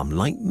become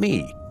like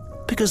me.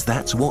 Because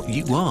that's what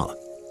you are.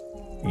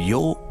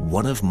 You're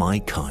one of my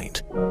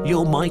kind.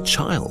 You're my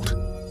child.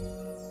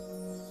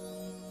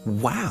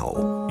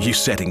 Wow, you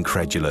said,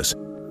 incredulous.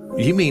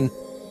 You mean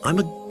I'm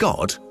a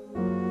god?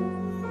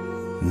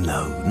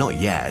 No, not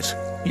yet.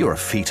 You're a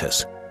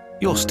fetus.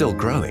 You're still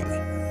growing.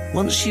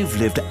 Once you've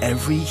lived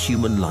every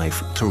human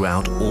life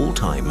throughout all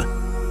time,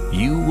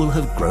 you will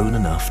have grown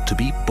enough to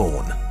be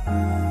born.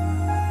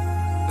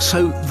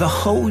 So the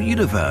whole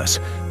universe,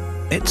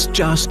 it's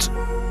just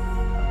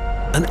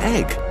an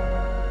egg,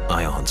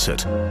 I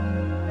answered.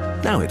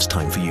 Now it's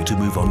time for you to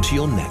move on to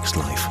your next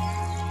life.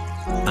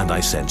 And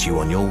I sent you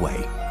on your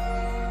way.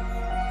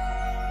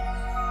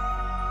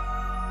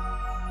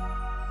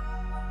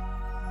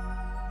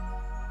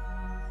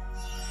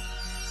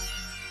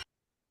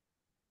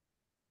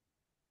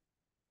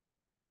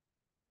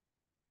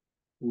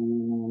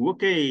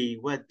 Okay,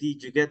 what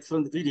did you get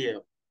from the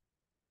video?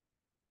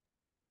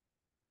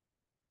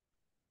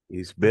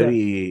 It's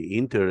very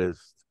interesting.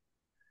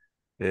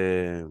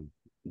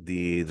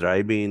 The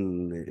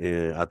driving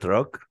a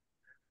truck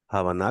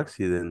have an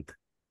accident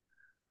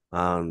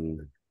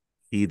and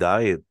he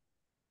died.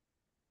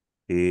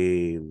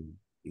 He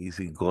is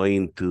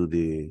going to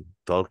the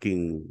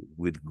talking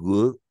with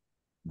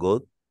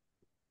God,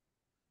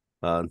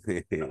 and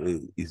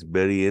it's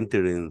very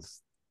interesting.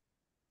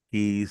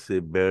 He is a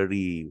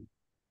very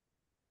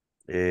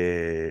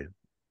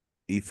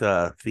it's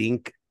a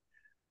thing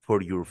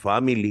for your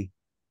family,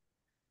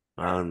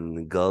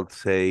 and God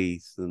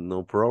says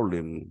no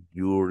problem.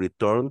 You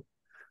return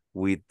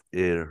with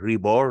a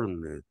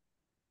reborn.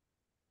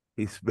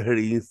 It's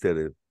very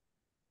interesting.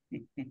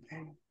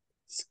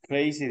 It's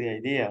crazy, the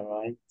idea,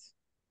 right?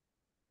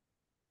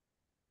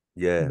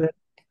 Yeah.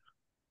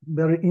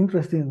 very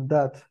interesting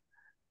that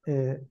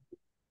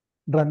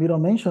Ramiro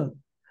mentioned.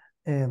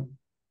 And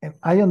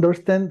I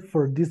understand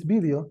for this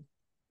video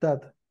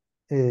that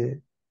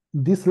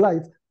this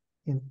life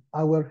in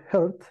our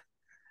heart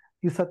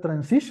is a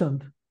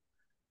transition.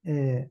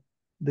 The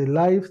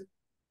life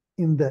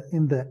in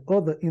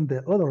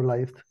the other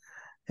life,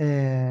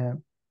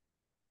 and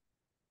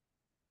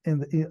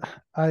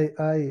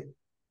I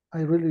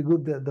really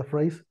good the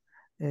phrase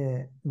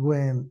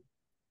when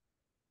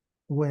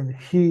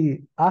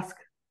he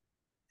asked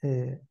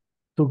to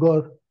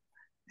God,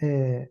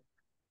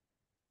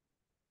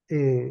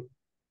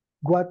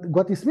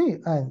 what is me?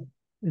 And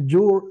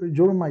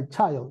you're my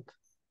child.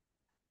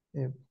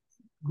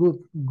 Good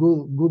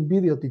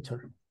video,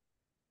 teacher.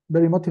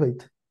 Very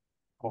motivated.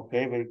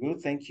 Okay, very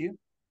good. Thank you.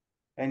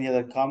 Any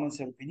other comments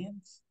or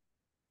opinions?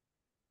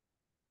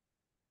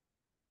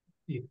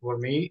 For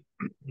me,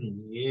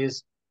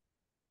 is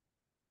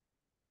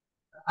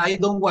I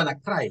don't want to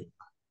cry.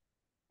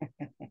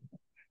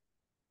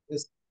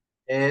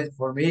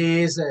 For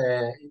me, it's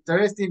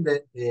interesting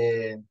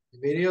the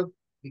video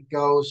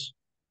because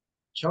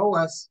show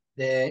us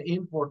the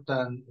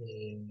important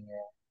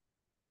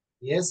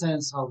the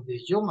essence of the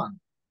human.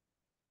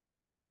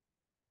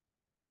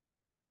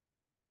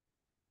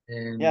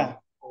 And yeah,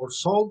 our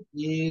soul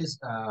is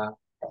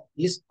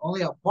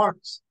only a part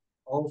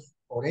of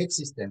our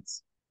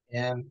existence,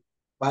 and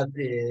but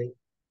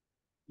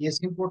it's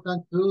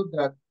important too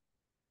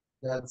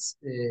that's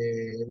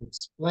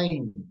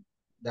explain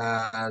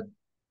that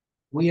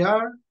we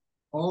are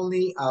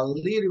only a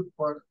little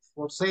part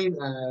for saying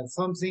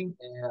something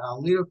a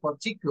little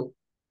particle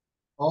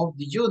of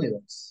the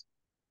universe.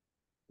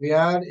 We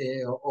are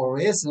our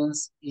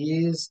essence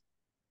is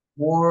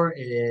more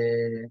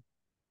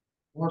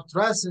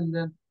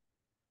transcendent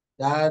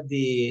than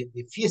the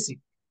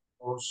physics.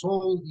 Our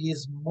soul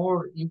is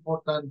more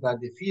important than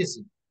the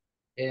physics,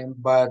 and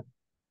but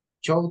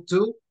show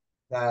too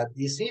that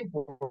it's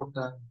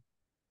important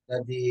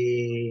that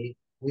we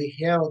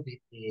have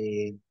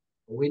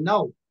we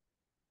know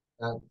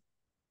that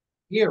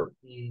here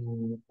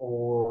in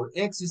our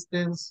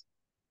existence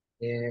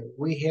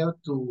we have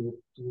to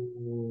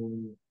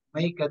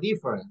make a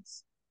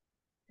difference.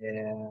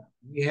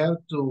 We have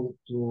to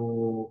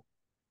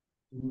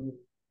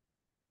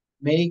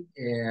make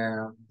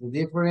the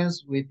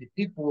difference with the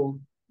people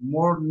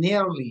more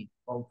nearly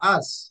of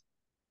us,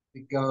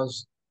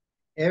 because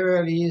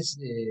error is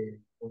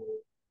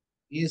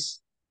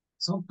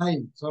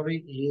sometimes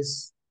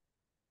is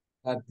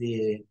that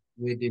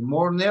with the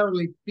more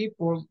nearly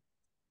people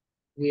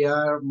we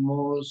are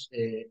most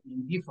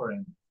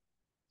indifferent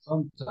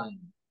sometimes.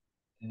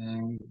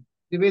 And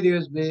the video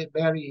is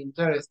very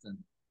interesting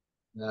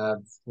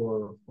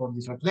for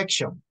this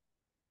reflection.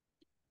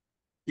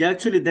 Yeah,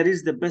 actually, that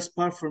is the best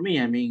part for me.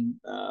 I mean,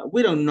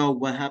 we don't know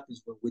what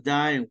happens when we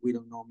die, and we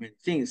don't know many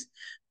things.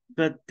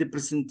 But the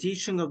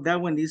presentation of that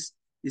one is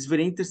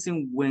very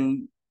interesting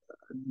when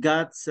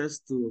God says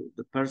to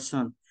the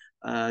person,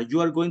 you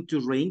are going to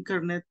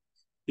reincarnate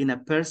in a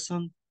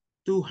person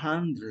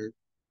 200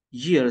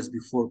 years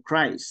before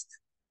Christ.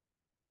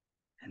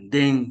 And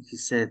then he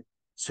said,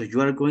 so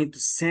you are going to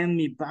send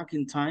me back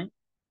in time?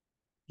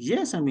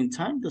 Yes, I mean,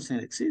 time doesn't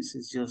exist.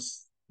 It's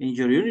just in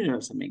your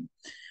universe, I mean.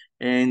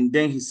 And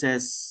then he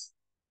says,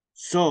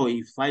 so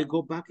if I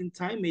go back in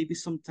time, maybe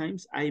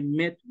sometimes I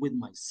met with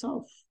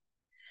myself.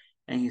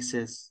 And he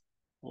says,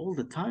 all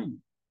the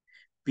time,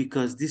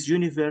 because this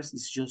universe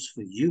is just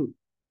for you.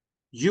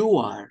 You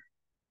are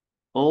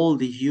all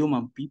the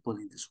human people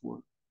in this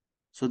world.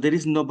 So there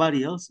is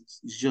nobody else.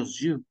 It's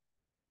just you.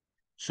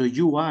 So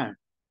you are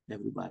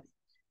everybody.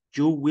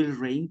 You will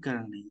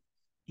reincarnate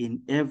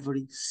in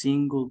every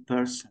single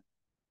person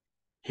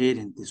here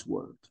in this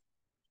world.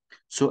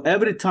 So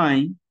every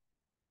time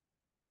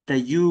that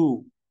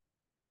you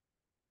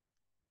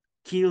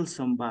kill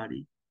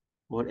somebody,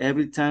 or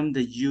every time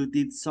that you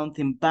did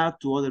something bad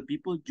to other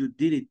people, you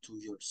did it to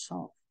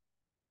yourself.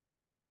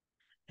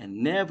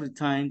 And every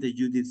time that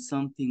you did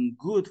something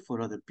good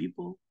for other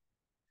people,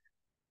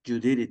 you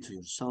did it to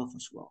yourself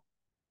as well.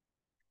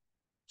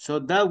 So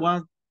that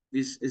one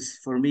is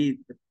for me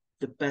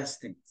the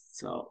best thing.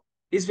 So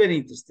it's very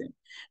interesting.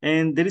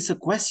 And there is a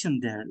question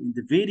there in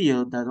the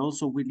video that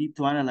also we need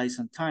to analyze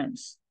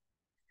sometimes.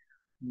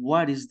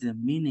 What is the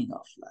meaning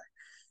of life?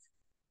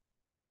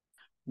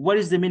 What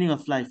is the meaning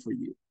of life for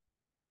you?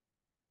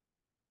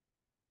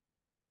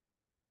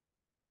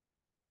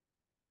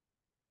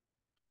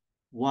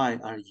 Why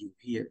are you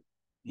here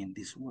in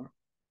this world?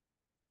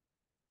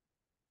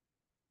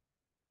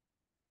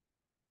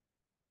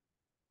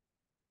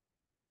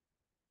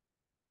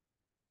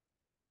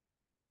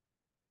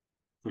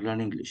 To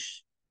learn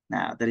English.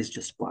 Nah, that is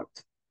just part.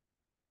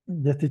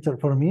 Yes, teacher,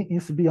 for me,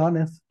 is to be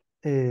honest,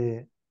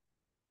 with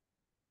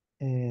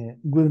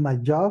my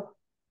job,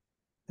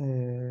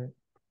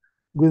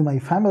 with my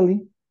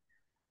family,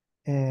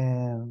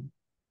 and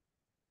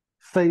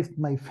saved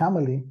my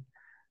family.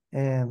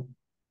 And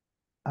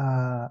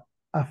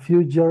a few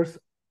years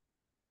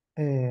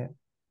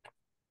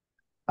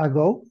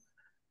ago,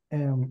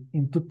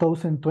 in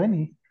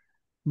 2020,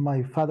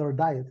 my father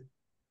died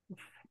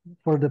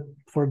for the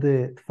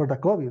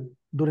COVID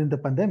during the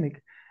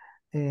pandemic.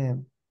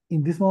 And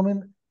in this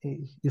moment,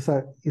 it's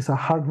a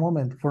hard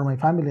moment for my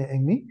family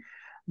and me,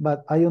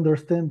 but I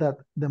understand that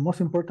the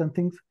most important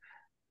things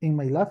in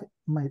my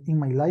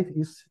life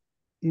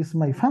is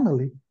my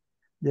family.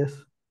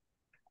 Yes.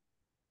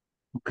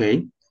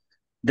 Okay,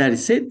 that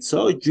is it.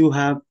 So you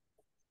have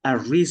a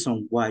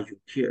reason why you're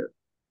here.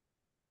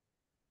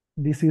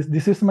 This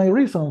is my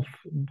reason.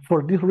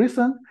 For this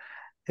reason,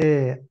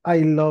 I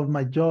love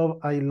my job.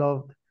 I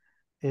love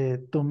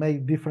to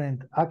make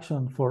different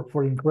action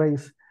for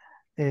increase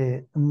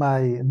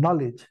my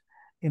knowledge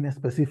in a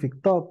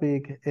specific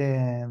topic,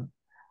 and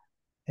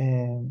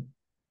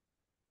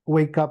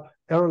wake up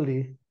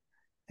early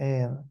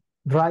and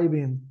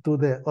driving to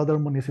the other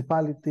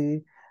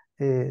municipality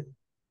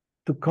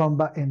to come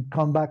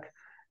back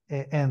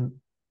and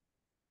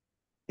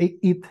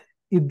eat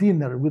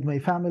dinner with my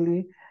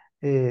family,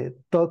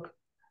 talk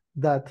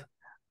that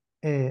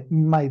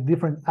my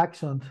different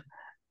actions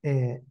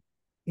in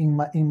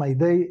my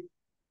day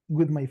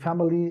with my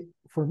family,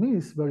 for me,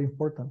 is very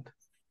important.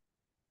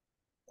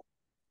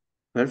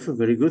 Perfect,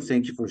 very good.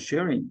 Thank you for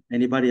sharing.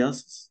 Anybody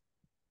else?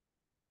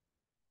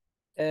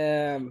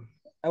 I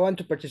want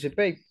to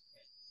participate.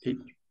 Okay.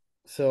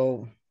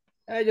 So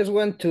I just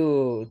want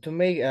to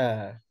make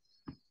a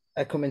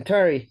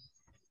commentary.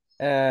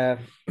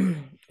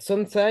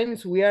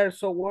 Sometimes we are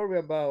so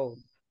worried about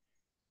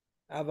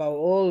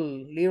all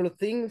little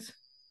things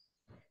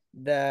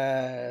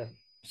that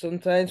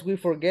sometimes we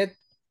forget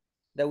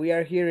that we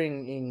are here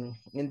in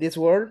this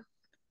world,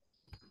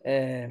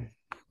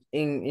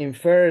 in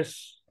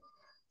first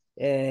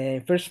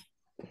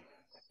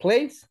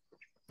place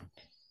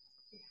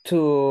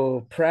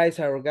to praise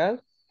our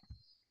God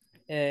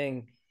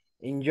and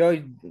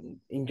enjoy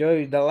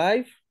the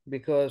life,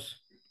 because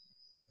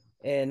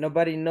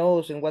nobody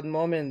knows in what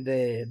moment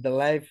the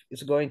life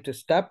is going to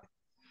stop.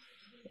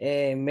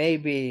 And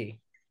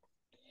maybe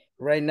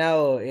right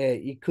now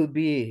it could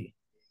be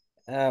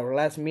our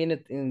last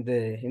minute in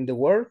the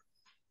world,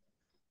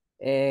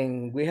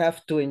 and we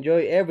have to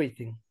enjoy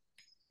everything.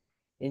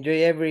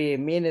 Enjoy every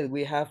minute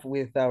we have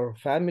with our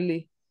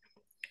family,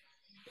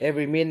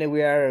 every minute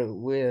we are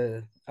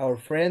with our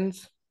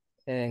friends.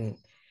 And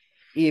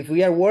if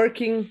we are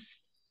working,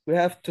 we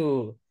have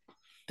to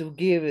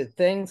give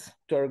thanks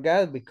to our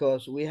God,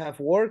 because we have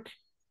work,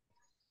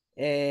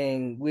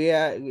 and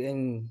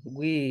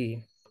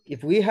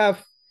if we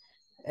have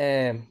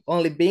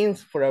only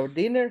beans for our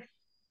dinner,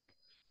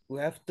 we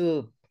have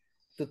to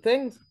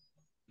thank,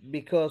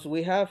 because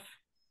we have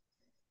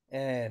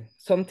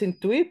something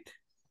to eat.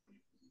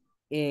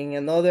 In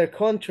another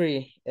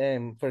country,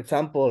 for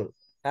example,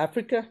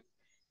 Africa,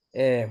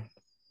 there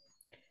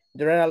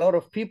are a lot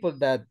of people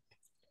that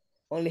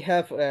only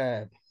have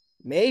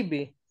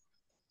maybe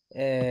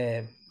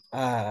a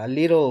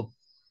little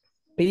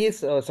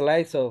piece or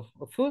slice of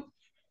food.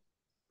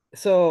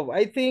 So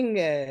I think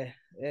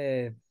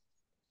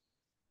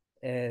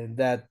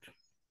that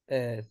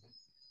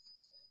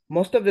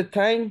most of the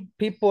time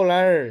people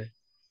are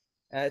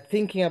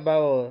thinking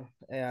about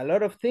a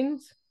lot of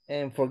things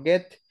and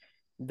forget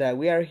that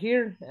we are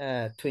here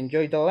to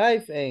enjoy the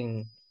life,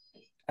 and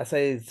as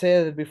I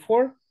said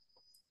before,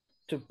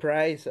 to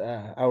praise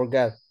our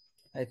God,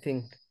 I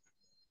think.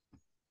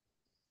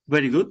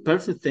 Very good,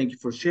 perfect. Thank you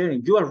for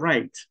sharing. You are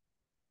right.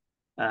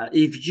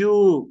 If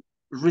you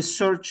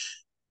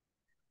research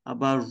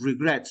about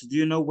regrets, do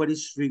you know what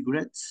is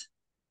regrets?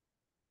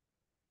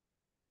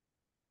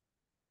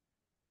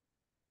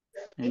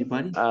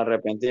 Anybody?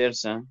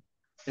 Arrepentirse.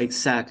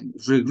 Exactly.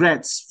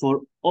 Regrets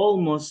for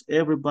almost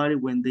everybody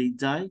when they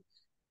die.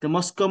 The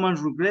most common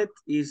regret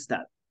is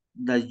that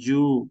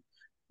you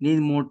need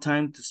more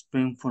time to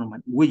spend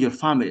with your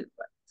family.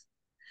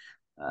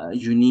 Right?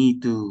 You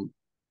need to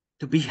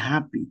be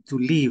happy, to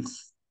live,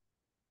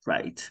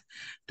 right?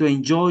 To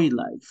enjoy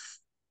life.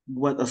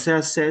 What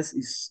Osea says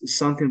is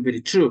something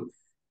very true.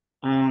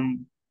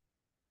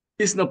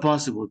 It's not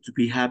possible to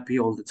be happy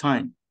all the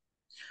time,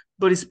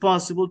 but it's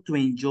possible to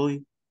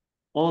enjoy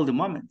all the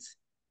moments,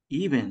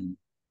 even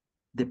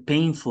the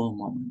painful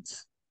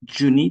moments.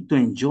 You need to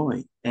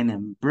enjoy and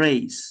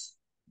embrace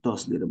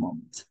those little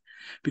moments,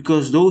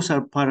 because those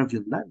are part of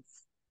your life.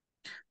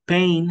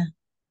 Pain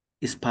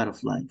is part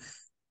of life.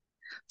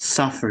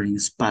 Suffering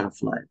is part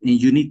of life,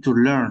 and you need to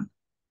learn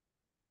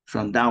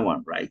from that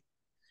one, right?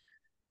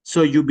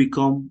 So you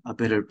become a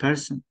better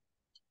person,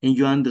 and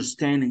you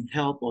understand and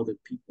help other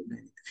people in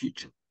the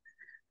future.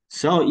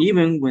 So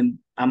even when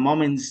a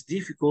moment is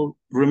difficult,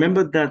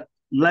 remember that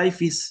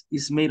life is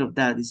made of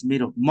that. It's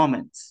made of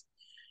moments.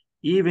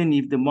 Even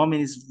if the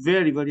moment is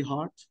very, very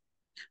hard,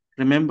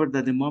 remember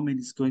that the moment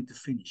is going to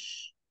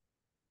finish.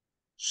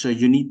 So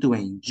you need to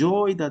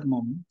enjoy that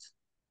moment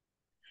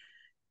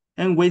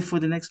and wait for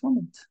the next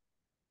moment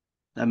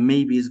that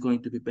maybe is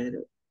going to be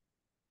better,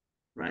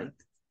 right?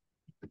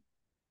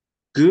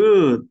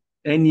 Good.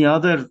 Any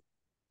other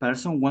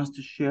person wants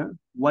to share?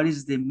 What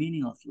is the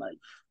meaning of life?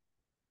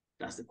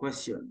 That's the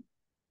question.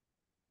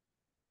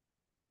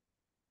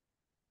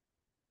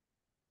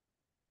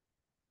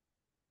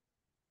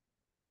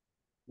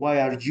 Why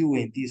are you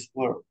in this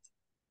world?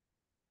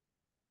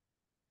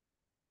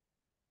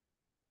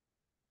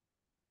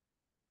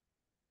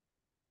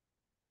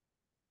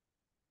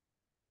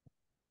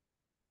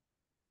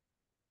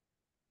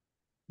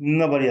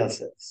 Nobody else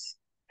says.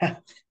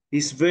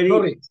 It's very...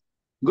 Sorry,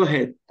 Go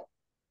ahead.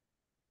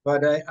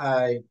 but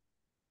I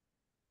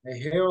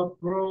have a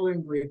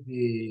problem with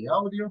the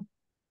audio.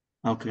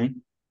 Okay.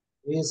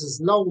 It's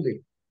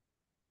slowly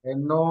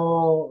and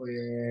no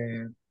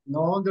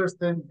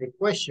understand the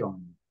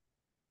question.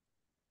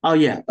 Oh,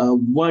 yeah.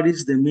 What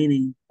is the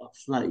meaning of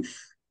life?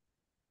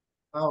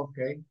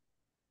 Okay.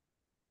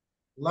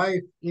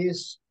 Life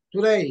is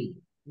today,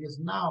 is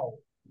now.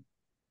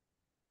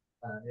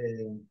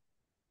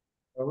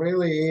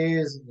 Really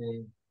is.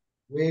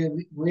 We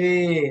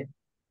live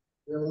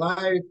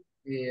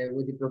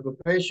with the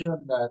preoccupation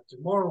that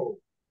tomorrow,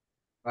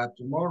 but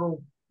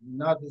tomorrow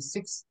not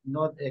exist.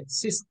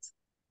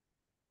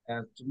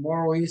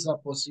 Tomorrow is a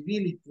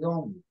possibility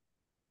only.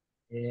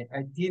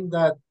 I think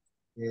that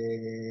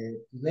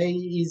today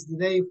is the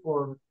day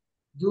for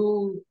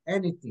do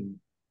anything.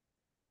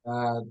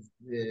 I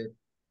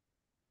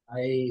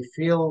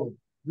feel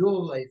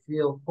good, I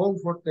feel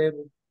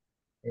comfortable,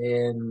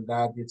 and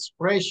that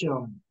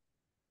expression,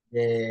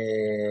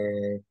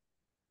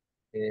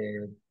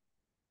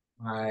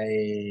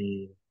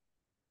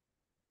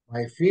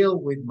 my feel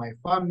with my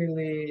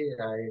family,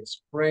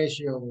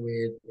 expression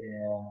with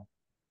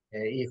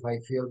if I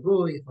feel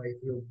good, if I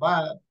feel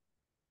bad,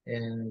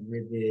 and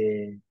with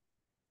the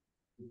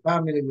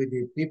family, with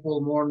the people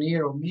more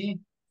near of me,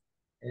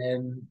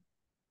 and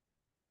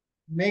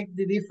make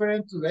the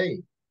difference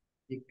today,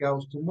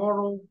 because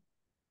tomorrow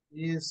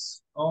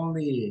is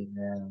only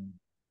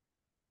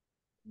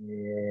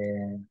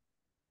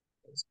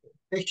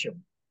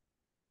expectation,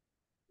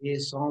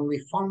 is only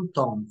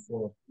phantom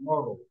for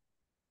tomorrow.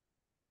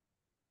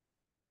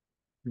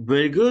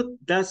 Very good.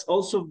 That's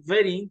also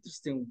very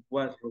interesting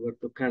what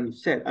Roberto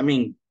Carlos said. I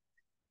mean,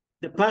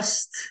 the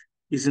past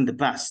is in the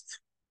past.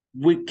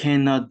 We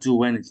cannot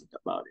do anything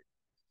about it.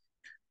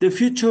 The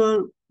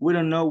future, we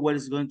don't know what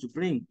it's going to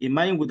bring.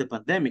 Imagine with the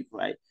pandemic,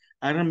 right?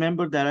 I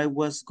remember that I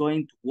was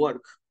going to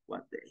work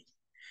one day,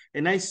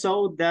 and I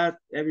saw that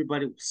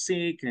everybody was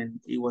sick and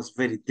it was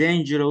very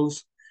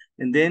dangerous.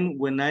 And then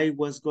when I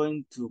was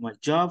going to my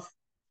job,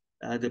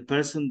 the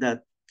person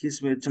that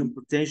gives me the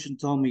transportation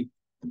told me,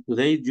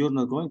 today you're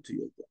not going to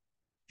your job.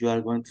 You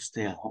are going to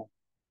stay at home.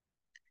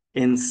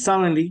 And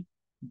suddenly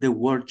the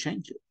world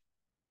changed,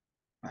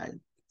 right?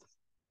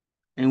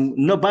 And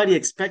nobody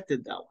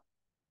expected that one.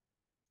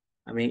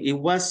 I mean, it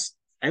was,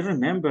 I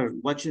remember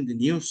watching the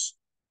news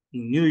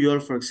in New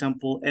York, for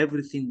example,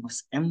 everything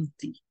was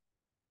empty.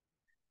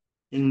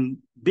 In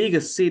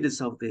biggest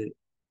cities of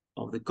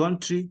the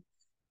country,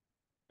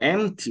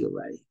 empty,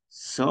 right?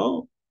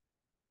 So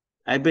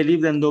I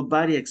believe that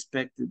nobody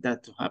expected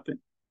that to happen.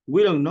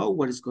 We don't know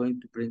what it's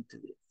going to bring to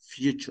the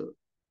future.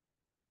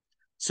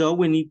 So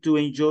we need to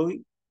enjoy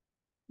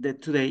the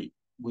today.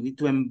 We need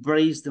to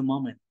embrace the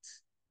moment.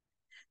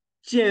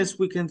 Yes,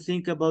 we can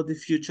think about the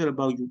future,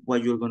 about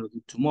what you're going to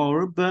do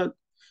tomorrow, but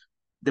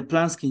the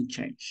plans can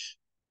change.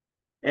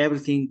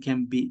 Everything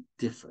can be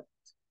different,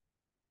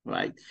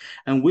 right?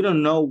 And we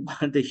don't know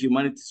what the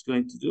humanity is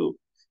going to do.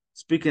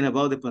 Speaking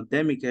about the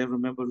pandemic, I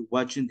remember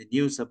watching the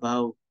news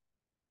about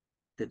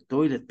the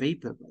toilet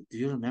paper, right? Do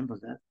you remember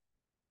that?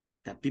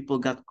 That people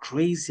got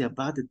crazy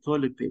about the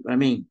toilet paper. I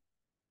mean,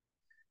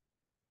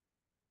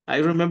 I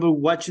remember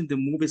watching the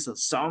movies of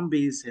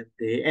zombies and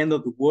the end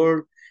of the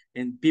world,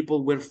 and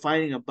people were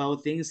fighting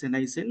about things, and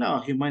I said, no,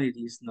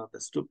 humanity is not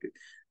that stupid.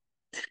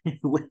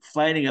 We're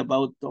fighting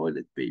about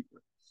toilet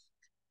paper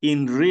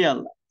in real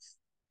life.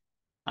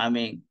 I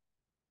mean,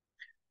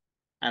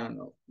 I don't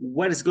know.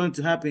 What is going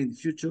to happen in the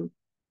future?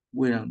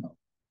 We don't know.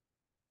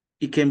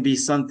 It can be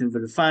something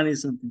very funny,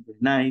 something very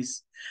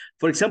nice.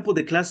 For example,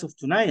 the class of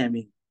tonight, I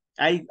mean,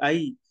 I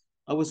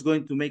was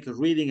going to make a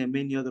reading and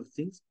many other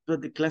things,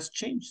 but the class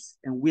changes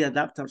and we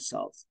adapt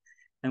ourselves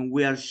and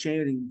we are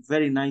sharing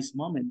very nice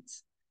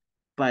moments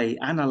by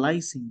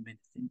analyzing many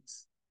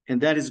things.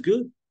 And that is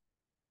good.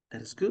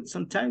 That is good.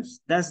 Sometimes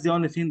that's the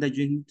only thing that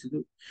you need to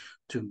do,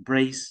 to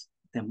embrace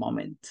the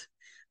moment,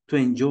 to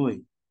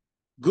enjoy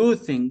good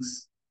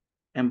things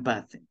and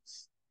bad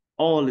things.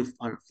 All is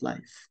part of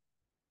life,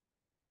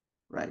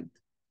 right?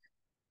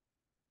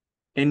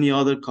 Any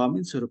other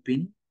comments or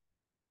opinion?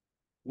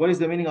 What is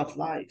the meaning of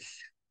life?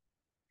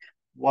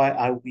 Why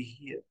are we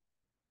here?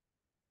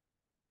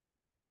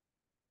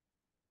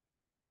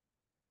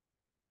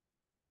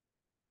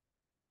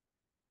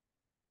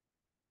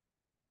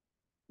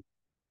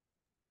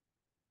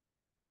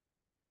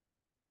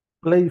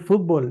 Play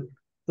football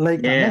like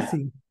a Yeah.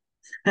 Messi.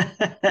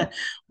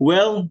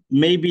 Well,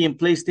 maybe in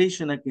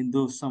PlayStation I can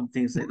do some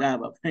things like that,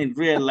 but in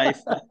real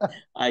life,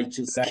 I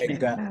just Like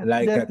can't.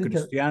 like Yes, a teacher.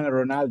 Cristiano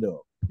Ronaldo.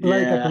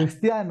 Like a Yeah.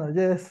 Cristiano,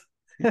 yes.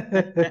 Yeah,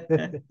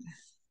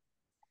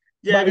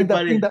 But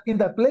everybody. in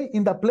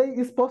the play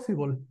is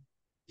possible.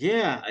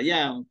 Yeah,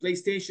 on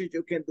PlayStation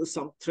you can do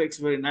some tricks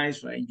very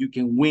nice, right? You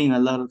can win a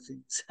lot of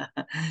things.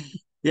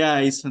 Yeah,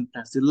 it's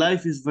fantastic.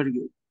 Life is very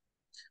good.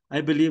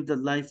 I believe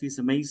that life is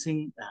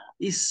amazing.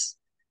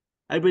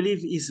 I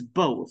believe is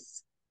both.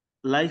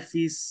 Life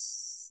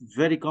is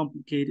very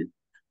complicated,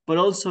 but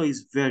also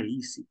is very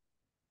easy.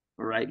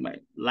 All right, my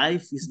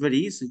life is very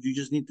easy. You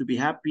just need to be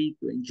happy,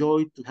 to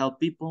enjoy, to help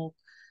people.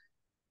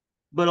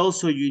 But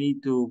also you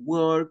need to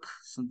work.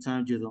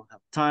 Sometimes you don't have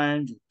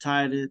time, you're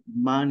tired,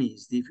 money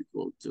is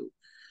difficult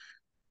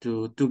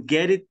to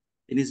get it,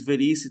 and it's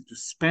very easy to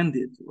spend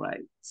it,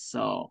 right?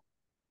 So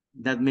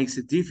that makes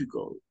it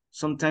difficult.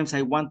 Sometimes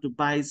I want to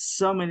buy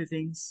so many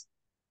things,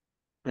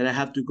 but I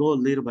have to go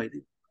little by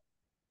little,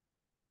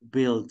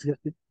 build.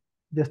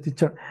 Yes,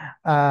 teacher.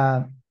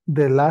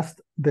 The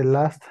last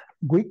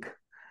week,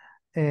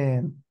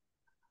 and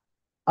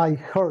I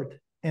heard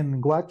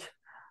and watched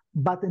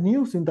bad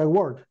news in the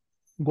world.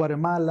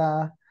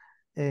 Guatemala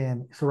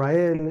and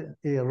Israel.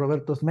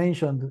 Roberto's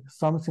mentioned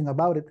something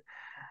about it,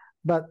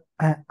 but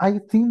I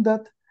think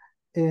that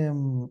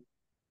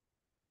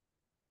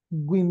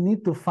we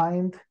need to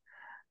find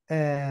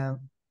to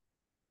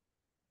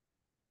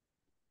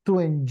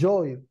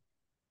enjoy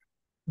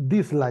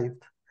this life,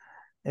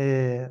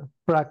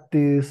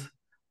 practice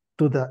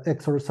to the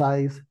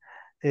exercise,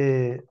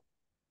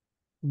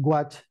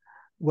 watch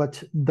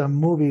the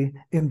movie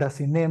in the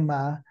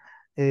cinema,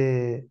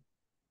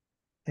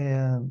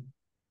 and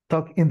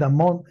talk in the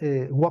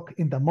walk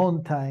in the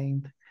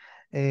mountain,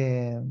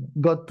 and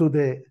go to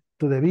the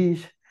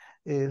beach,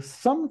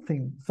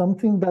 something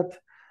that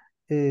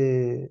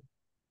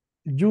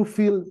you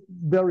feel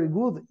very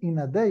good in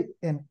a day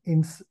and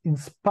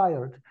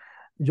inspired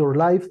your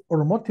life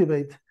or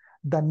motivate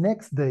the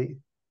next day.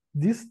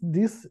 This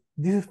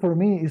is for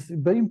me is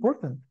very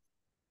important.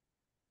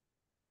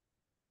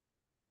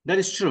 That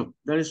is true.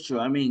 That is true.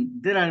 I mean,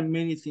 there are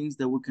many things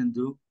that we can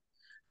do.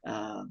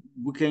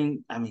 We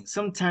can, I mean,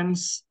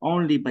 sometimes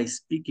only by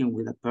speaking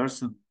with a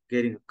person,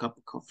 getting a cup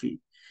of coffee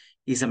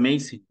is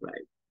amazing,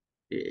 right?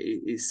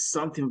 It's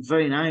something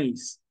very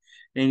nice.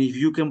 And if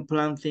you can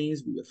plan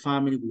things with your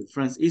family, with your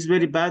friends, it's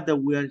very bad that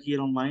we are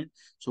here online,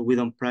 so we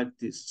don't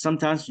practice.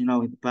 Sometimes, in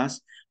the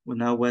past,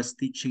 when I was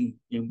teaching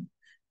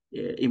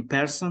in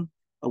person,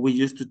 we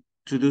used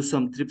to do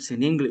some trips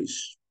in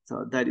English.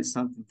 So that is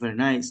something very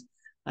nice.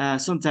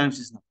 Sometimes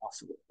it's not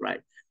possible,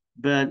 right?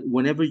 But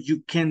whenever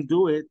you can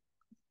do it,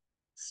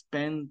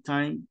 spend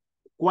time,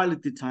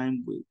 quality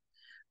time with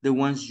the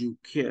ones you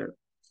care.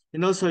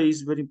 And also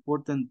it's very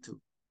important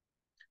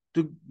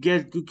to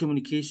get good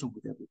communication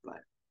with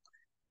everybody.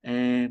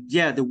 And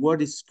yeah, the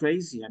world is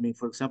crazy. I mean,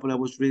 for example, I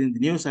was reading the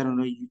news. I don't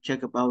know if you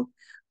check about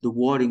the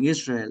war in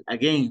Israel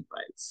again,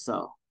 right?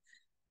 So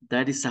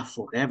that is a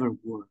forever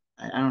war.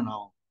 I don't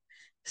know.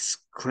 It's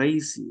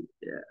crazy.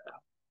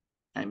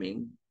 I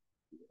mean,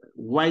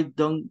 why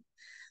don't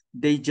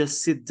they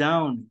just sit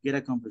down, get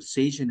a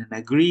conversation, and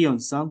agree on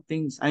some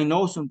things? I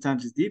know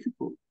sometimes it's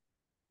difficult,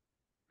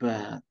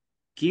 but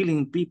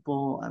killing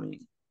people, I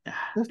mean, Yes,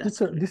 that's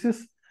teacher, this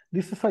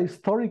is a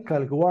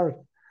historical war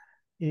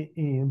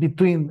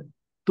between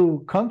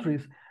two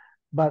countries,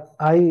 but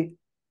I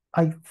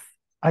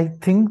I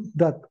think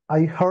that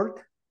I heard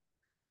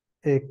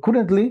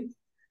currently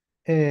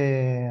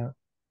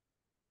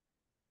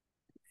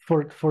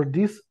for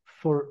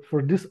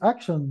this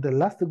action the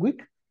last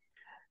week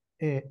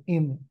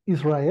in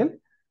Israel,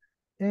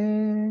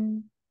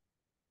 and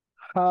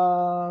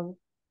have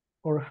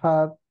or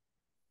had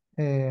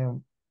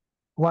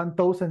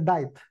 1,000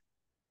 died.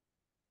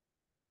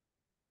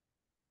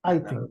 I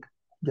think,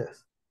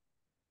 yes,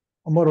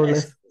 more or yes.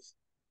 less.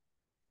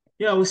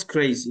 It's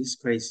crazy. It's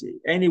crazy.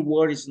 Any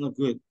war is not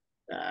good.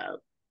 Uh,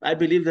 I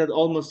believe that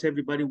almost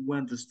everybody will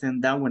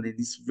understand that one. It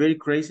is very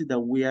crazy that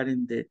we are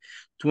in the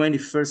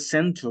 21st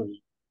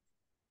century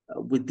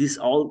with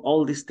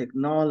all this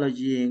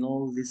technology and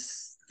all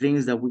these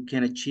things that we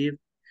can achieve,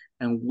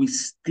 and we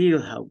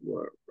still have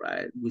war,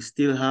 right? We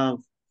still have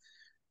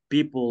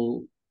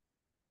people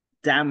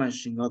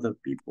damaging other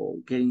people,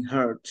 getting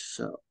hurt.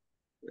 So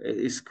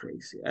it's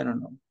crazy. I don't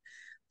know.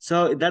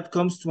 So that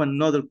comes to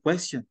another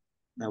question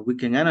that we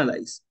can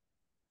analyze.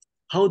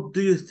 How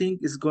do you think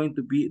is going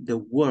to be the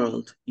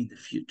world in the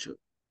future,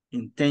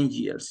 in 10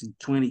 years, in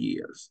 20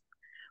 years?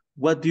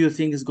 What do you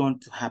think is going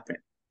to happen?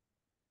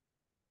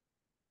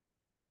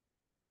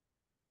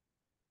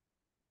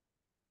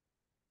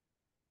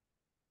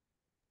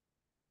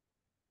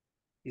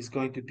 Is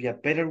going to be a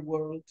better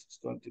world? It's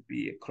going to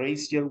be a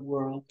crazier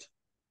world?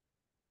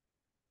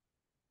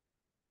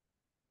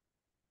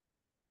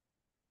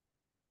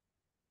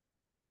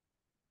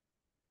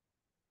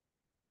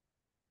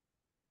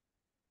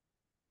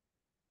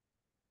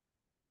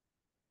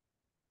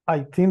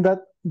 I think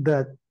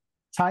that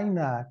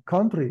China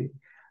country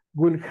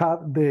will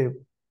have the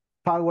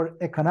power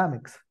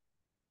economics.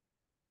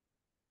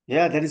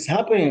 Yeah, that is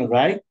happening,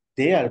 right?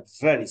 They are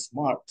very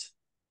smart,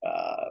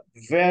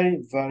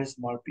 very, very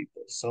smart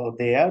people. So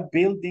they are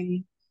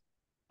building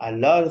a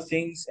lot of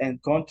things,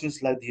 and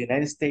countries like the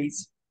United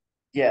States,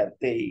 yeah,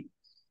 the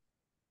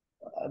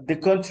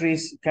country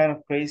is kind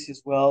of crazy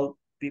as well.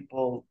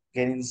 People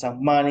getting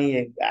some money,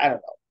 and I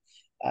don't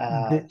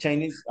know. The,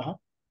 Chinese,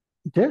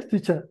 Yes,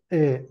 teacher.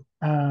 In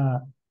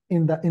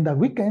the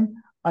weekend,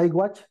 I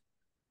watch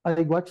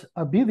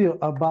a video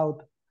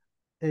about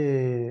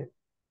the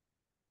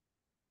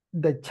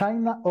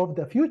China of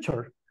the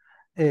future.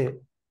 Uh,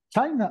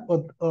 China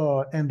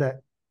and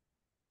the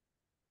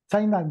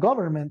China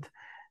government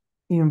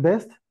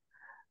invest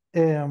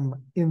in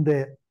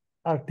the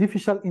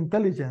artificial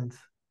intelligence.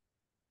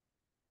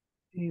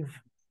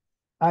 If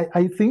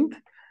I think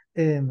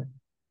in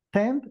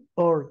 10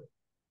 or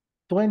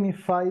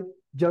 25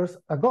 years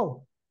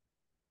ago.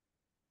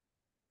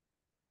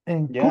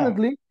 And Yeah.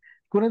 currently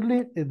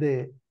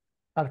the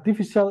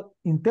artificial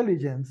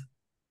intelligence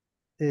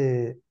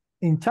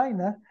in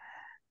China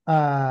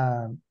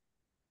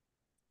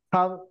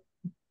have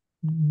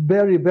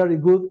very, very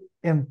good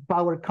and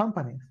power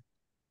companies.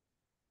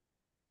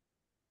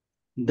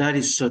 That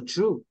is so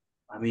true.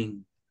 I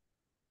mean,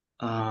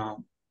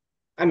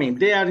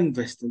 they are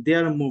investing, they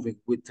are moving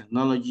with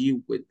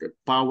technology, with the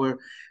power.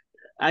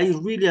 I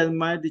really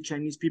admire the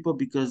Chinese people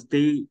because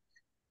they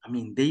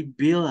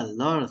build a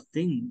lot of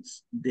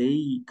things.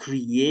 They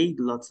create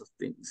lots of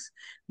things.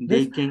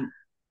 They Yes, can,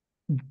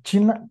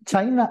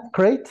 China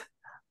create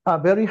a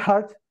very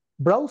hard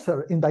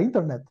browser in the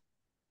internet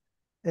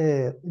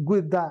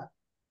with the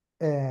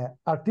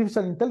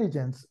artificial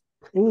intelligence.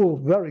 Oh,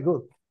 very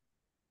good.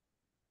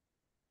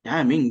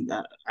 yeah,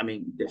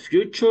 the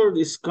future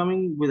is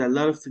coming with a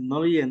lot of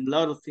technology and a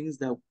lot of things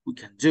that we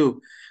can do.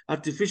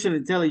 Artificial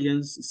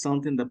intelligence is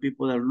something that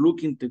people are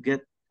looking to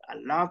get a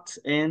lot,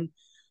 and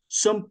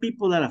some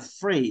people are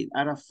afraid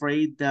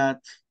that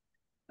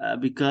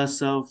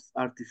because of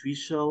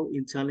artificial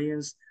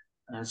intelligence,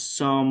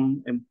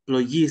 some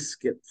employees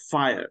get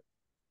fired.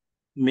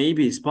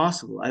 Maybe it's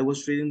possible. I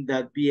was reading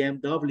that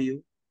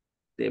BMW,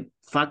 the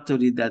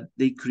factory that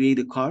they create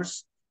the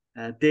cars,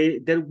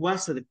 there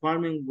was a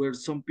department where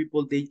some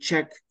people they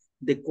check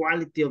the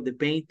quality of the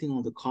painting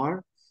on the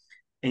car,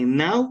 and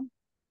now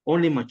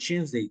only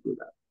machines they do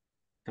that.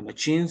 The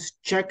machines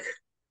check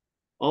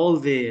all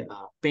the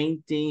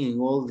painting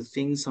and all the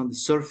things on the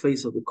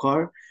surface of the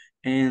car,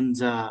 and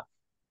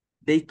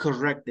they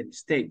correct the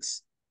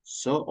mistakes.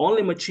 So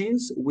only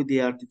machines with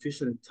the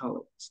artificial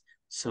intelligence.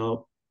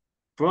 So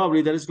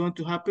probably that is going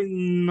to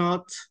happen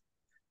not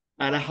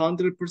at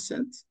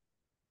 100%,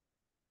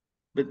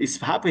 but it's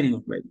happening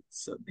already.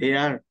 So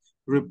the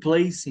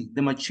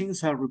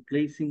machines are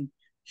replacing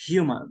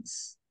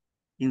humans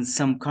in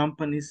some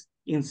companies,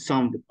 in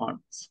some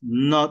departments,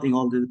 not in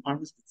all the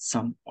departments, but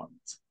some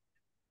departments.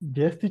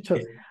 Yes,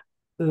 teacher.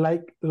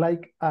 Like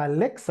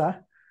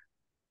Alexa,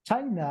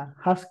 China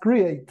has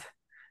created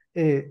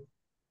uh,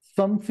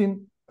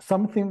 something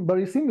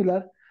very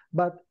similar,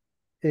 but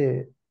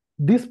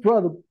this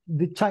product,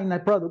 the China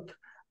product,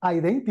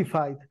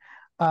 identified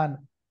an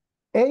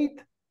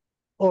 8th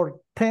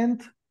or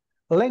 10th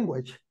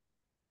language.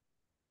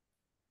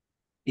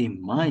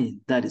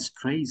 Imagine, that is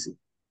crazy.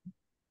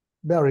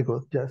 Very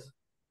good, yes.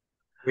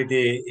 With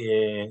the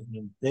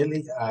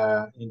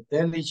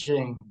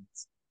intelligent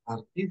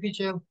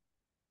artificial,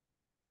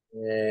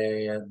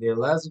 the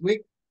last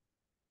week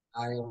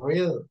I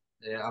read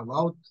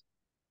about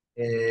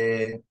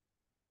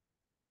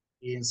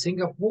in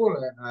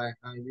Singapore, I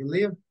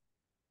believe,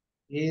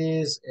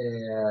 is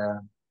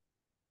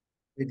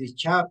with the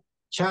chat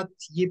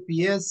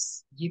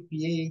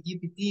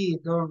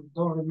GPT,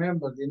 don't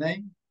remember the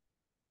name,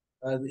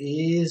 but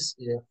is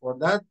for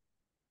that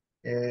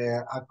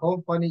a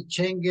company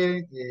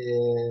changing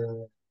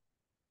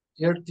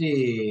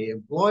 30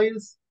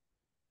 employees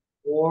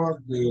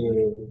for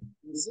the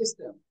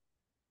system,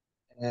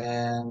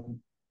 and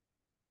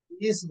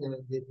is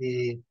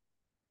the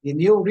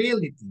new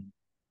reality,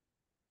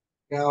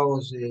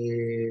 because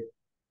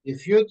the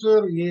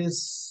future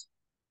is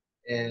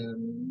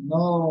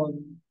no,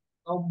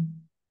 no,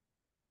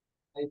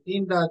 I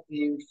think that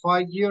in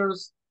 5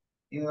 years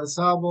in El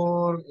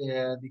Salvador,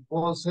 the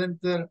call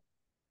center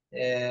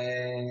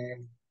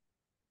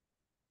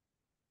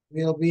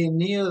will be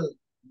nil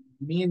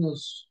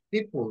minus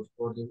people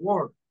for the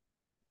work,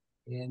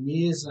 and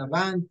is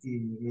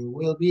Avanti, it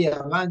will be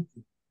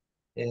Avanti,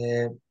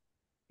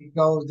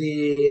 because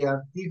the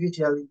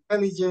artificial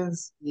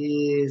intelligence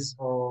is,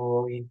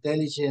 or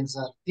intelligence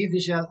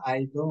artificial,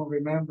 I don't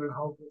remember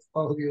how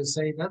do you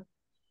say that,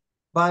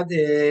 but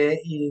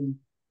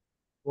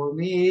for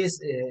me is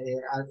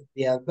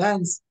the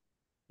advance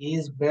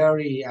is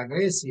very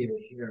aggressive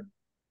here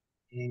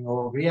in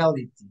our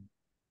reality.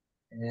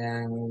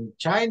 And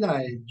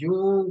China,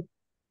 you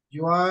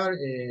are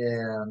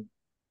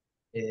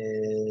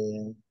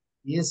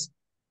is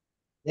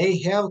they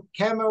have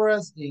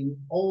cameras in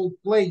all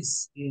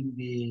places in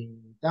the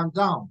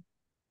downtown.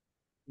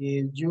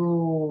 If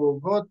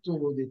you go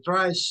to the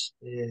trash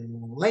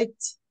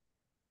late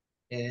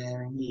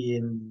and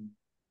in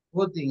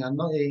putting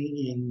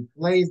in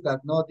place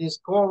that not is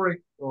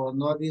correct or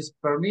not is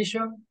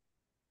permission,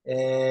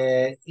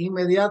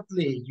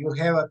 immediately you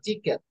have a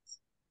ticket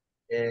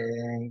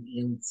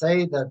and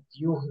say that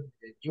you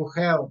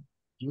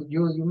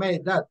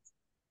made that.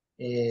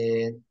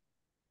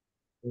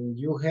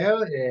 You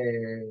have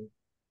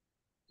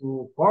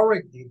to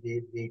correct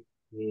the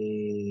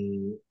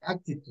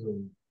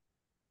attitude.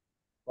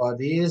 But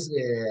this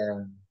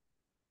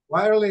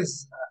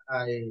wireless,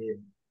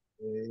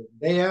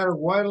 they are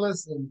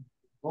wireless in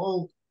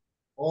all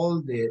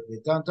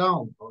the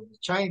downtown of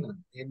China,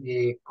 in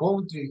the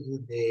country,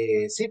 in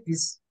the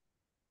cities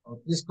of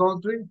this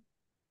country.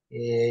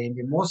 And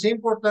the most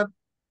important,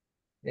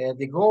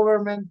 the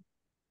government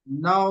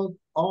know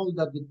all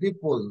that the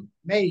people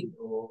make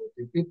or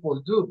the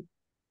people do.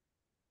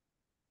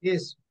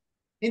 Yes,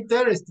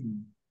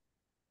 interesting.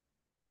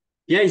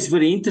 Yeah, it's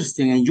very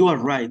interesting, and you are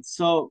right.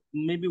 So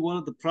maybe one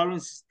of the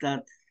problems is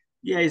that,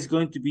 yeah, it's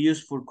going to be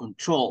used for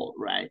control,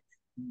 right?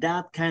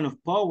 That kind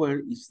of power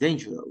is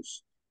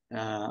dangerous.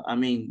 I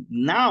mean,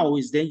 now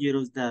it's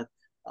dangerous that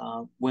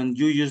when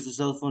you use the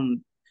cell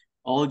phone,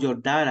 all your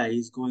data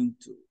is going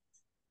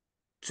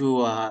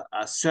to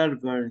a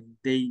server. And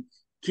they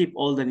keep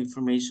all that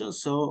information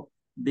so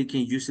they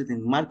can use it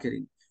in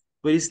marketing.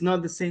 But it's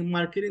not the same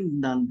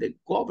marketing than the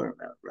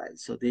government, right?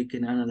 So they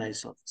can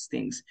analyze all these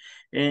things.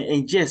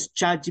 And yes,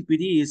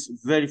 ChatGPT is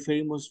very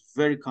famous,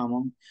 very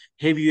common.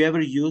 Have you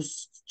ever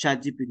used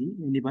ChatGPT?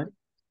 Anybody?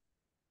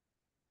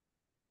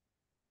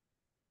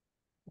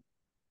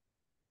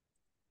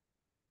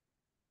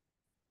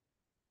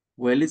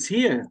 Well, it's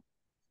here.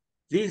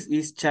 This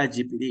is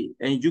ChatGPT,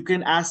 and you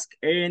can ask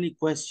any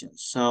question.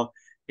 So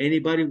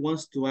anybody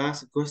wants to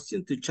ask a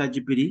question to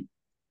ChatGPT?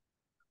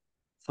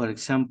 For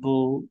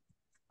example,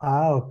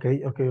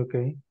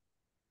 Okay.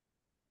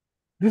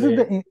 This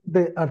is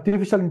the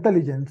artificial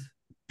intelligence.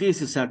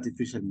 this is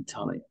artificial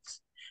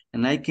intelligence,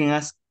 and I can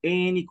ask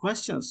any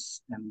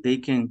questions, and they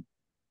can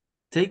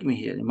take me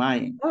here.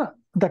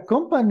 The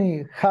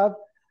company have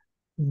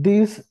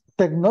this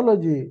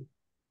technology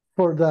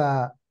for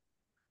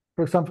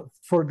example,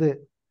 for the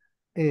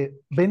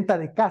venta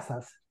de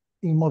casas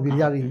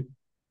inmobiliaria.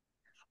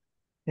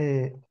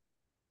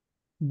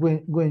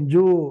 When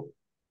you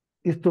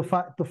is to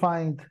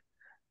find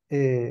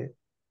a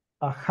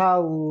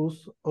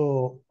house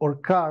or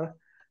car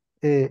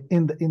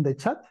in the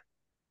chat,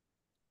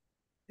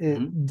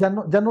 ya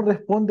no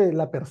responde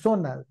la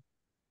persona.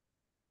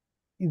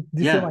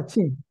 This is a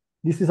machine.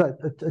 This is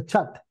a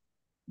chat.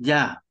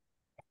 Yeah.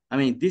 I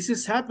mean, this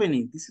is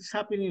happening. This is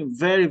happening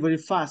very, very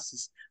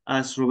fast.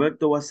 As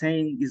Roberto was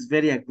saying, it's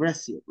very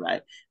aggressive,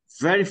 right?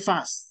 Very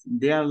fast.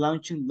 They are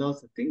launching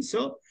lots of things.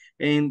 So,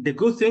 and the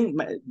good thing,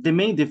 the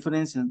main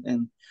difference,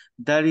 and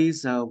that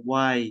is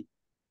why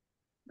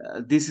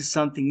this is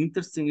something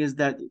interesting, is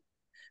that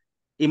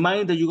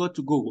imagine that you go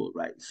to Google,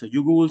 right? So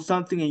you Google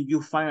something and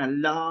you find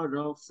a lot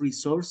of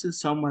resources.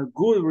 Some are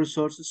good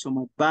resources, some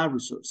are bad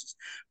resources.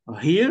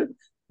 Here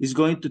is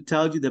going to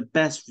tell you the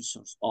best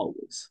resource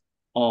always,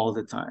 all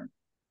the time.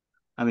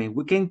 I mean,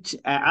 we can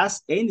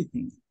ask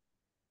anything.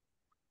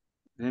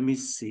 Let me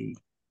see.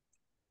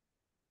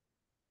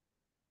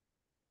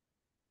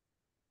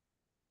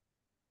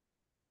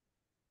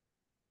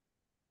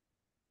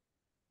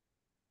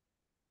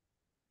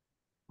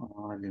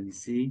 Let me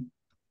see.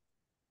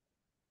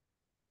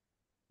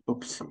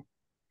 Oops,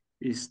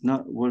 it's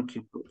not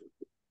working.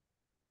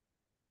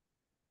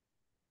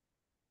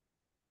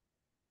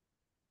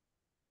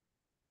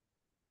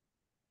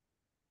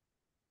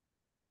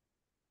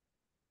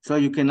 So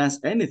you can ask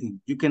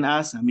anything. You can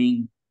ask, I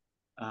mean,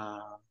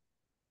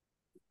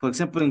 for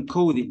example, in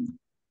coding.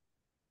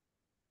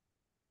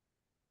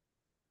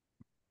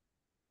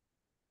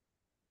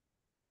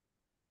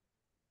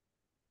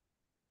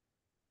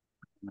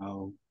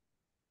 Now,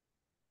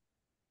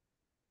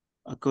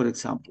 a code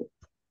example.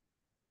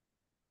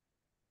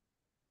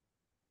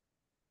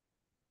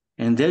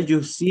 And there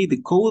you see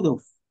the code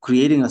of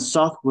creating a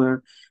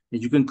software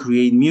that you can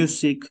create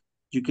music,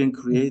 you can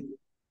create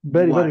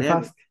very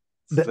whatever. Fast.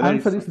 The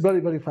answer is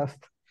very fast.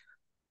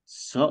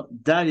 So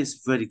that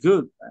is very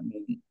good. I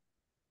mean,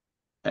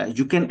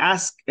 you can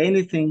ask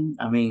anything.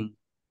 I mean,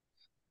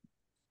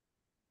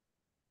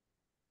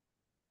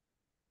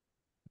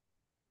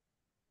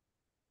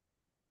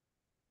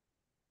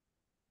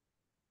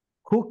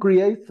 who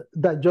creates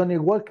the Johnny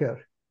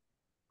Walker?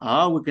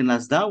 We can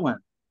ask that one.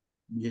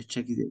 Just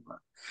check it out.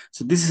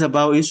 So this is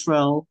about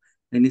Israel,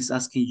 and it's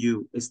asking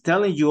you, it's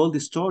telling you all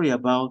the story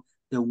about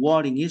the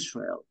war in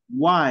Israel,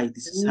 why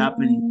this is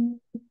happening.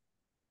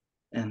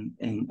 And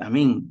I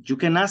mean, you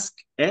can ask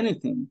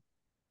anything.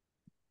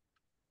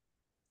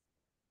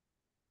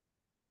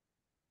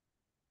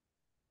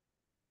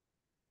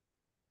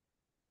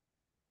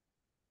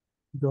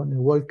 Johnny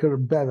Walker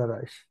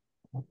beverage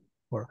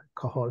or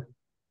alcohol.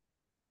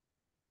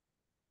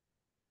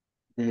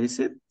 There is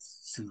it.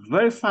 It's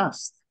very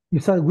fast.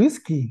 It's a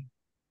whiskey.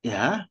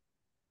 Yeah.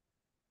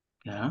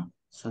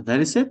 So that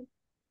is it.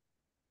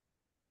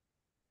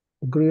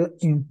 Grew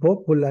in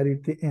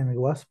popularity and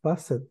was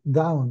passed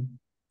down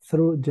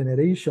through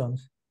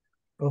generations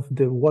of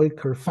the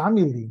Walker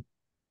family.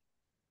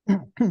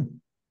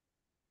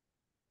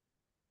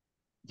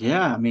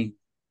 Yeah, I mean,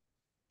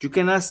 you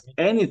can ask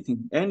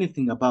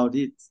anything about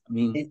it. I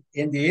mean,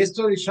 in the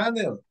History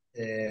Channel,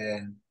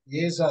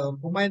 is a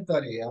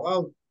documentary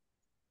about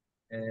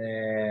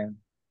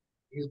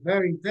It's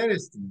very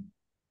interesting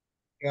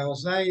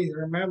because I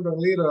remember a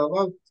little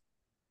about,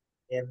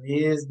 and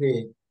he's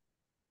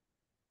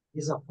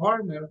a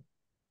farmer.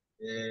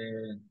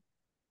 In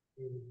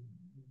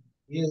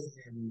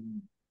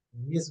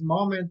this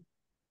moment,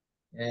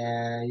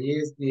 he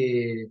is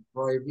the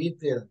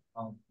prohibited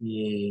of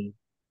the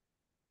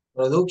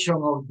production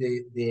of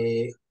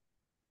the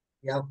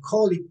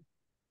alcoholic,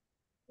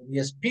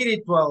 the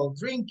spiritual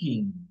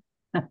drinking.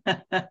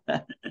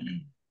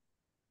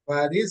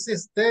 But this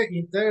is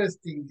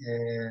interesting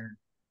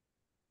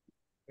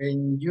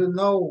when you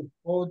know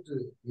how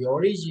the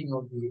origin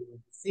of the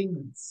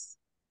things.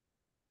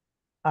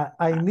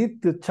 I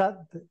need to chat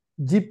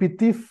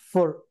GPT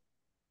for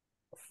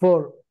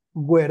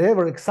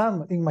wherever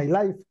exam in my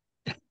life.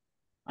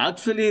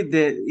 Actually,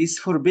 it's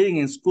forbidden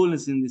in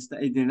schools in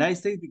the United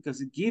States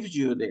because it gives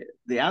you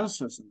the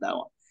answers on that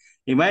one.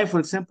 In my, for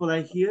example,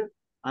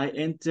 I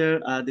enter,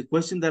 the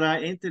question that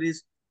I enter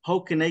is, how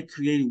can I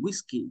create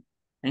whiskey?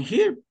 And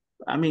here,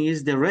 I mean,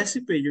 it's the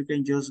recipe. You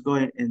can just go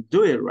and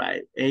do it,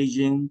 right?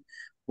 Aging,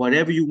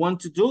 whatever you want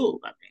to do.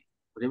 I mean,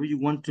 whatever you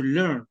want to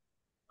learn.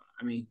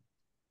 I mean,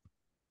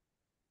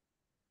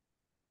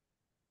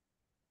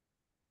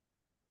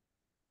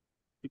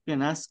 you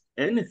can ask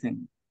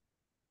anything,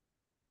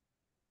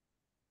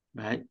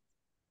 right?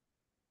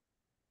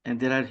 And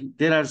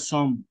there are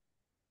some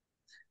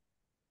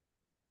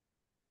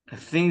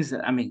things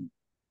that, I mean,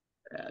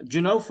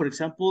 you know, for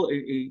example,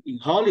 in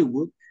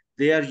Hollywood,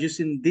 they are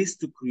using this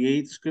to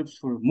create scripts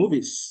for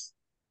movies.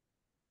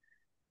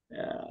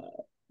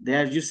 They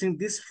are using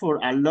this for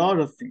a lot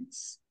of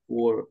things,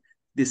 for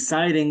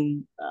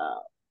deciding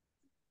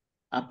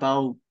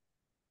about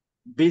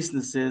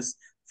businesses,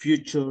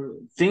 future,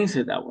 things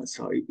like that one.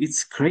 So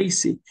it's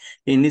crazy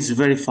and it's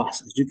very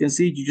fast. As you can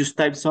see, you just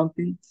type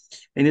something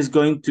and it's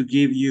going to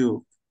give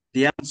you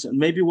the answer.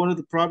 Maybe one of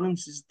the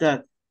problems is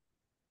that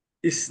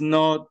it's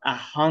not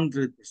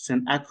 100%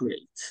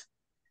 accurate.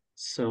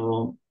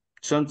 So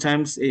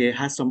sometimes it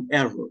has some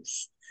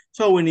errors.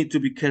 So we need to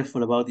be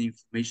careful about the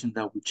information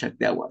that we check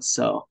that one.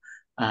 So,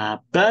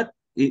 but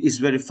it's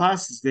very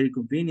fast, it's very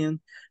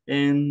convenient.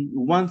 And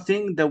one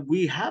thing that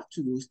we have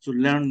to do is to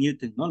learn new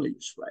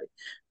technologies, right?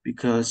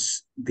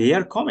 Because they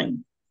are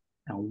coming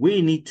and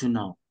we need to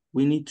know.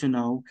 We need to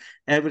know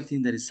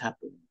everything that is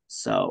happening.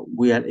 So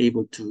we are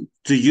able to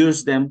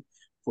use them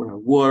for our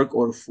work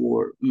or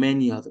for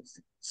many other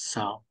things.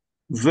 So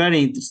very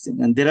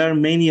interesting. And there are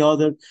many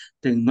other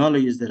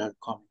technologies that are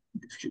coming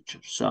in the future.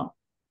 So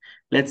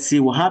let's see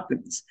what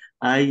happens.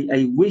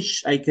 I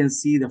wish I can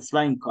see the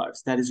flying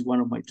cars. That is one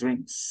of my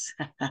dreams.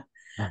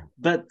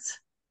 But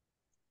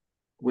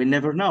we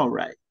never know,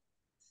 right?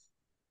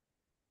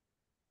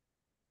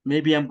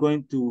 Maybe I'm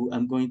going to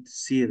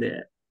see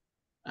the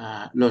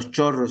Los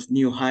Chorros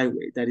new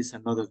highway. That is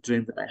another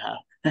dream that I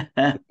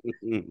have.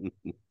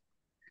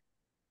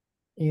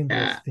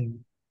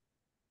 Interesting.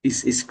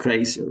 It's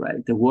crazy,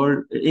 right? The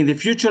world in the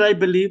future, I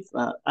believe,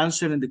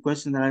 answering the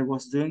question that I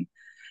was doing,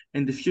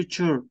 in the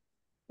future,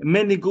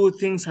 many good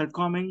things are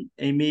coming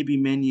and maybe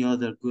many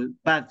other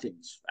bad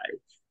things, right?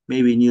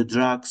 Maybe new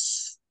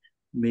drugs,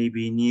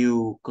 maybe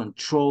new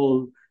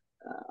control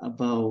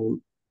about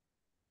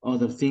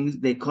other things.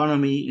 The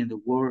economy in the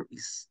world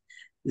is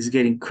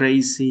getting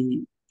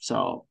crazy.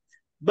 So,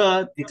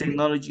 but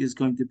technology is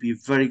going to be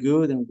very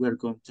good and we're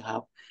going to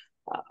have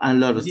a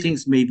lot of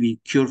things, maybe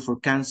cure for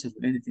cancer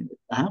or anything.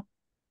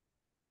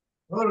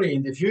 Sorry,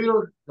 in the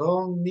future,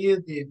 don't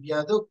need the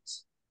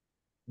viaducts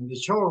in the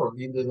shore,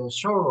 in the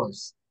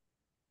shores.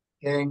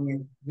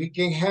 And we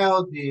can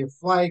have the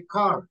fly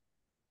car.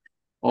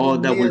 Oh,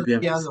 Don't that would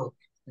need be amazing.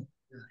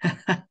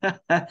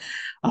 viaduct.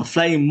 A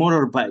flying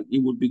motorbike,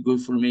 it would be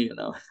good for me, you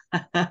know.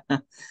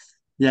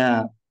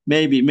 Yeah,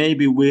 maybe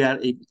we are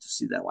able to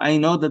see that one. I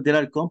know that there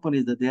are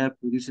companies that they are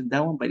producing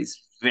that one, but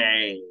it's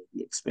very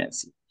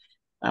expensive.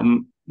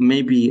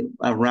 Maybe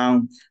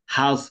around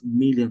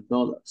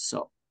 $500,000.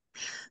 So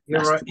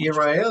that's too much.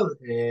 Israel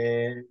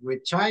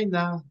with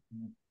China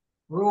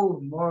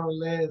proved more or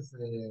less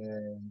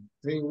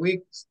 3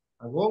 weeks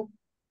ago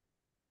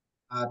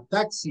a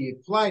taxi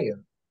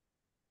flyer,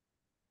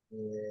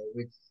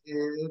 which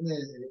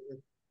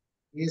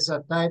is a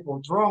type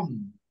of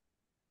drone.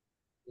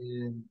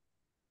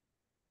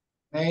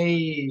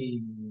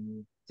 Made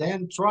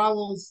 10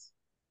 travels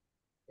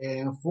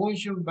and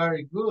function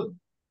very good.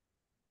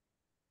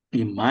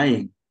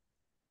 In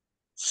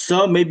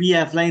so maybe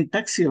a flying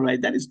taxi,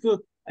 right? That is good.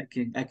 I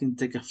can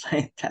take a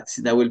flying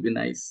taxi. That will be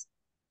nice.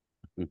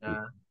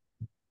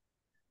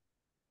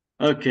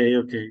 Okay.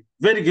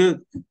 Very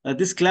good.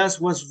 This class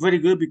was very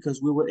good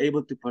because we were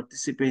able to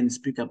participate and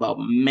speak about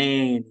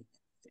many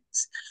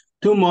things.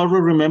 Tomorrow,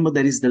 remember,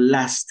 that is the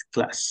last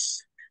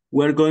class.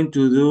 We're going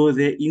to do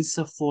the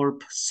ISSS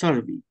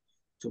survey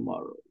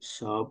tomorrow.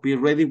 So be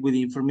ready with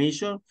the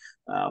information.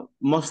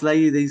 Most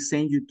likely they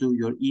send you to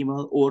your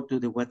email or to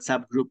the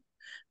WhatsApp group,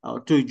 or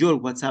to your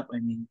WhatsApp, I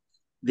mean,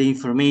 the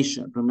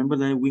information. Remember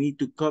that we need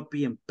to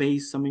copy and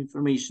paste some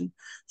information.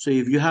 So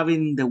if you have it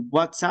in the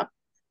WhatsApp,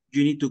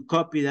 you need to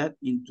copy that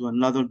into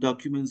another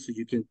document so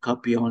you can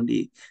copy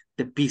only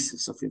the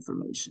pieces of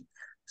information.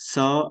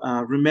 So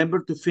remember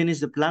to finish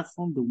the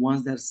platform, the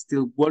ones that are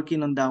still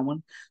working on that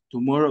one.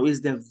 Tomorrow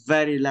is the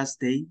very last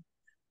day,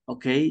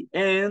 okay?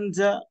 And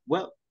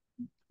well,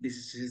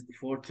 this is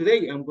for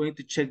today. I'm going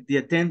to check the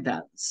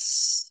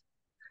attendance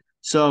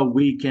so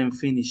we can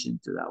finish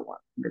into that one.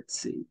 Let's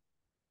see.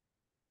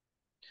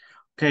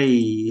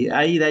 Okay,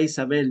 Aida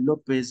Isabel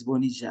Lopez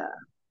Bonilla.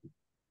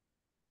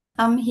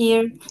 I'm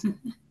here.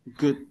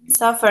 Good.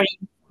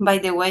 Suffering, by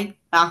the way.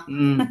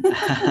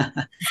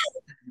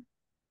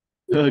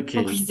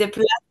 Okay. With the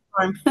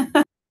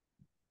platform.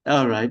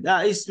 All right.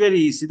 It's very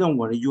easy. Don't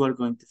worry. You are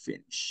going to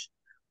finish.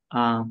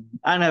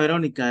 Ana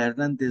Verónica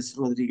Hernández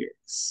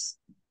Rodríguez.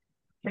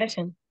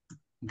 Present.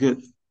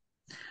 Good.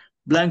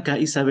 Blanca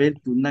Isabel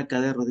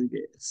Tunaca de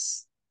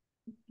Rodríguez.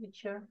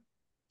 Teacher.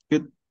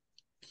 Good.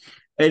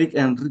 Eric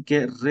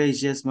Enrique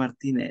Reyes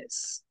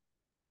Martínez.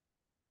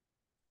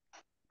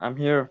 I'm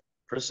here.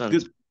 Present.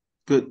 Good.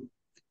 Good.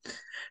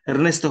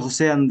 Ernesto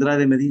José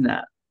Andrade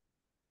Medina.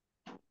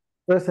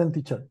 Present,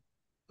 teacher.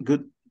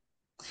 Good.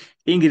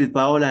 Ingrid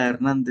Paola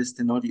Hernández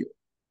Tenorio.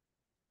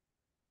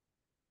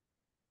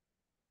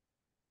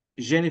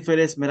 Jennifer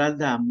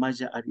Esmeralda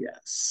Amaya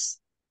Arias.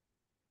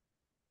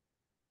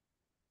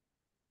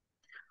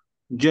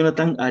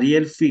 Jonathan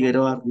Ariel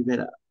Figueroa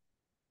Rivera.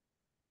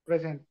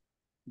 Present.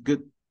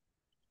 Good.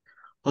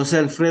 José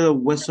Alfredo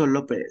Hueso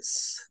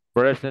López.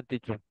 Present,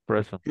 teacher.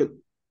 Present. Good.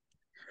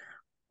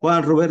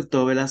 Juan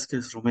Roberto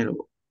Velázquez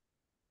Romero.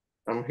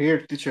 I'm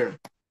here, teacher.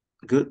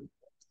 Good.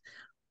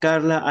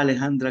 Carla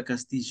Alejandra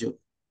Castillo.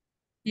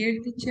 Here,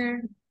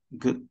 teacher.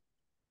 Good.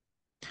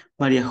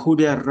 María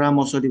Julia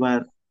Ramos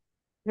Olivar.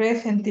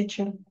 Present,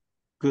 teacher.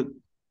 Good.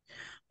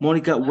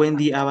 Mónica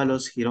Wendy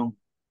Ábalos Girón.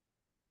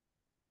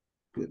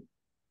 Good.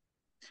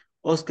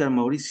 Oscar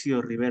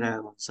Mauricio Rivera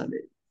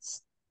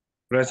González.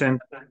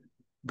 Present.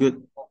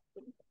 Good.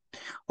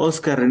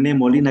 Oscar René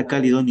Molina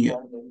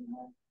Calidonio.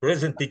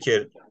 Present,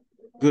 teacher.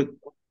 Good.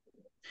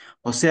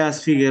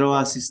 Oseas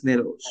Figueroa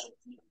Cisneros.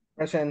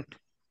 Present.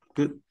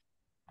 Good.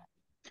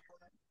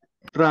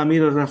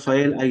 Ramiro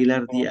Rafael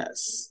Aguilar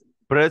Díaz.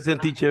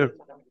 Present, teacher.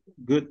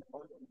 Good.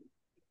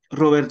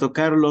 Roberto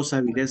Carlos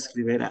Avilés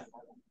Rivera.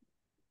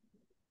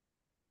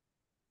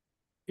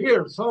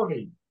 Here,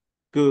 sorry.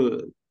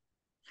 Good.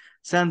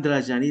 Sandra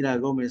Yanira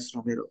Gómez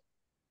Romero.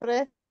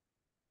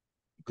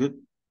 Good.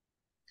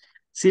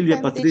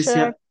 Silvia Present,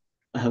 Patricia.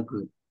 teacher.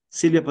 Good.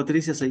 Silvia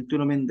Patricia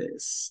Saituno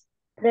Méndez.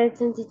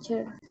 Present,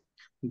 teacher.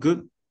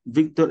 Good.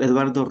 Víctor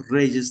Eduardo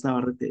Reyes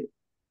Navarrete.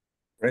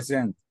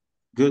 Present.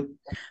 Good.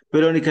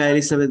 Verónica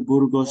Elizabeth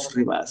Burgos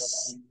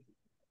Rivas.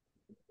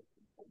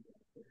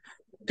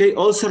 Okay,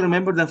 also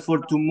remember that for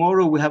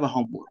tomorrow we have a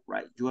homework,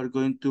 right? You are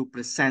going to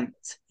present.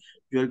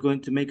 You are going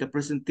to make a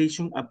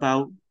presentation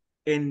about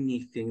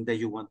anything that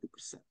you want to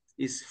present.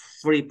 It's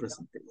free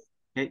presentation,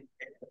 okay?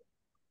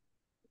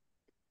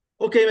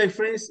 Okay, my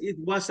friends, it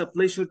was a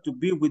pleasure to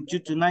be with you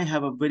tonight.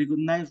 Have a very good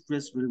night.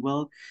 Rest very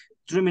well.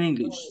 Dream in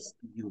English.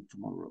 See you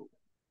tomorrow.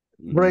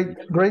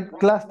 Great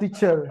class,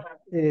 teacher.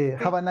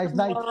 Have a nice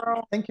night.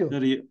 Thank you.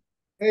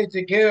 Hey,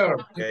 take care.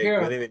 Take Okay, care.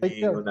 good evening. Take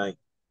care. Good night.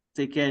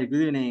 Take care.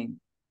 Good evening.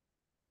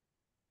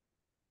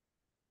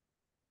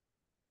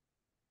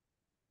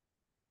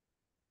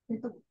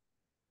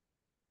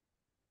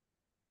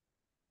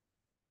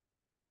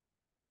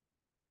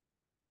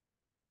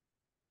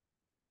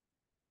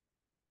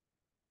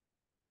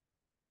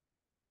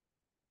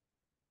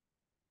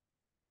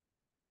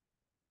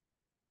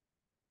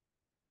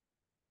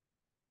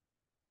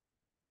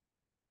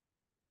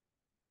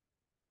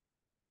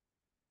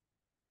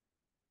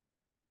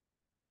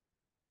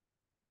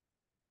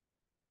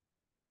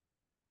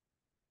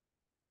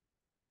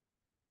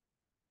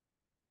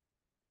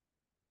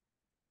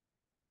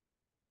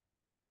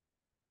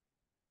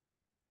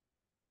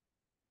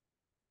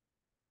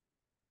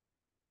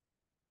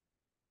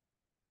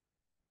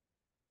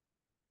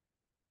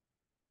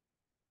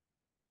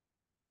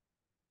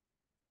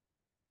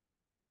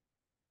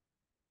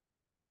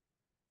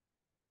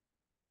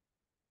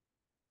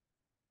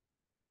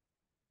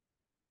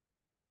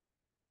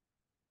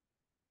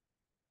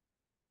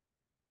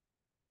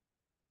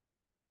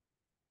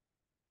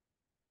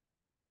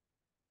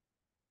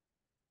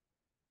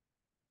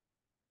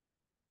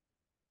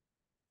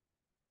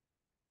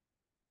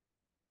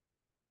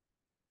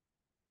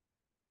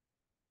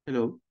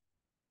 Hello.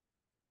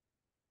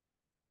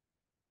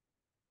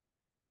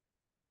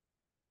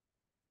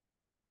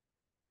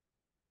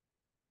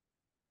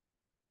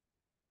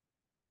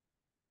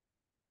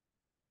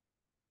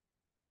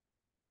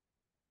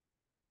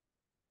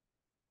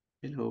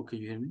 Hello, can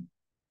you hear me?